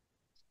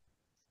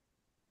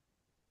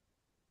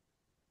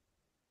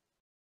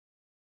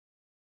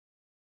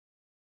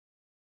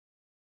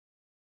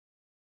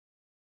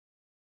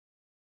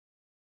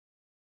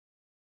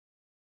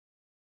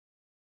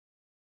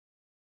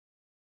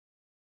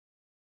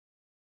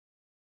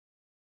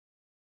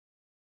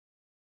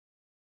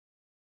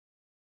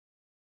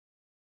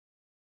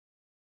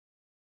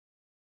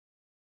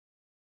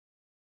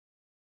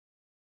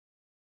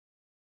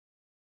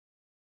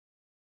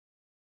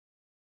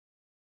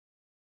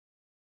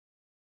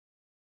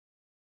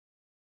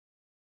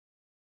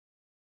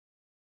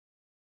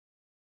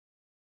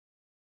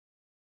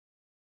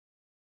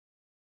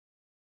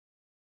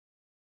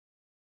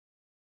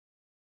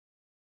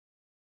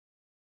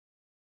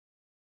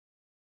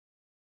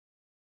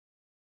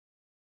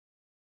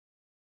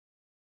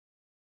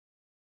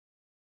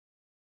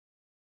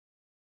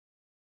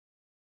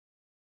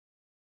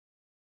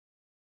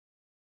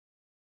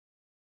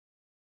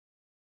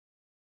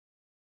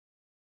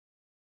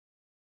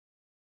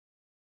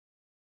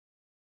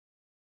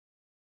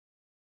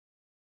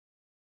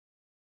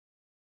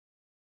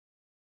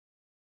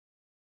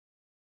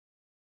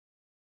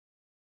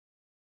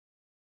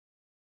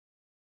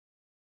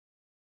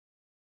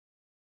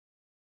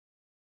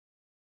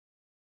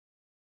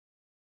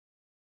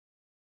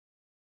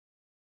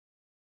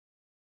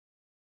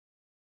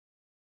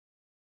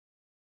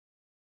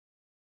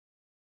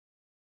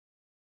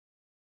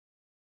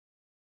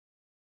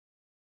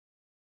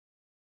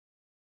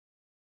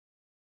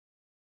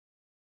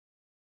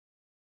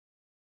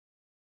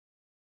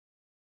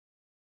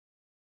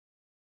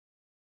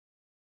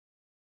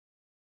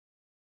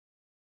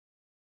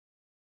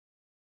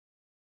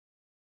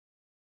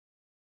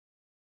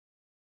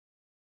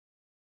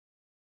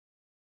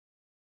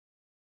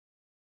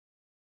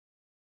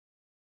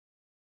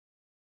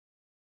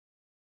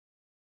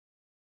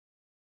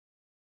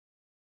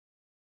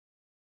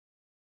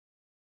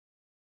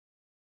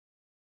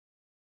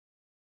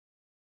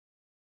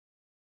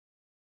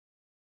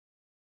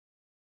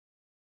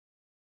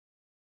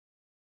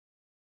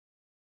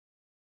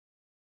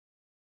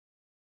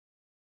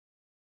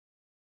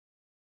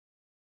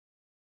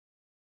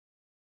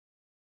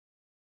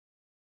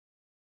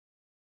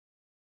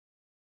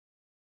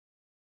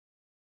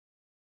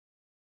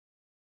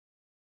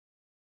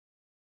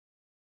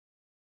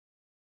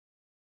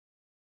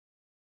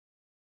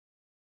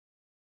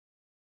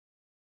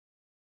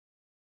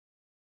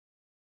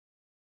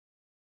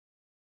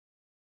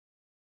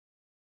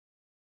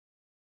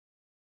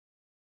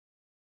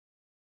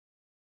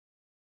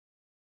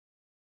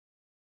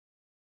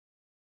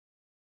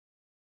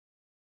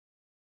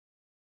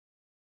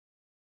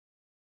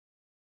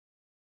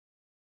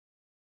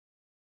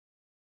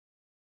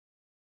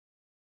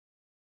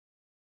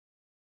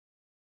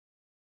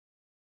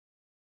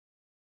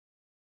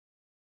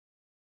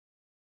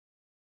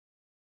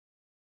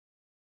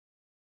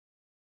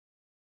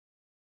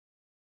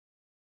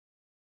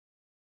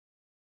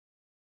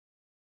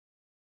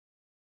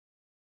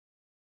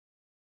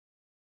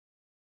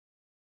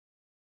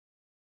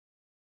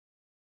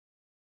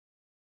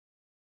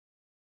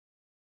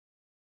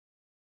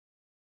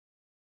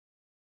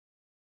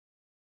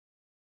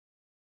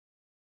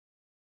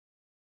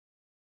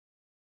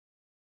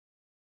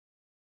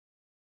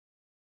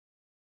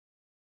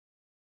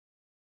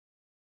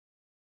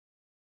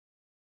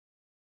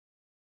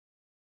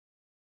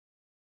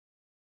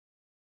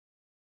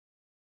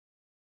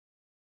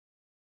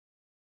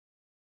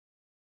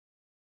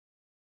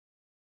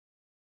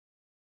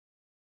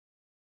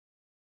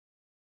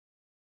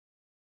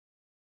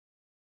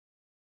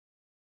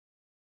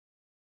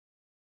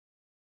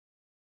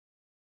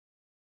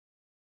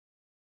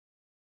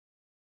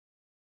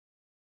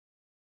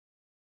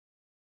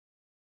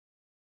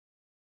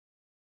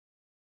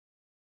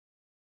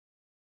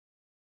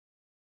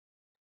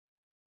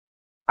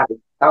 හරි.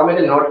 තව මේක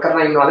නෝට්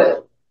කරලා ඉන්නවද?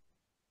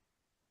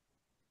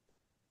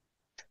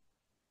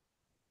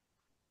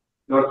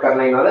 නෝට්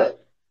කරලා ඉන්නවද?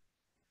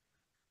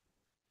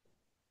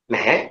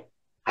 නැහැ.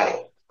 හරි.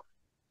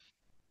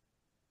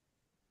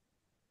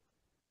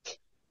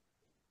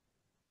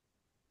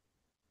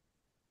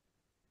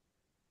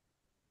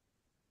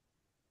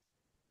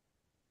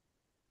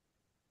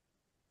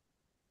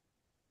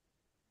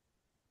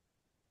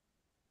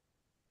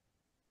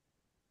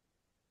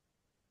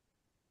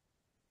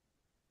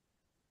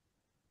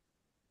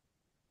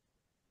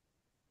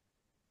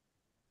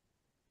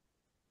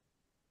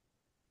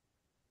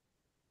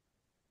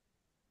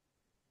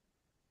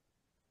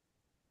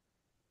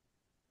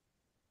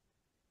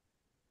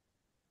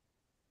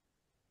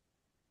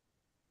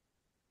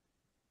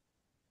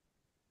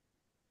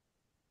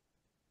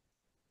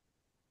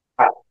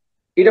 හරි.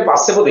 ඊට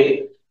පස්සේ පොතේ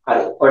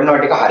හරි. ඔන්න ඔය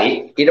ටික හරි.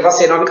 ඊට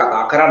පස්සේ එනවා අපි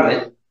කතා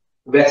කරන්න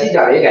වැසි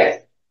ජලය ගැන.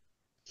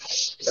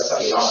 ඊට පස්සේ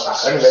අපි එනවා කතා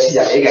කරන්න වැසි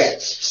ජලය ගැන.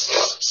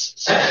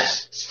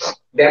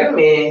 දැන්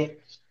මේ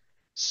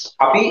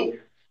අපි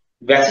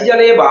වැසි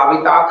ජලය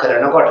භාවිතා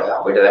කරනකොට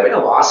අපිට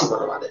ලැබෙන වාසි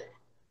මොනවද?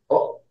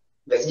 ඔව්.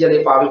 වැසි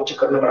ජලය පාවිච්චි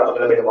කරනකොට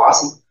අපිට ලැබෙන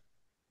වාසි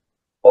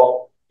ඔව්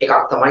එකක්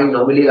තමයි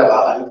නොමිලේ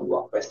ලබා ගන්න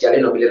පුළුවන්. වැසි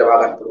ජලය නොමිලේ ලබා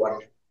ගන්න පුළුවන්.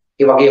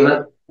 ඒ වගේම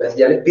වැසි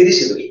ජලය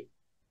පිරිසිදුයි.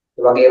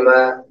 ඒ වගේම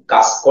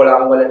ගස්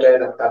කොළන් වලට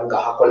නැත්නම්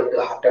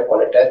ගහට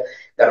කොළට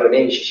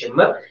දරුවනේ විශේෂයෙන්ම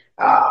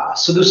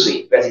සුදුසුයි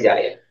වැසි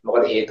ජලය.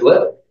 මොකද හේතුව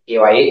ඒ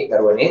වගේ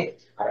දරුවනේ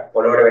අර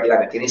පොළොවට වැටිලා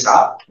නැති නිසා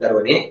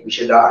දරුවනේ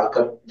විෂදායක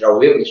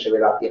ද්‍රව්‍ය මිශ්‍ර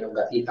වෙලා තියෙන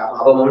ගතිය තම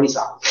අවම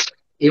නිසා.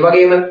 ඒ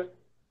වගේම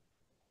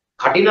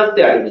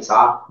කටිනත්වය අඩු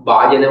නිසා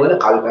භාජනවල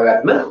කල්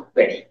පැවැත්ම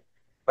වැඩි.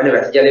 වනේ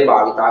වැසි ජලය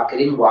භාවිතා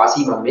කිරීම වාසි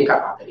මම මේ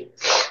කතා කරන්නේ.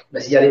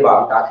 වැසි ජලය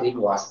භාවිතා කිරීම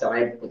වාසි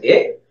තමයි පුතේ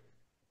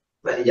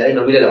වැසි ජලය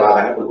නොමිල ලබා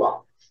ගන්න පුළුවන්.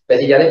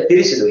 වැසි ජලය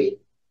පිරිසිදුයි.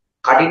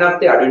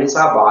 කටිනත්වය අඩු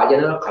නිසා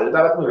භාජනවල කල්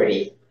පැවැත්ම වැඩි.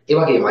 ඒ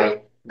වගේමයි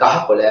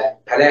ගහකොළ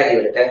පැලෑටි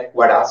වලට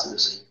වඩා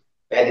සුදුසුයි.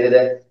 පැහැදිලිද?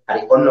 හරි.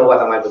 ඔන්න ඕවා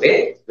තමයි පුතේ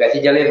වැසි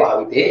ජලය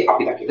භාවිතේ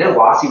අපි දකින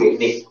වාසි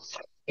වෙන්නේ.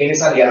 ඒ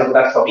නිසා ලියන්න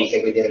පුතත් ටොපික්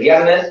එක විදිහට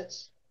ලියන්න.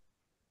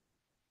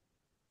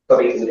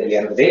 ටොපික් එක විදිහට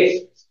ලියන්න පුතේ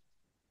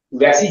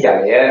වැසි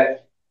ජලය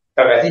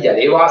වැසි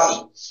ජලයේ වාසි.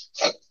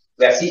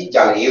 වැසි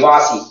ජලයේ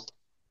වාසි.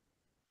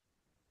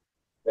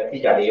 වැසි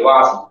ජලයේ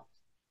වාසි.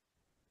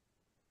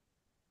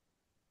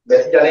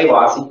 වැසි ජලයේ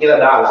වාසි කියලා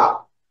දාලා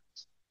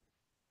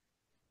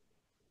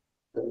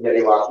වැසි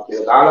ජලයේ වාසි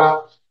කියලා දාලා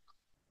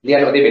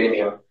ලියන්න පුතේ මෙන්න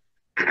මෙහෙම.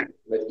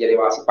 වැසි ජලයේ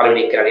වාසි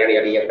පළවෙනි එක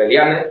කියලා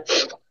ලියන්න.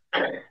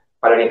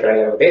 පළවෙනි එක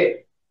කියලා පුතේ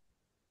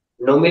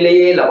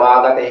නොමිලයේ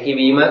ලබාගත හැකි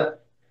වීම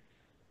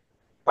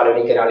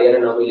පළවෙනි එක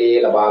ලියන්න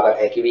නොමිලයේ ලබාගත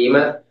හැකි වීම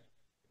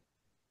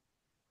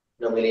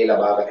නොමිලයේ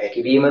ලබාගත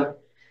හැකි වීම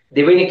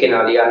දෙවෙනි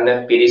කෙනා ලියන්න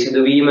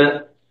පිරිසිදු වීම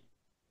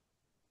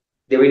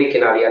දෙවෙනි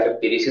කෙනා ලියන්න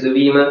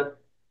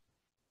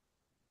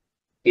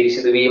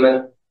පිරිසිදු වීම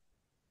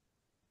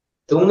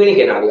තුන්වෙනි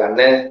කෙනා ලියන්න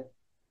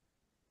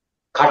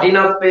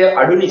කටිනත්වය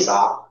අඩු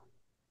නිසා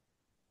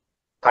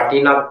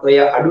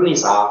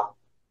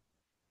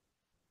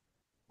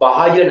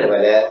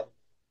භාජනවල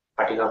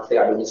කටිනත්වය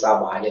අඩු නිසා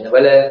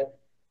භාජනවල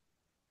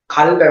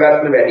කල්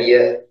පැවැත්ම වැඩිය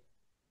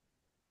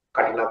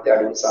කටිනත්වය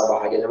අඩු නිසා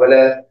භාජනවල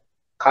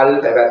කල්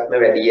පැවැත්ම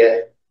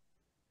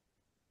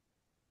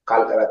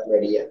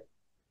වැඩිය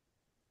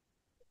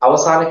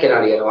අවසාන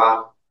කෙනා ලියනවා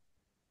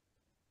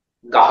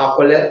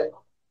ගහකොළ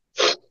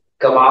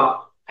කමා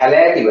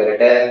පැලෑටි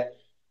වලට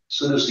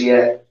සුදුසුය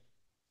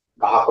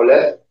ගහකොළ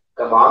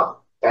කමා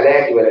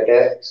පැලෑටි වලට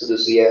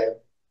සුදුසුය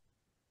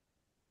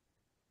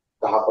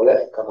ගහකොළ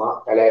කමා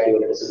පැලෑටි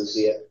වලට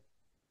සුදුසුය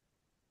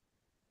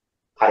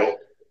හරි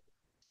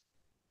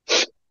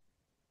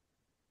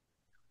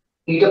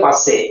ඊට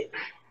පස්සේ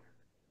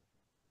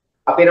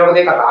අපි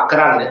නවදේ කතා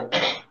කරන්න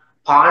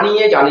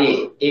පානීය ජලයේ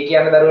ඒ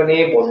කියන්නේ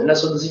දරුවනේ බොන්න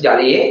සුදුසු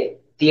ජලයේ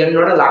තියෙන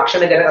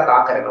ලක්ෂණ ගැන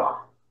කතා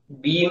කරනවා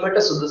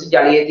බීමට සුදුසු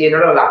ජලයේ තියෙන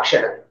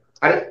ලක්ෂණ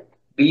හරි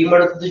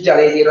බීමට සුදුසු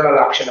ජලයේ තියෙන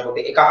ලක්ෂණ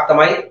පොතේ එකක්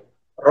තමයි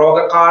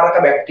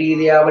රෝගකාරක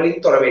බැක්ටීරියා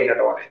වලින් තොර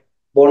වෙන්නට ඕනේ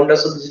බොන්න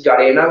සුදුසු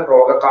ජලය නම්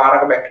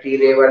රෝගකාරක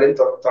බැක්ටීරියා වලින්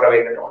තොර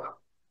වෙන්නට ඕන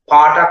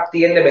පාටක්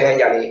තියෙන්න බෑ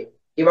ජලයේ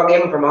ඒ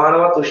වගේම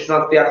ප්‍රමාණවත්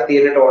උෂ්ණත්වයක්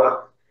තියෙන්නට ඕන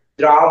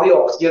ද්‍රාව්‍ය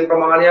ඔක්සිජන්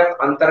ප්‍රමාණයක්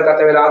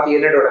අන්තර්ගත වෙලා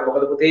තියෙන්නට ඕන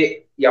මොකද පුතේ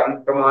යම්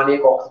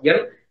ප්‍රමාණයක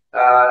ඔක්සිජන්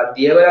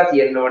දිය වෙලා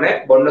තියෙන්න ඕනේ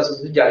බොන්න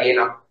සුදුසු ජලය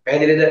නම්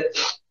පැහැදිලිද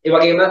ඒ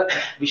වගේම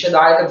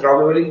විෂදායක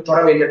ද්‍රව්‍ය වලින්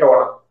තොර වෙන්නට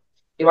ඕන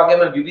ඒ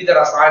වගේම විවිධ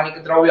රසායනික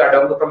ද්‍රව්‍ය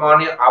අඩංගු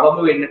ප්‍රමාණය අවම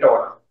වෙන්නට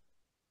ඕන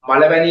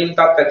මල වැනීම්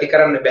තත් ඇති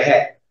කරන්න බෑ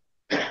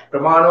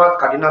ප්‍රමාණවත්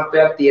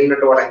කඨිනත්වයක්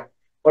තියෙන්නට ඕනේ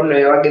ඔන්න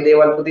ඒ වගේ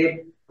දේවල් පුතේ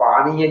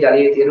පානීය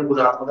ජලයේ තියෙන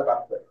ගුණාත්මක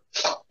තත්ත්වය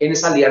ඒ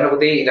නිසා ලියන්න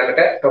පුතේ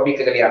ඊළඟට ටොපික්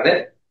එක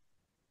ලියන්න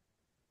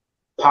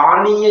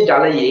පානීය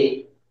ජලයේ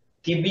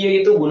තිබිය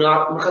යුතු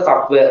ගුණාත්මක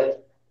තත්ත්වය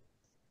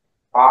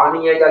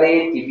පානීය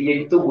ජලයේ තිබිය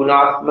යුතු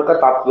ගුණාත්මක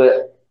තත්ත්වය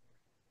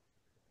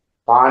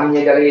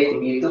පානීය ජලයේ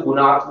තිබිය යුතු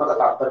ගුණාත්මක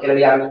තත්ත්ව කියලා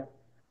ලියන්න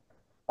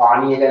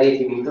පානීය ජලයේ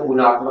තිබිය යුතු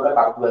ගුණාත්මක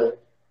තත්ත්ව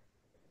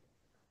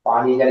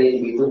පානීය ජලයේ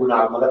තිබිය යුතු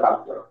ගුණාත්මක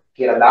තත්ත්ව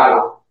කියලා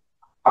දාලා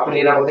අපිට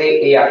ලියන පොතේ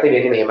ඒ අර්ථය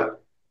වෙන්නේ මෙහෙම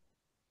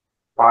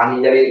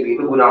පානීය ජලයේ තිබිය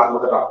යුතු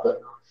ගුණාත්මක තත්ත්ව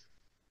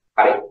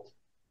හරි.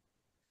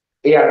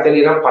 ඒ අර්ථය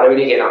ලියනවා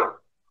පළවෙනි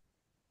කෙනා.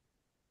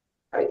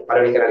 හරි.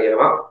 පළවෙනි කෙනා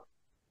ලියනවා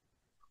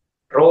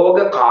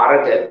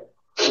රෝගකාරක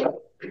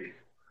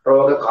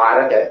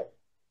රෝගකාරක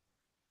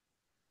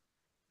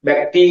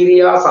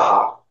බැක්ටීරියා සහ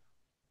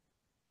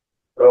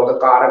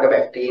රෝගකාරක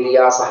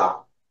බැක්ටීරියා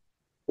සහ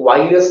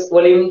වෛරස්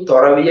වලින්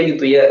තොර විය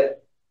යුතුය.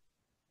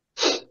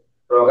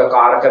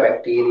 රෝගකාරක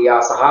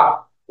බැක්ටීරියා සහ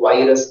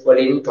වෛරස්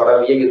වලින් තොර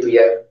විය යුතුය.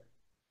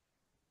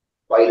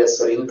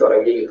 වෛරස් වලින්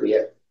තොර විය යුතුය.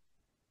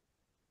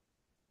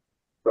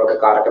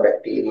 රෝගකාරක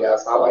බැක්ටීරියා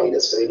සහ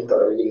වෛරස් වලින්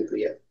තොර විය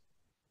යුතුය.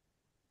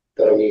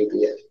 තොර විය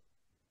යුතුය.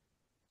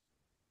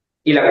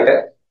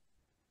 ඊළඟට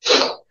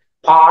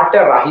පාට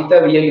රහිත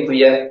විය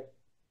යුතුය.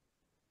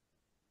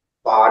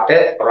 පාට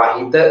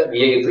රහිත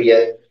විය යුතුය.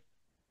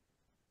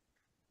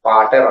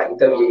 පාට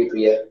රහිත විය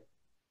යුතුය.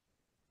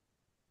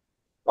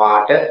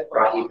 පාට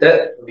රහිත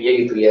විය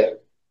යුතුය.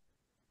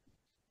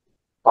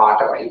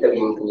 පාට රහිත විය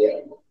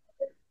යුතුය.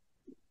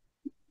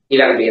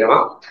 ඊළඟට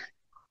කියනවා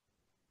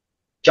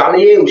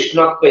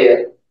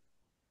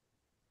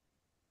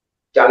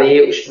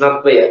ජලයේ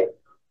උෂ්ණත්වය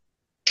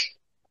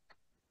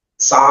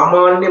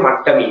සාමාන්‍ය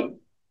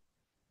මට්ටමින්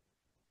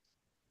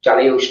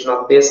ජලයේ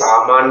උෂ්ණත්වය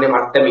සාමාන්‍ය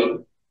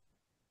මට්ටමින්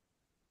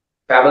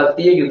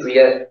පැවතිය යුතුය.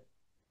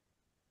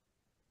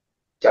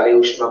 ජලයේ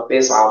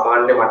උෂ්ණත්වය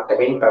සාමාන්‍ය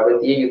මට්ටමින්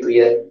පැවතිය යුතුය.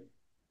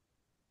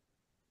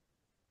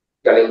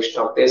 ජලයේ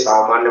උෂ්ණත්වය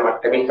සාමාන්‍ය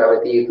මට්ටමින්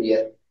පැවතිය යුතුය.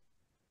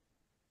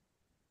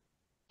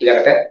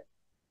 ඊළඟට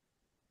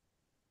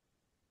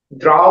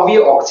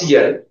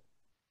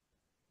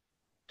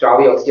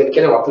ද්‍රව්‍ය ඔක්සිජන්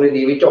කියන්නේ වතුරේ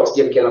දීවිච්ච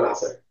ඔක්සිජන් කියලා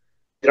අදහස.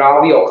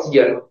 ද්‍රව්‍ය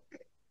ඔක්සිජන්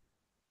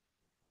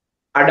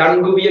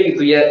අඩංගු විය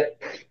යුතුය.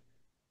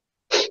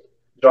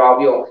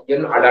 ද්‍රව්‍ය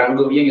ඔක්සිජන්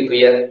අඩංගු විය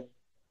යුතුය.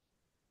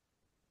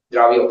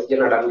 ද්‍රව්‍ය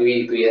ඔක්සිජන් අඩංගු විය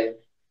යුතුය.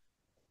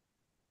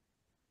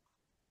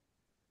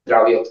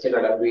 ද්‍රව්‍ය ඔක්සිජන්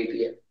අඩංගු විය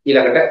යුතුය.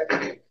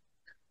 ඊළඟට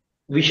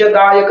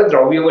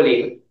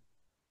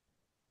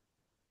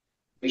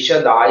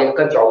විෂදායක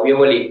ද්‍රව්‍ය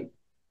වලින්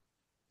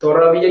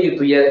තොර විය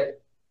යුතුය.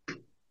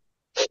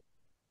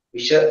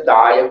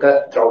 විෂදායක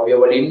ද්‍රව්‍ය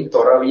වලින්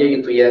තොර විය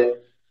යුතුය.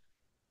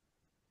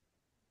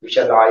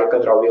 විෂදායක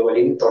ද්‍රව්‍ය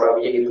වලින් තොර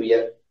විය යුතුය.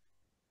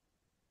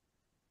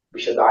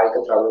 විෂදායක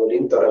ද්‍රව්‍ය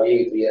වලින් තොර විය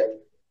යුතුය.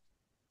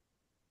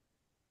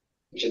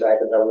 විෂදායක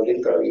ද්‍රව්‍ය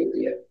වලින් තොර විය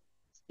යුතුය.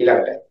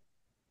 ඊළඟට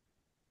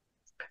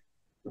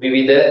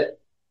විවිධ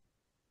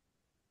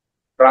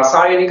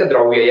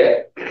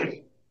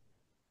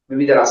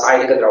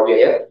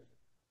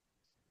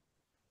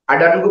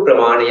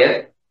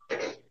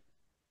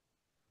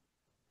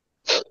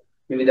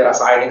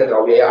රසායනික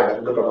ද්‍රව්‍යය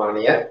අඩංගු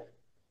ප්‍රමාණය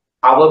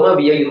අවම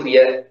විය යුතුය.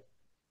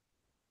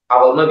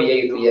 අවම විය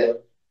යුතුය.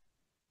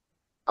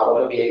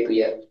 අවම විය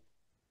යුතුය.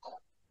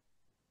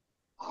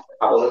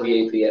 අවම විය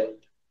යුතුය.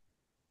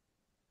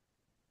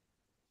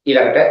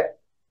 ඊළඟට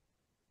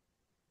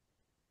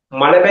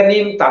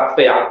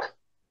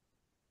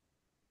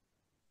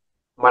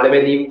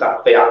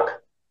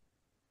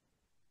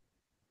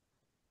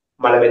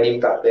මලබැඳීම්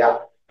තත්ත්වයක්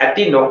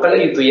ඇති නොකළ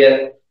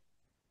යුතුය.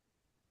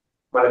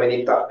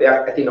 මලබැඳීම් තත්ත්වයක්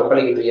ඇති නොකළ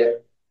යුතුය.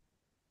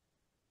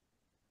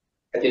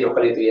 ඇති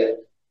නොකළ යුතුය.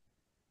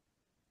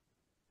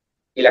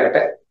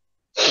 ඊළඟට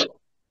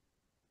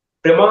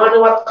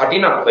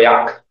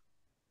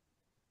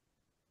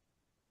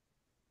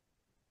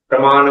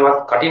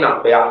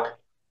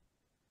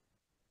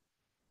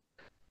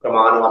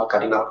ප්‍රමාණවත්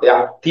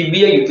කටිනත්වයක්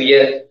තිබිය යුතුය.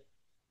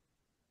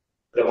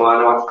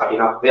 ප්‍රමාණවත්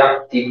කටිනත්වයක්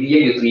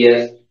තිබිය යුතුය.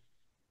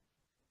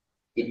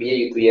 තිබිය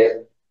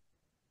යුතුය.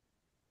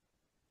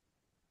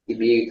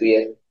 තිබිය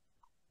යුතුය.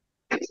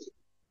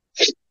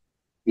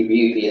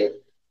 තිබිය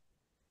යුතුය.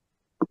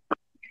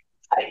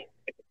 හරි.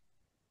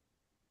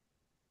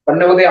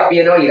 ඔන්න මොකද අපි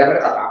එනවා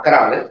ඊළඟට කතා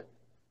කරන්න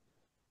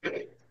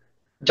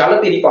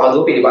ජල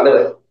පිළිපහදුව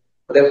පිළිබඳව.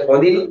 දැන්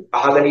හොඳින්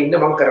අහගෙන ඉන්න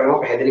මම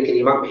කරනවා පැහැදිලි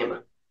කිරීමක්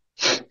මෙහෙම.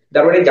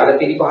 දරුවනේ ජල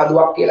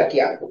පිළිපහදුවක් කියලා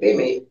කියන්නේ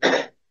මේ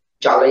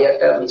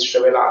ජලයට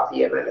මිශ්‍ර වෙලා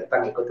තියෙන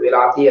නැත්නම් එකතු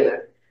වෙලා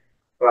තියෙන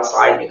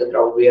රසායනික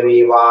ද්‍රව්‍ය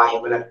වේවා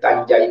එහෙම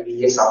නැත්නම්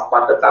ජෛවීය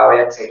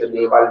සම්බන්ධතාවයක් සහිත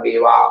දේවල්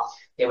වේවා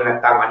එහෙම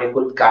නැත්නම්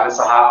අනිකුත් ඝන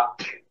සහ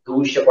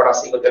දූෂ්‍ය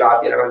කොටස් එකතු වෙලා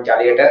තියෙන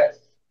ජලයට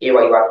ඒව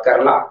ඉවත්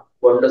කරලා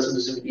බොන්න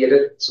සුදුසු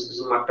විදියට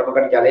සුදුසු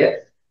මට්ටමකට ජලය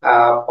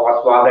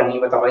පවත්වා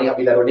ගැනීම තමයි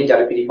අපි දරුවනේ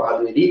ජල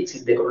පිළිපහදුවේදී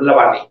සිද්ධ කරනු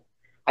ලබන්නේ.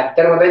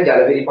 ඇත්තටම දැන්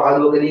ජල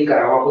පිළිපහදුවකදී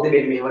කරනවා පොතේ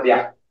මෙන්න මෙහෙම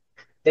දෙයක්.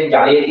 දැන්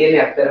ජලයේ තියෙන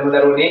ඇත්තටම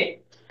දරුවනේ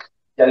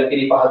ජල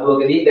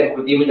පිළිපහදුවකදී දැන්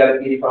කෘත්‍රිම ජල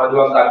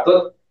පිළිපහදුවක්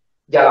ගත්තොත්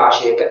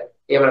ජලාශයක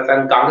එහෙම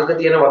නැත්නම් ගඟක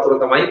තියෙන වතුර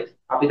තමයි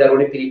අපි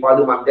දරුවනේ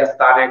පිළිපහදු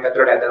මධ්‍යස්ථානයක්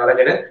ඇතුළට ඇදලා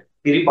අරගෙන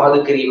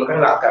පිළිපහදු කිරීමකට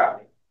ලක්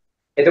කරන්නේ.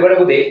 එතකොට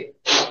පුතේ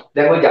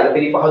දැන් ඔය ජල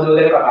පිළිපහදුව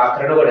ගැන කතා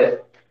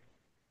කරනකොට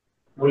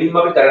මුලින්ම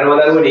අපි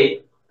කරනවා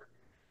දරුවනේ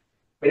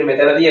මෙන්න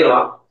මෙතන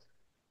තියෙනවා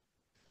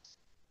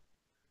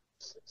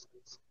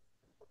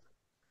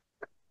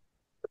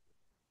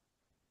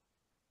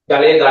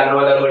ජලය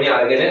ගන්නවා දරුවනේ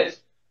අරගෙන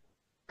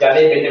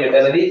ජලය මෙන්න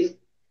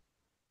මෙතනදී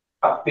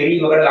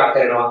පිරීමකට ලක්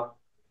කරනවා.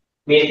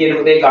 මේ තියෙන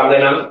පුතේ ගඟ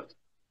නම්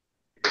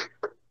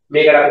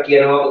මේකට අපි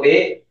කියනවා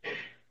පුතේ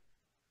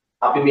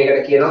අපි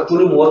මේකට කියනවා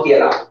තුරු මුව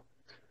කියලා.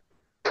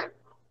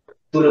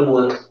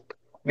 තුළුමුව.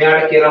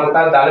 මෙයාට කියනවා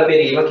පුතා දල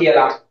පෙරීම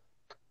කියලා.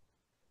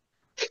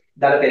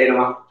 දල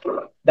පෙරෙනවා.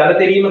 දල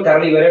පෙරීම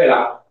කරලා ඉවර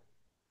වෙලා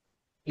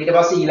ඊට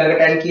පස්සේ ඊළඟ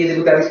ටැංකිය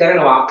දෙක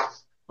කරනවා.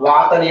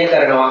 වාතනය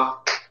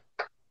කරනවා.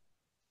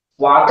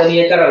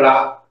 වාතනය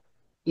කරලා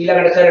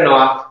ඊළඟට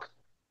කරනවා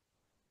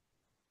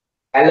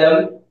ඇලම්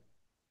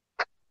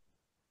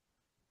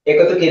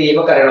එකතු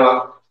කිරීම කරනවා.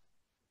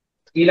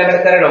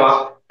 ඊළඟට කරනවා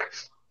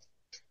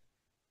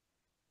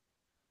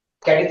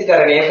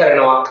කැටිතිකරණය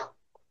කරනවා.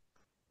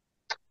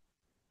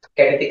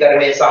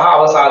 කැටිතිකරණය සහ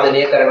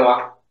අවසාදනය කරනවා.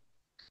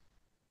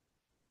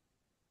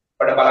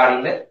 පොඩ බලන්න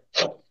ඉන්න.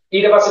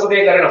 ඊට පස්සේ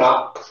පුතේ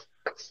කරනවා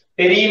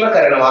පෙරීම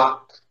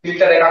කරනවා.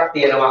 ෆිල්ටර් එකක්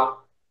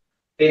තියෙනවා.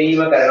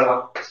 පෙරීම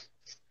කරනවා.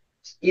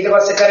 ඊට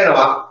පස්සේ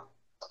කරනවා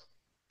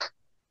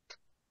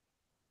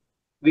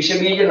විෂ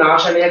බීජ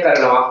නාශනය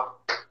කරනවා.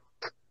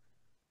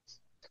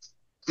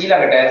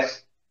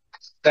 ඊළඟට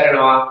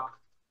කරනවා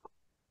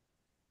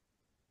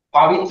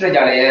පවිත්‍ර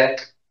ජලය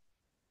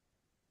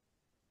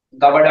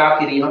ගබඩා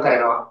කිරීම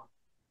කරනවා.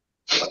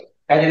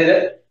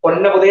 පැහැදිලිද?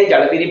 ඔන්න පුතේ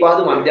ජල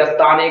පිරිපාදු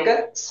මධ්‍යස්ථානයක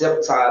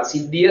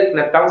සිද්ධිය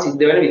නැත්තම්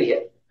සිද්ධ වෙන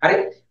විදිය.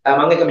 හරි?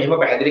 මම එක මෙහෙම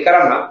පැහැදිලි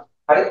කරන්නම්.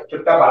 හරි?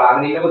 චුට්ටක්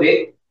බලන්න ඉන්න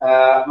පුතේ.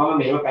 මම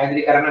මෙහෙම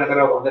පැහැදිලි කරන්න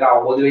නතර හොඳට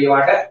අවබෝධ වෙයි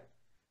වාට.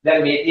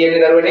 දැන් මේ තියෙන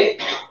දරුවනේ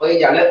ඔය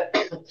ජල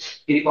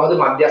පිරිපාදු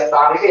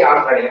මධ්‍යස්ථානයක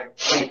යාන්ත්‍රණය.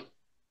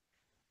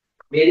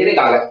 මේ දෙනේ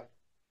ගඟ.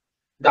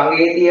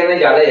 ගඟේ තියෙන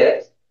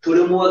ජලය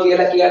තුළුමුව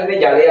කියලා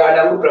කියන්නේ ජලය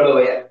අඩංගු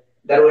ප්‍රභවය.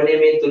 දරුවනේ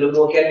මේ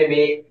තුළුමුව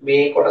කියන්නේ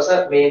මේ කොටස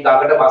මේ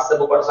ගඟට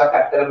බස්සපු කොටසක්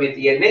අතර මේ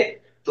තියෙන්නේ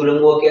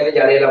තුළුමුව කියන්නේ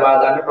ජලය ලබා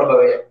ගන්න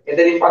ප්‍රභවය.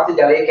 එතනින් පස්සේ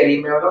ජලය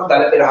කැලීම වෙනවා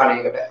දල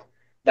පෙරහණයකට.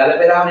 දල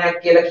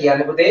පෙරහණයක් කියලා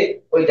කියන්නේ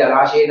පුතේ ওই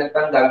ජලාශයේ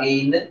නැත්තම් ගඟේ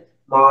ඉන්න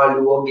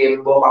මාළුවෝ,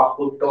 ගෙම්බෝ,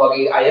 අප්පුට්ටෝ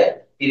වගේ අය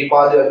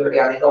පිරිපාදු ඇතුළට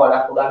යන්නේක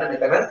වඩක් උගන්න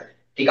මෙතන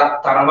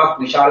ටිකක් තරමක්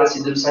විශාල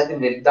සිදුරු සහිත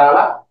net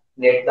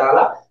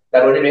දාලා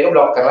දරුවනේ මේක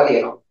બ્લોක් කරලා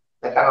තියෙනවා.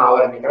 නැත්තම්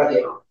ආවරණය කරලා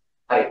තියෙනවා.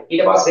 හරි.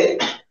 ඊට පස්සේ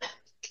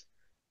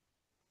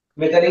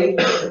මෙතනින්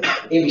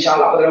මේ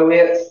විශාල අපද්‍රව්‍ය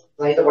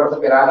සහිත කොටස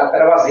පෙරා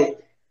ගත්තට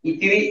පස්සේ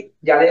ඉතිරි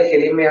ජලය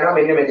කෙලින්ම යනවා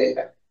මෙන්න මෙතෙන්ට.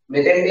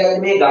 මෙතෙන්ට යන්නේ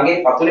මේ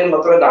ගඟේ පතුලෙන්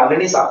වතුර ගන්න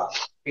නිසා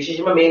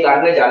විශේෂයෙන්ම මේ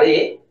ගන්න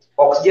ජලයේ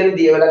ඔක්සිජන්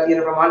දියවලා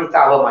තියෙන ප්‍රමාණය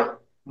ඉතාමයි.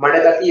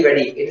 මඩ ගතිය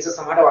වැඩි. ඒ නිසා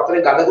සමහර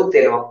වතුරේ ගඳකුත්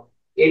එනවා.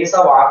 ඒ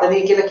නිසා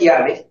වාතනය කියලා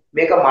කියන්නේ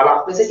මේක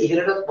මලක් මිස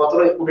ඉහළට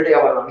වතුර උඩට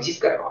යවනවා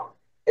විසික් කරනවා.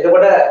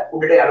 එතකොට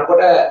උඩට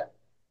යනකොට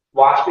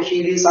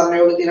වාෂ්පශීලී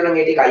සංයෝග තියෙනවා නම්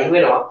ඒ ටික අයින්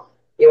වෙනවා.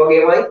 ඒ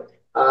වගේමයි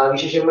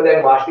විශේෂයෙන්ම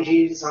දැන්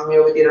වාෂ්පශීලී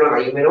සංයෝග තියෙනවා නම්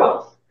අයින්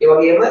වෙනවා. ඒ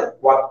වගේම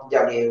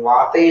මේ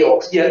වාතයේ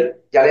ඔක්සිජන්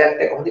ජලයත්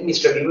එක්ක හොඳින්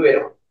මිශ්‍ර වීම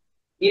වෙනවා.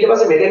 ඊට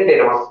පස්සේ මෙතෙන්ට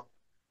එනවා.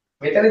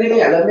 මෙතනදී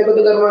මේ ඇලම් එකතු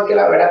කරනවා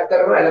කියලා වැඩක්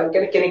කරනවා. ඇලම්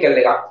කියන්නේ කෙමිකල්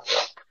එකක්.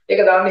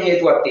 ඒක දාන්න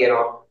හේතුවක්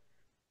තියෙනවා.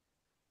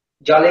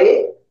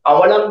 ජලයේ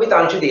අවලම්බිත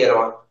අංශ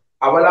තියෙනවා.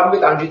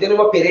 අවලම්බිත අංශ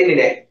තියෙනවා පෙරෙන්නේ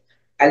නැහැ.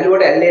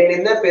 ඇල්ලුවට ඇල්ලෙන්නේ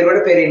නැහැ,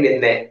 පෙරුවට පෙරෙන්නේ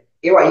නැහැ.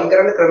 ඒව අයින්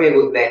කරන්න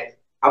ක්‍රමයකුත් නැහැ.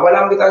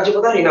 අවලම්බිත අංශ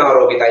පොත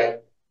ඍණාරෝපිතයි.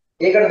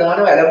 ඒකට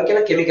දානවා ඇලම්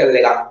කියන කෙමිකල්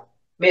එකක්.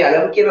 මේ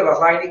ඇලම් කියන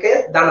රසායනිකය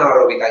ධන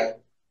ආරෝපිතයි.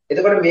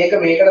 එතකොට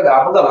මේකට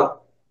දාපු ගමන්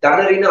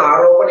ධන ඍණ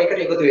ආරෝපණයකට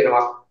එකතු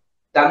වෙනවා.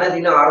 ධන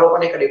ඍණ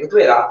ආරෝපණයකට එකතු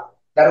වෙලා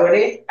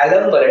දරුවනේ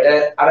ඇලම්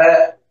වලට අර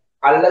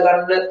අල්ල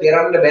ගන්න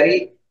පෙරන්න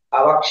බැරි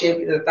අවක්ෂේප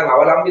නැත්නම්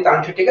අවලම්බිත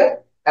අංශ ටික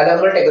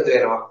ඇලම් වලට එකතු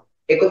වෙනවා.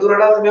 එකතු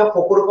වුණාම මේවා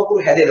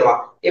පොකුරු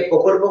හැදෙනවා. ඒ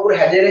පොකුරු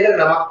හැදෙන එක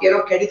නමක්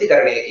කියනවා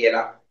කැඩිතිකරණය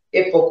කියලා.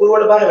 ඒ පොකුරු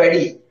වල බර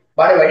වැඩි.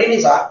 බර වැඩි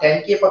නිසා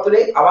ටැංකිය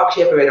පතුලේ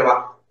අවක්ෂේප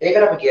වෙනවා.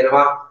 ඒකට අපි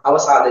කියනවා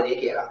අවසාදනය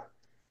කියලා.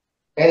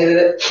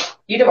 පැහැදිලිද?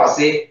 ඊට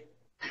පස්සේ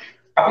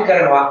අපි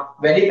කරනවා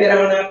වැඩි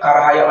පෙරහන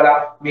කරහා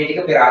යවලා මේ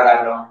ටික පෙරා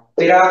ගන්නවා.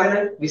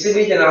 පෙරාගෙන විස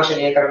බීජ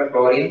නාශනය කරන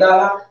ක්ලෝරින්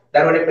දාලා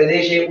දරුවනේ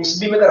ප්‍රදේශයේ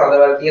උස්බිමක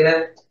රඳවල් තියෙන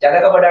ජල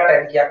ගබඩා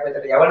ටැංකියක්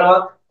වෙතට යවනවා.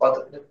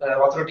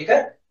 වතුර ටික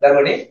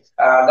දරුවනේ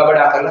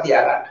ගබඩා කරලා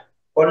තියා ගන්න.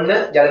 ඔන්න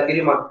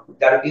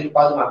ජල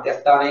පිරිපාදු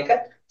මධ්‍යස්ථානයක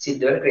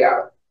සිද්ධ වෙන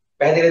ක්‍රියාව.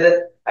 පැහැදිලිද?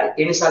 හරි.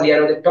 ඒ නිසා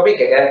ලියන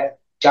ටොපික් එක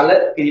ජල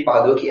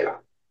පිරිපාදුව කියලා.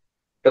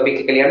 ටොපික්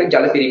එක ලියන්නේ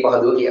ජල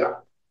පිරිපාදුව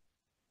කියලා.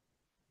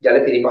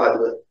 ජල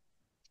පිරිපාදුව.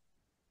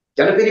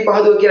 ජල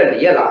පිරිපාදුව කියලා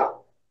ලියලා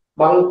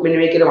මම මෙන්න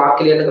මේ කියන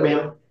වාක්‍ය ලියන්නක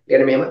මෙහෙම.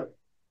 ලියන්න මෙහෙම.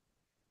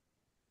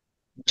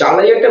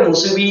 ජලයට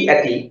මුසු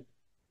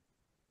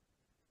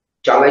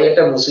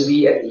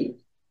වී ඇති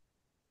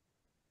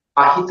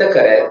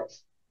අහිතකර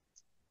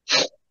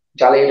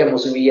ජලයට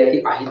මුසු වී ඇති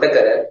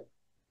අහිතකර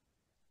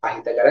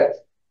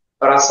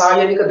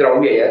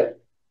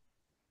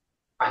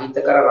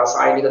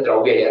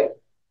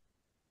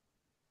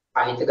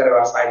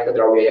රසායනික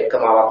ද්‍රව්‍යය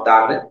කමාවක්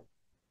දාන්න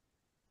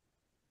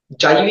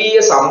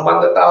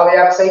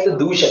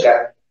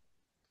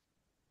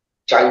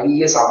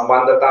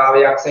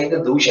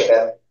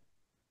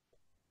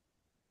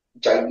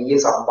ජෛවීය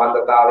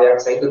සම්බන්ධතාවයක්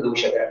සහිත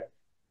දූෂක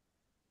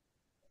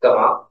කම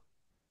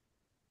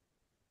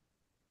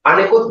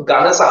අනෙකුත්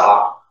ඝන සහ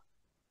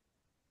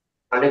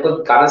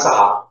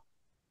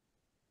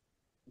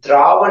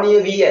ද්‍රාවණීය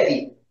වී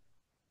ඇති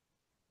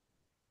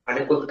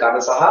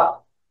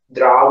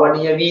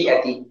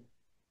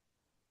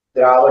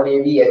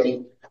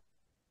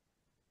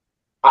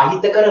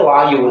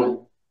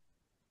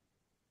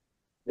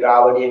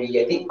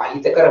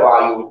අහිතකර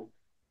වායුන්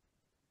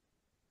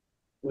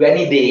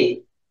වැනි දේ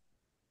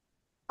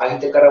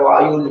අහිතකර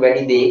වායුන්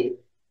වැනි දේ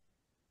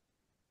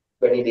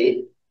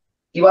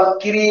ඉවත්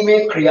කිරීමේ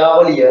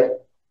ක්‍රියාවලිය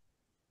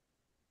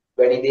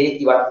වැනි දේ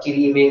ඉවත්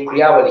කිරීමේ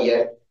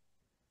ක්‍රියාවලිය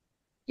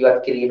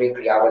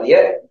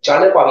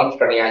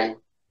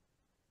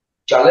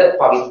ජල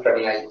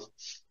පවිත්‍රණයයි.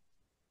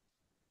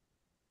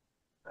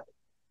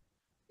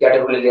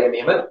 යටපොළ ලියන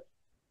මෙහෙම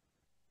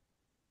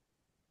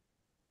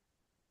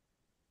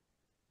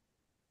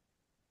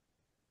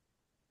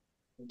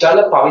ජල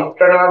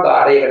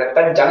පවිත්‍රණාගාරයක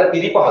නැත්නම් ජල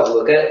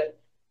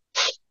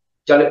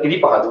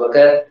පිළිපහදුවක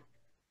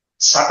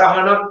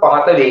සටහනක්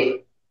පහත වේ.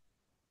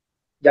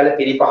 ජල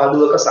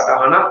පිළිපහදුවක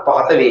සටහනක්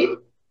පහත වේ.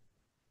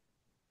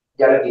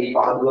 ජල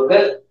පිළිපහදුවක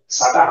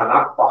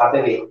සටහනක් පහත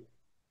වේ.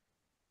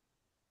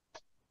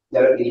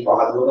 ජල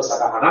පිළිපහදුවක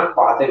සටහනක්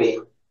පහත වේ.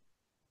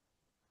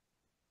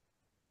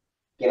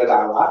 කියලා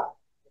දානවා.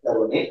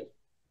 දරුවනේ.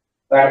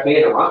 ඔයාලට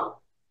පේනවා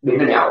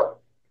මෙන්න මෙයාව.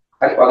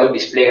 හරි වගේ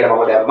ඩිස්ප්ලේ එකට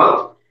මම දැම්මා.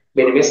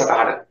 මෙන්න මේ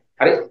සටහන.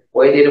 හරි.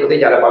 ඔය දෙයට පුතේ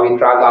ජල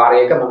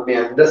පවිත්‍රාගාරයක මම මේ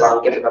අද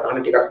සංකේත සටහන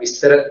ටිකක්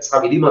විස්තර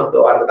සහ විධිමත්ව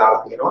ඔයාලට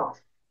දාලා තියෙනවා.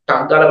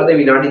 ටක් ගාලා පුතේ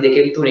විනාඩි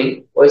 2කින් 3කින්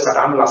ඔය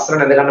සටහන ලස්සන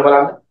නැද ගන්න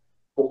බලන්න.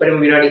 උඩරිම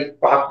විනාඩි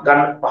 5ක්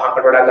ගන්න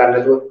 5කට වඩා ගන්න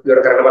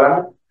ඉවර කරන්න බලන්න.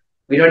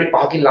 විනාඩි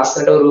 5කින්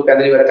ලස්සනට රූප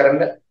ඇඳලා ඉවර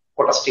කරන්න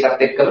කොටස්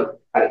ටිකක් එක්කම.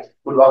 හරි.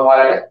 පුළුවන්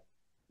ඔයාලට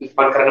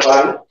ඉක්මන් කරන්න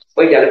බලන්න.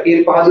 ඔය ජල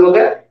පිළිපහදුවක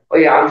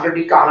ඔය ආන්සර්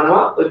ටික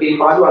අහනවා. ඔය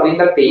පිළිපහදුව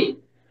අදින්නත් තියෙයි.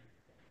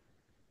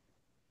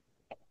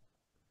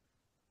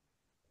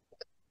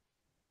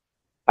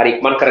 හරි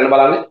ඉක්මන් කරන්න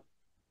බලන්න.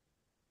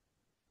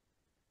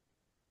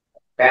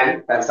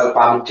 පැන්සල්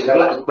පාවිච්චි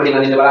කරලා ඉක්මනින්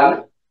අදින්න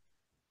බලන්න.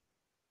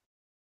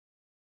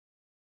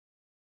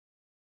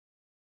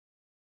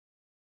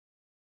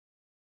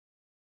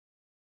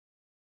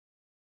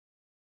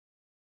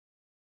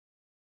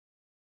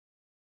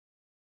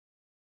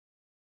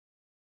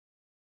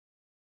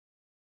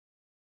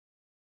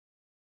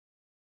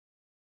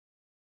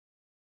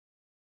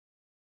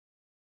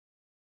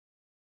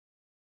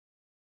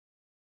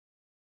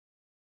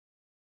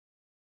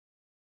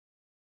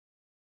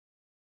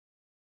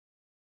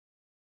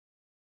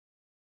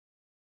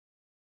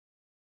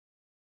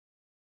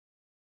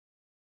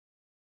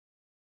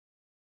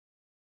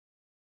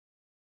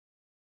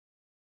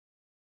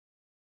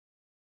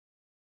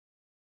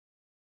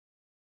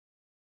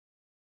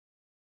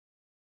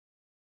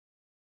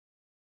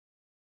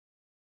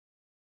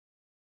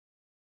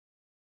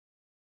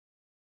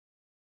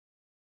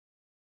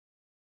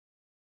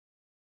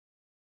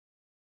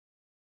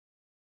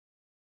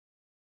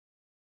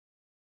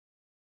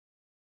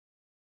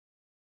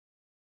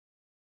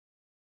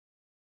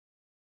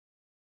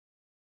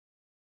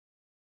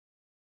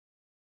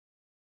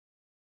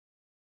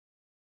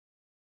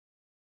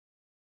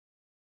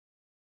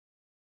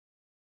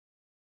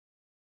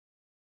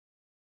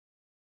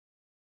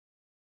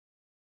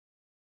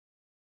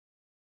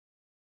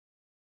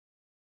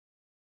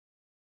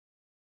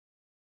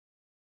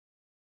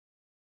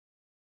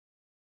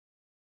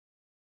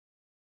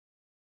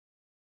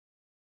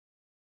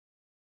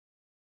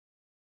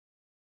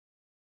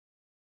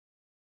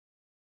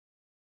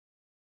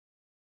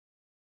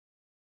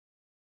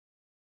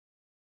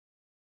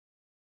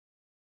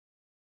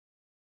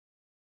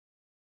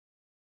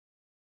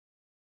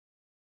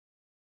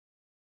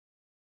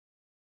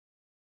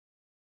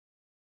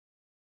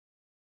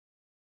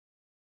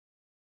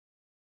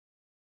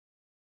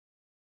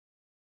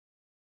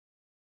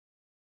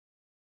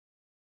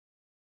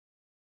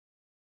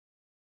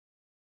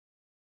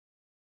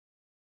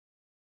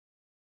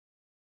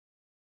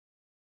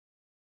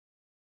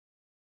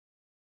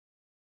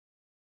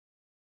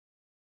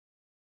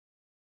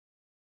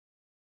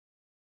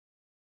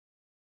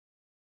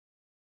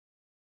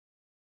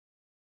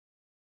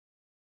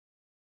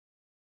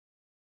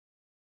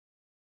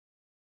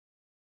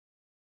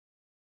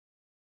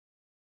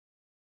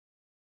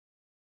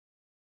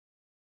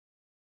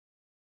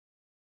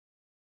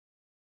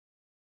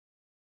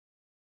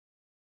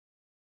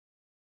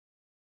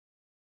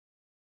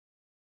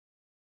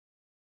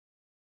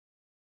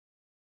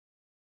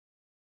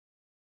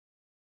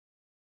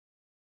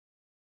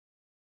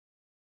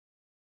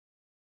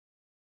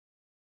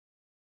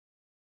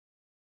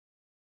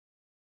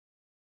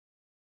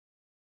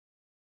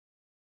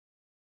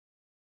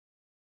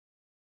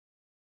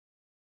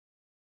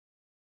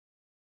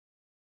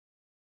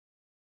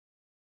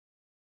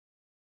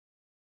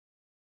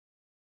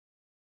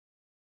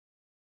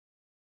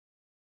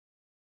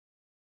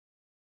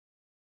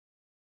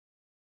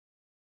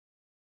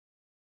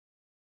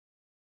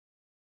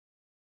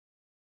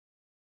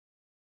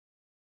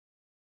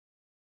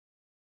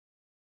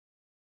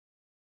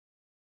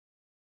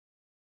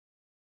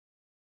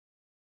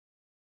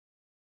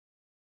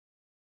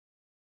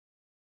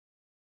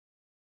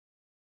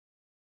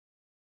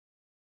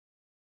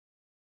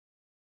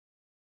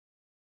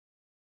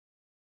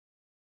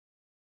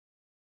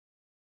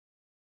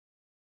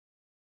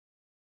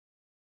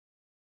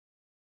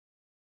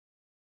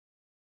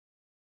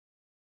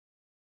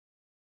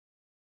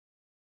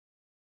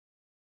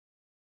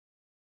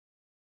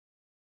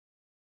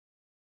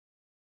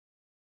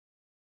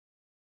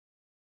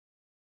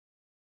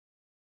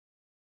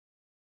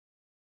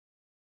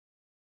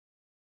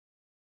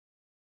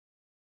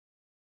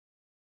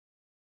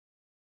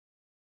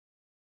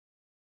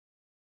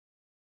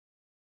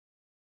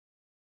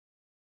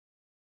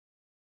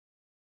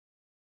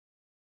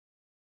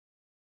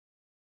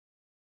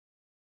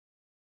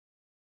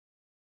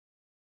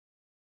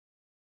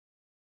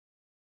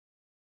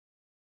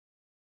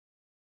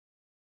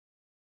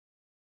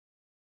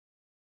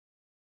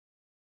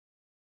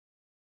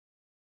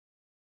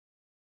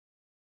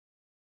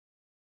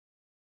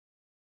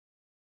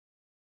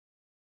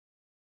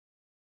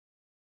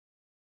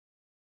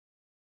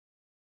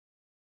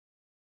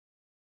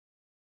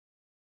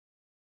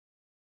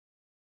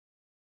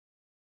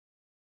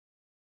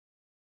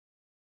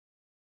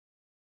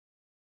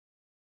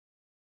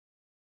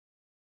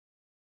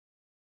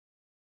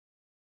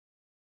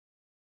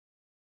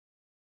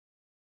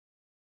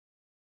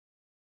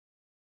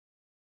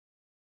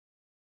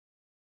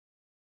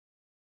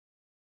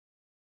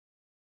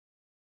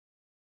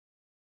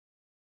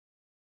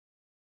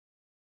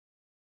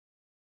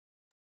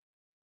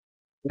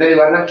 Dari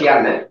warna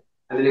kian,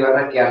 dari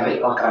warna kian nih,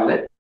 makannya.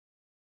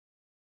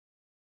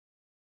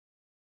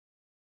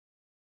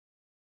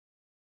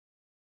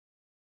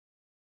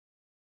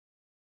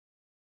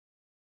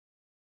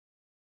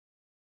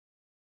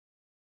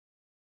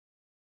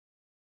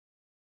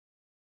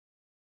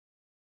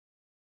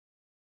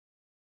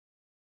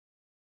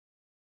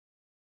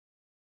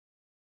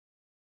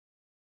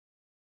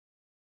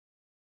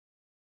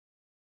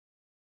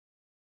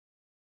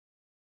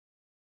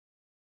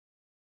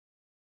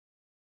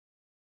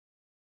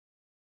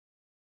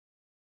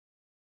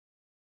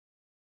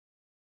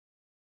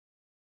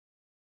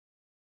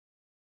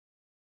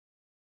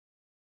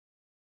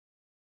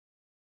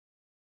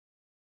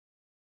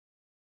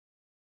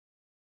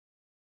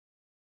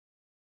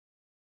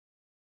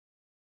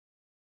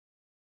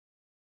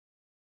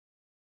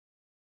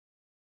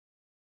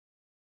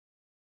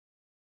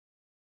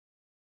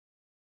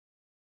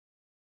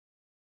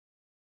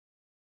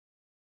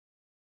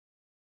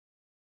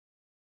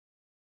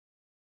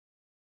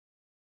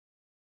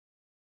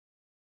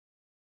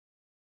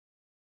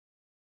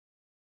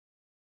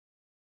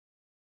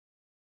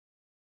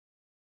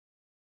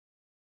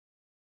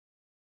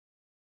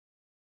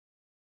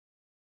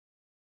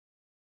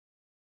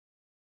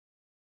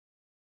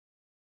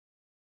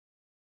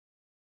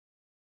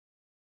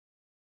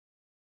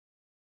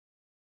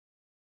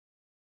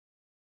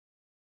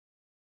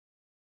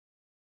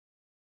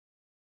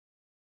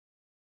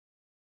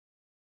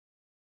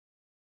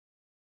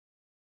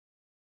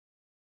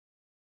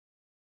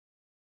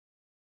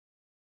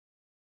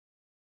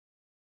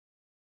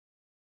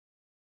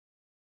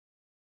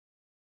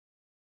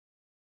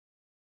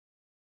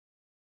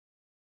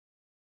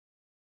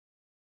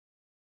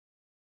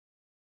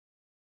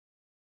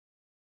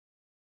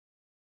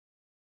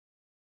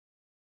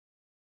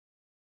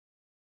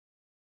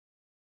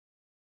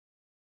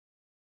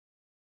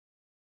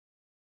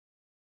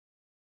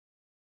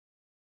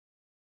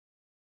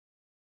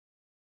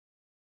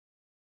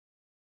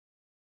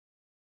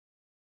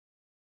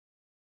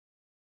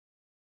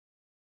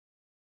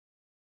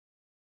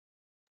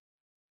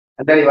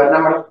 Dari warna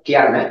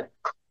kian,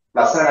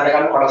 laksana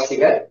katakan poros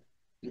tiga,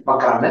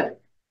 makannya.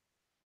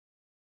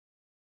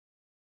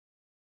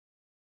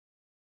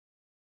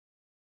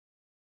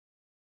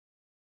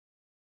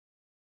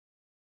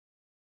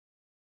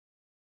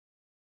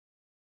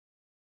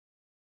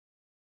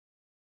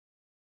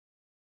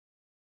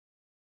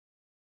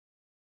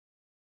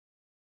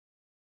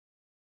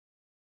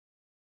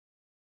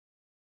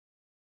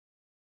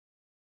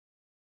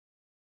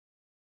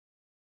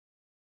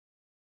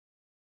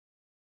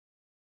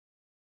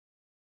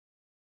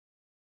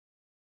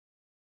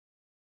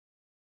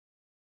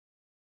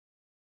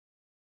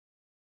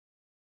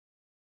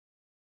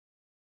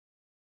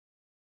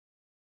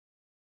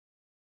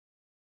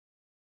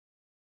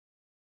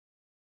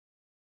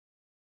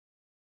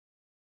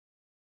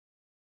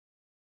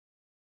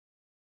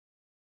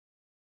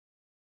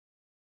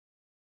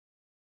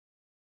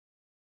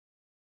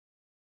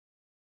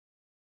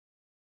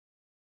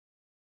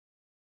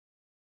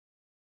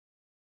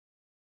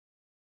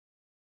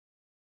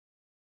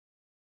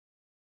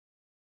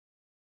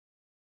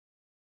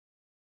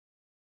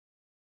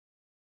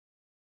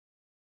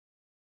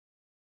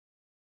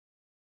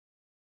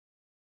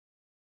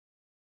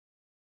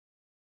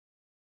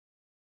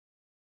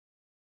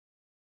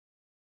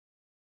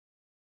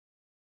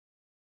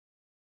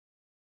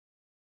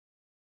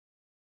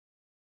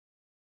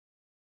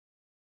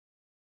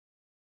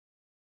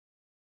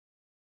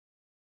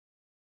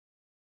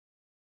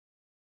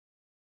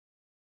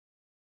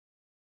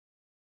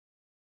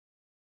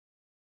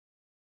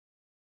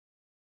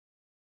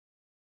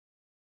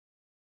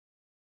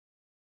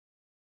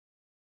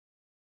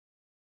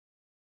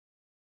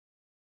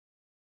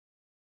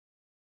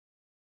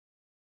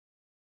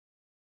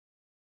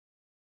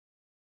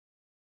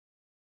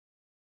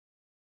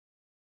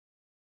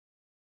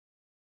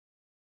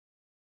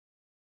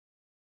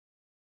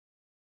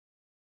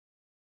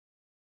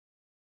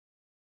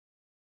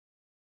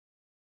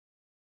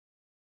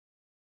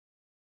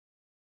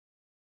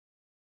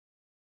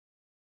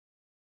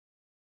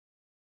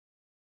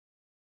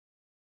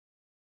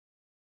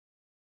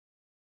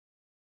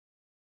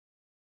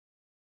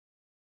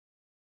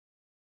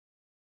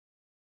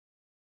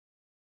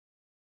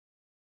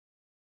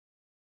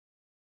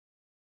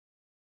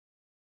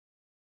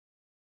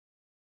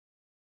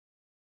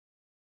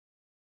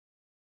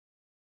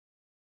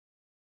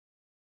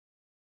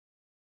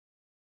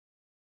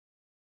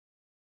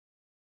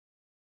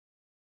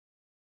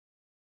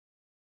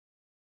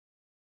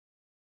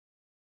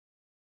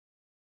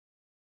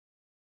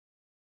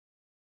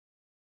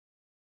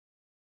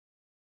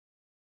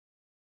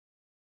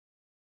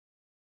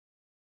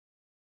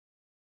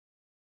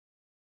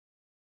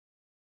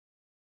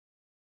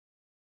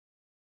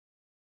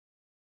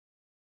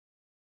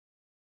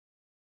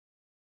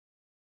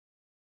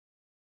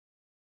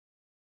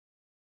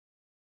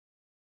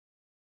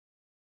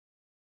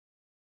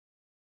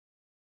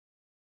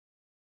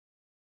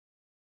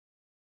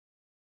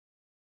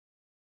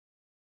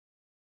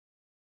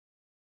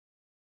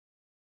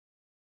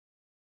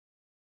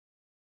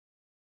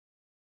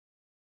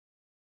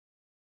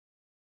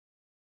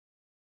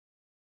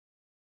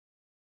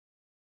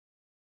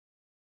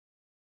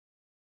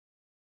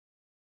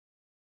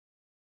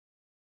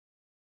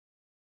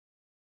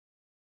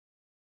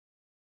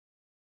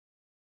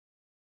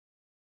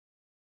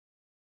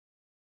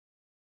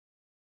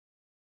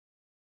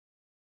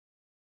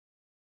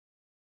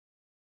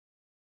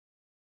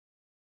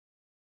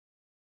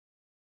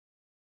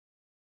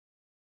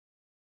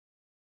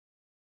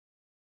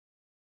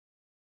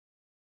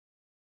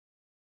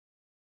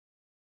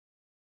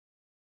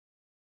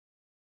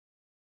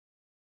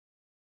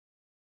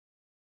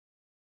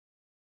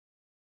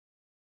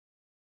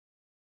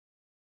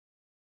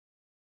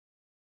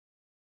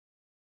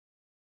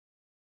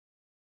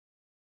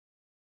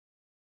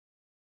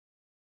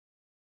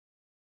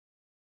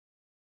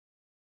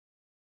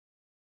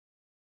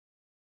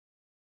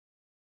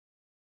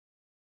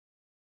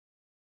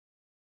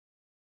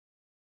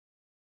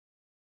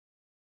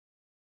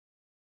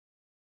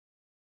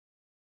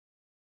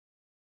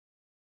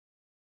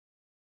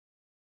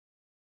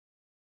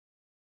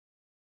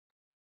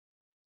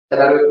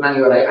 දරුවෙක් නම්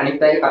ඉවරයි.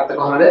 අනිත් අයගේ පැත්ත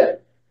කොහමද?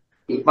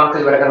 ඉක්මනට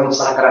ඉවර කරන්න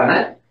උත්සාහ කරන්න.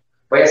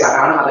 ඔය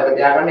සටහන මතක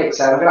තියාගන්න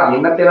එක්සෑම් එකට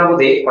අඳින්නත් වෙනවා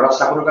පුතේ.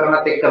 කොටස් ලකුණු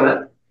කරනත් එක්කම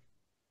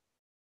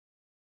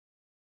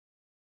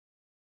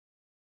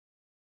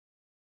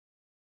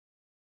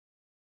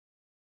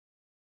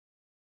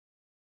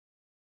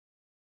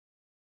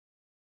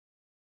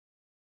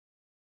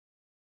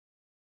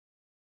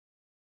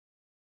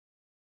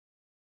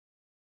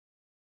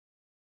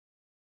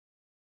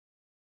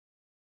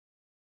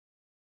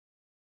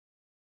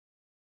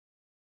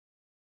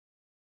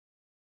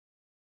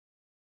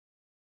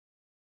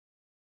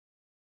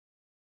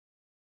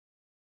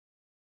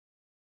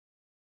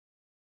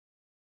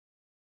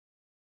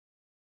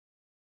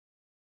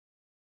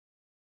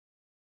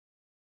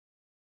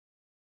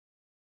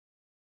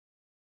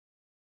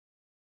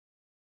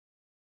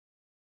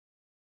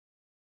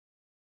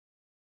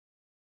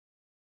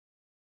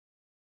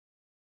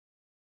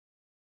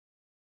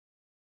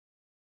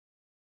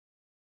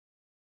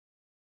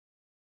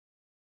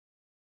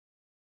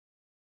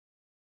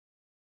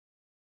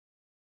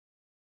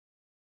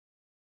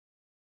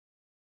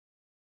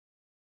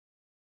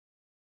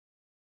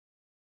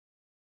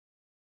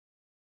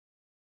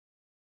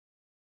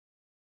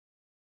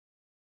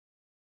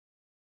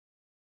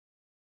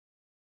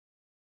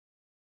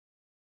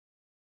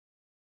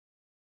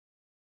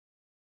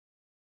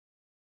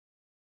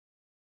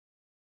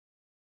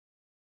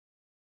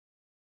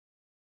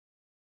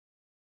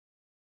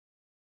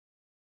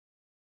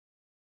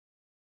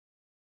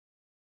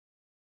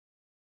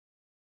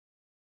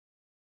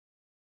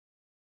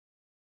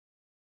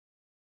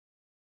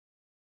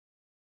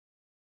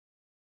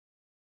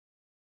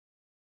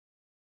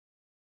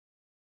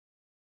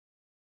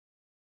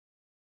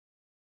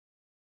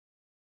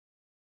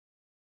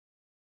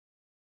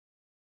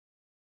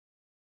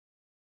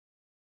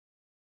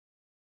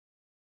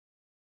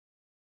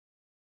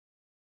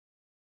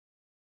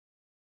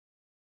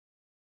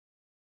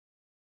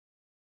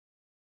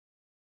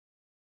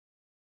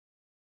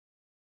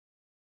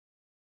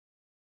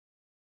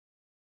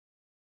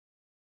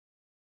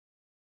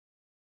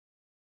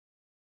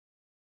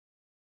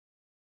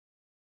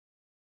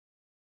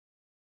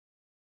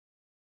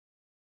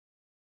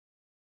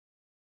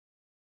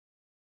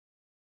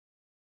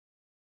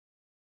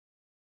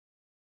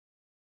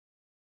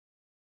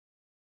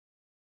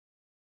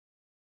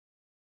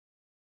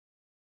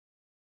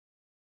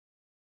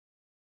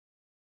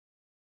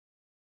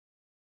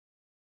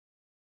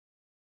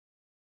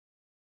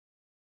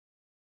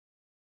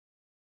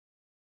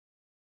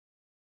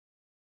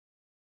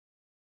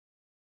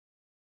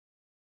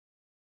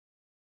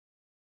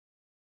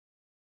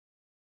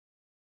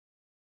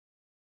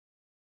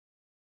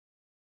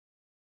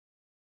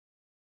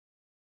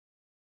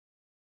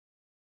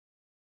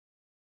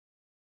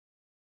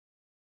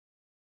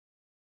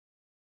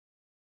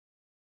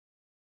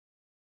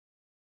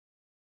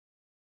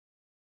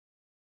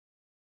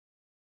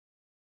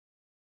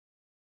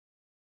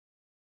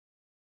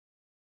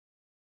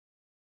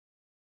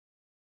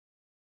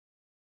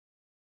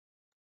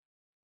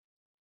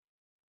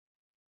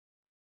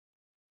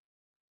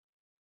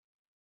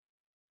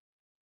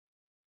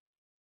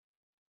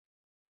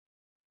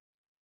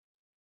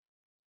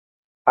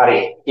හරි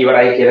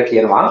ඉවරයි කියලා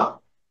කියනවා.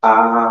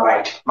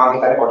 රයිට් මම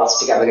හිතන්නේ කොටස්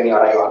ටික අරගෙන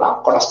ඉවරයි වලා.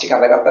 කොටස් ටික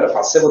අරගත්තට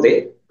පස්සේ පුතේ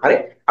හරි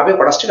අපි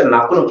කොටස් ටික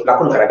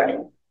ලකුණු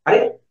කරගනිමු. හරි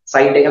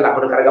සයිඩ් එක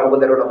ලකුණු කරගමු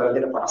දරුවෝ ඔතන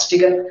තියෙන කොටස්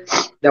ටික.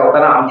 දැන්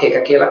ඔතන අංක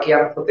 1 කියලා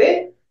කියන පුතේ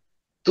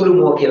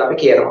තුළුමුව කියලා අපි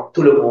කියනවා.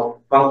 තුළුමුව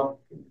මම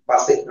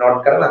පස්සේ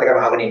නෝට් කරලා අතක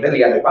අහගෙන ඉන්න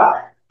ලියන්න එපා.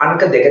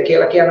 අංක 2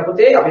 කියලා කියන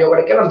පුතේ අපි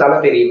ඔකට කියනවා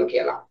දල පෙරීම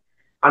කියලා.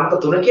 අංක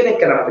 3 කියන එක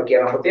කරන අපි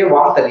කියනවා පුතේ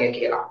වාතනය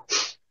කියලා.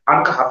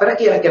 අංක 4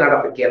 කියලා කියනකට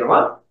අපි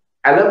කියනවා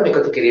ඇලම්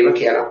එකතු කිරීම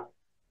කියලා.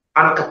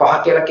 අංක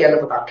 5 කියලා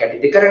කියන්නේ පුතා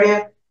කැටිතිකරණය.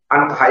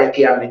 අංක 6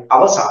 කියන්නේ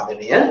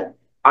අවසාදනය.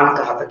 අංක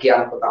 7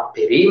 කියන්නේ පුතා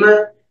පෙරීම.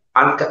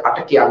 අංක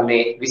 8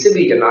 කියන්නේ විස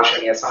බීජ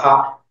නාශනය සහ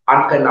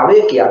අංක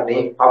 9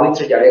 කියන්නේ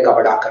පවිත්‍ර ජලය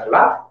ගබඩා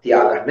කරලා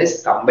තියාගන්න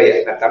ස්තම්භය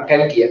නැත්නම්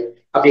ටැංකිය.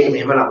 අපි ඒක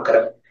මෙහෙම නම්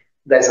කරමු.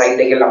 දැන් සයිඩ්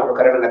එකේ ලකුණු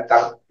කරගෙන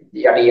නැත්නම්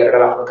යටියට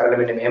ලකුණු කරලා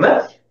මෙන්න මෙහෙම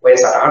ඔය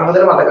සටහන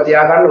හොඳට මතක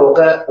තියාගන්න. ඕක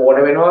ඕන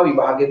වෙනවා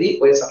විභාගෙදී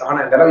ඔය සටහන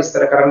ඇඳලා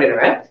විස්තර කරන්න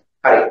එනවා.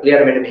 හරි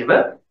ක්ලියර් මෙන්න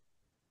මෙහෙම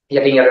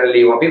යටින් යට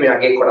ලියමු අපි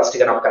මෙයාගේ කොටස්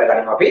ටික නම්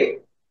කරගනිමු අපි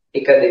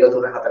 1 2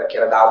 3 4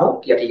 කියලා දාමු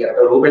යටින් යට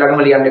රූපේ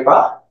ළඟම ලියන්න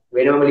එපා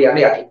වෙනම ලියන්න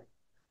යටින්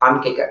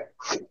අංක 1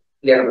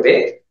 ලියන්න පුතේ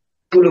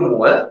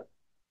තුළුමුව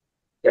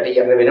යටින්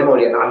යට වෙනම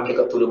ලියන්න අංක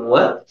 1 තුළුමුව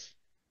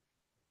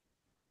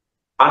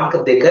අංක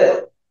 2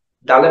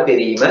 දල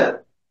පෙරීම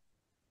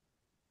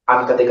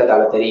අංක 2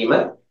 දල පෙරීම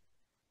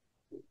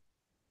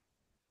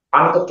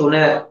අංක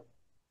 3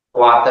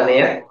 වාතනය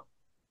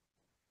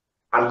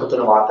අංක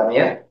 3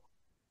 වාතනය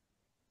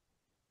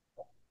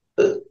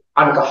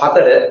අංක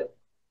 4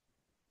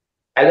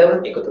 ඇලම්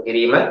එකතු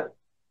කිරීම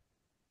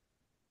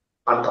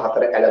අංක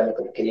 4 ඇලම්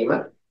එකතු කිරීම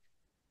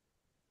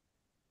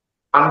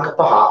අංක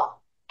 5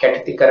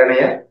 කැටිතිකරණය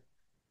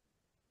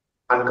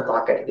අංක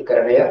 5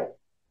 කැටිතිකරණය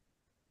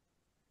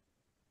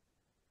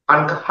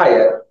අංක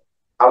 6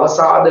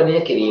 අවසාදනය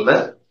කිරීම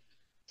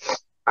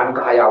අංක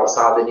 6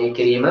 අවසාදනය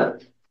කිරීම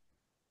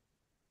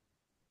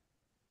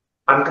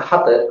අංක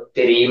 7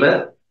 පෙරීම,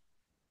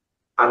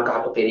 අංක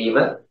 7 පෙරීම,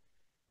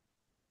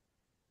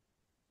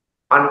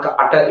 අංක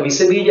 8 විස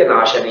බීජ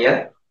නාශනය,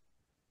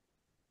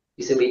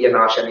 විස බීජ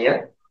නාශනය,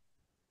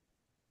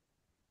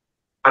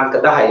 අංක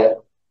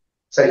 10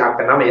 අංක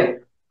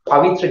 9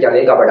 පවිත්‍ර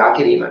ජලය ගබඩා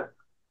කිරීම.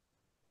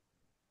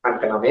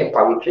 අංක 9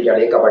 පවිත්‍ර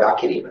ජලය ගබඩා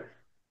කිරීම.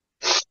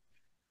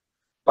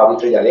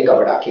 පවිත්‍ර ජලය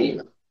ගබඩා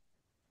කිරීම.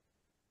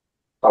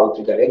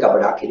 පවිත්‍ර ජලය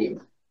ගබඩා කිරීම.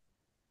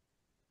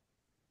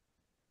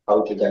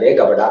 පවිත්‍ර ජලය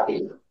ගබඩා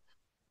කිරීම.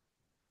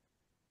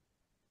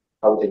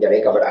 පවිත්‍ර ජලය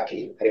ගබඩා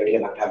කිරීම. හරි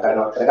ටික නක්ටා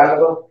ගන්නවත්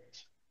කරගන්නකො.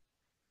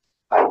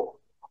 හරි.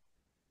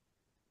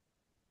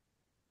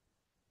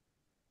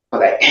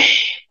 හොඳයි.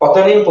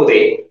 ඔතනින්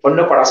පුතේ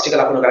ඔන්න කොටස් ටික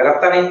ලකුණු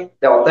කරගත්තානේ.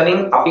 දැන් ඔතනින්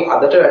අපි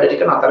අදට වැඩ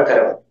ටික නතර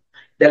කරමු.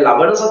 දැන්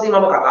ලබන සතියේ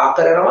මම කතා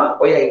කරනවා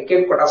ඔය එක්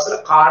එක් කොටස් වල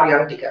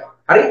කාර්යයන් ටික.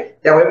 හරි?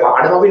 දැන් ඔය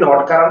පාඩම අපි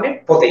නෝට් කරන්නේ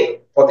පොතේ.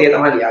 පොතේ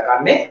තමයි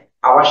ලියාගන්නේ.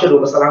 අවශ්‍ය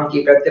රූප සලං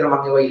කීපයක් තියෙනවා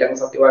මම ඒවා ඊළඟ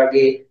සති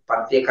වර්ගයේ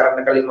පන්තියේ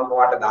කරන්න කලින් මම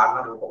ඔයාලට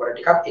දාන්න රූප කොට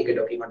ටිකක් ඒකේ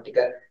ડોකියුමන්ට් ටික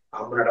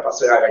හම්බුනට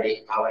පස්සේ ඔයා වැඩි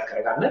ආවර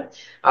කරගන්න.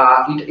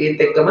 ඊට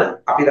ඒත් එක්කම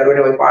අපි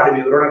දරුවනේ ওই පාඩම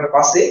ඉවරවනට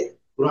පස්සේ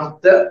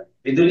ගෘහස්ත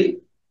විදුලි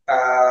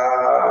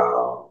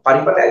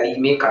පරිපත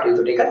ඇදීමේ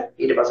කටයුතු ටික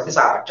ඊට පස්සේ අපි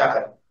සාකච්ඡා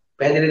කරමු.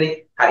 පැහැදිලිනේ?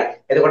 හරි.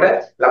 එතකොට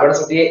ලබන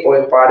සතියේ ওই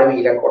පාඩමේ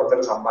ඊළඟ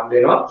කොටසට සම්බන්ධ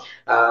වෙනවා.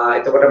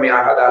 එතකොට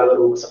මෙයාට අදාළව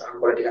රූප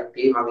සටහන් වල ටිකක්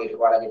තියෙනවා. මම ඊට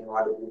ඔයාලගෙන්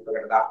ඔයාලා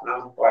රූපකට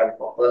දාන්නම්.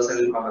 ඔයාලා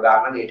පර්සනලි මම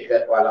දාන්නම්. ඒ ටික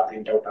ඔයාලා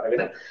print out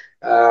අරගෙන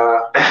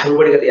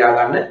රූප ටික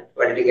තියාගන්න.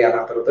 වැඩි ටික යන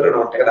අතරතුර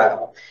නෝට් එක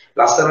දාගන්න.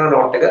 ලස්සන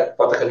නෝට් එක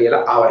පොතක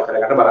ලියලා ආවර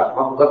කරගන්න බලන්න.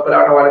 මම හුඟක්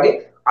වෙලාවට ඔයාලගේ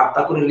අත්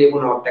අකුරු ලියපු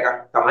නෝට් එකක්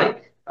තමයි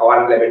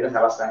ඔයාලට ලැබෙන්න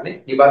සලස්වන්නේ.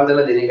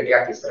 නිබන්ධන දින එක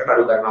ටිකක් ඉස්සරට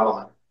අඩු කරනවා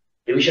මම.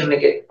 රිවිෂන්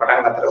එකේ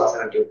පටන් ගන්නතර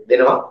වසන ටික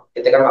දෙනවා.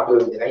 එතකන් අපි ඔය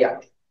විදිහට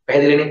යන්නේ.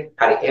 පැහැදිලිනේ?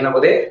 හරි. එහෙනම්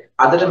පොතේ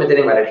අදට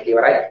මෙතනින් වැඩ ටික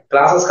ඉවරයි.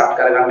 ක්ලාසස් කට්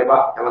කරගන්න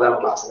එපා. හැමදාම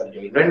ක්ලාස් එකට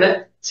ජොයින් වෙන්න.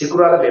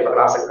 සිකුරාදා පේපර්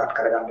ක්ලාස් එක කට්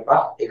කරගන්න එපා.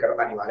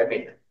 ඒකට අනිවාර්යයෙන්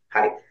වෙන්න.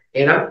 හරි.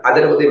 එහෙනම්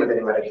අදට පොතේ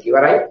මෙතනින් වැඩ ටික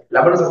ඉවරයි.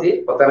 ලබන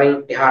සතියේ ඔතනින්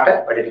එහාට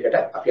වැඩ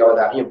ටිකට අපි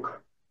අවධානය යොමු කරමු.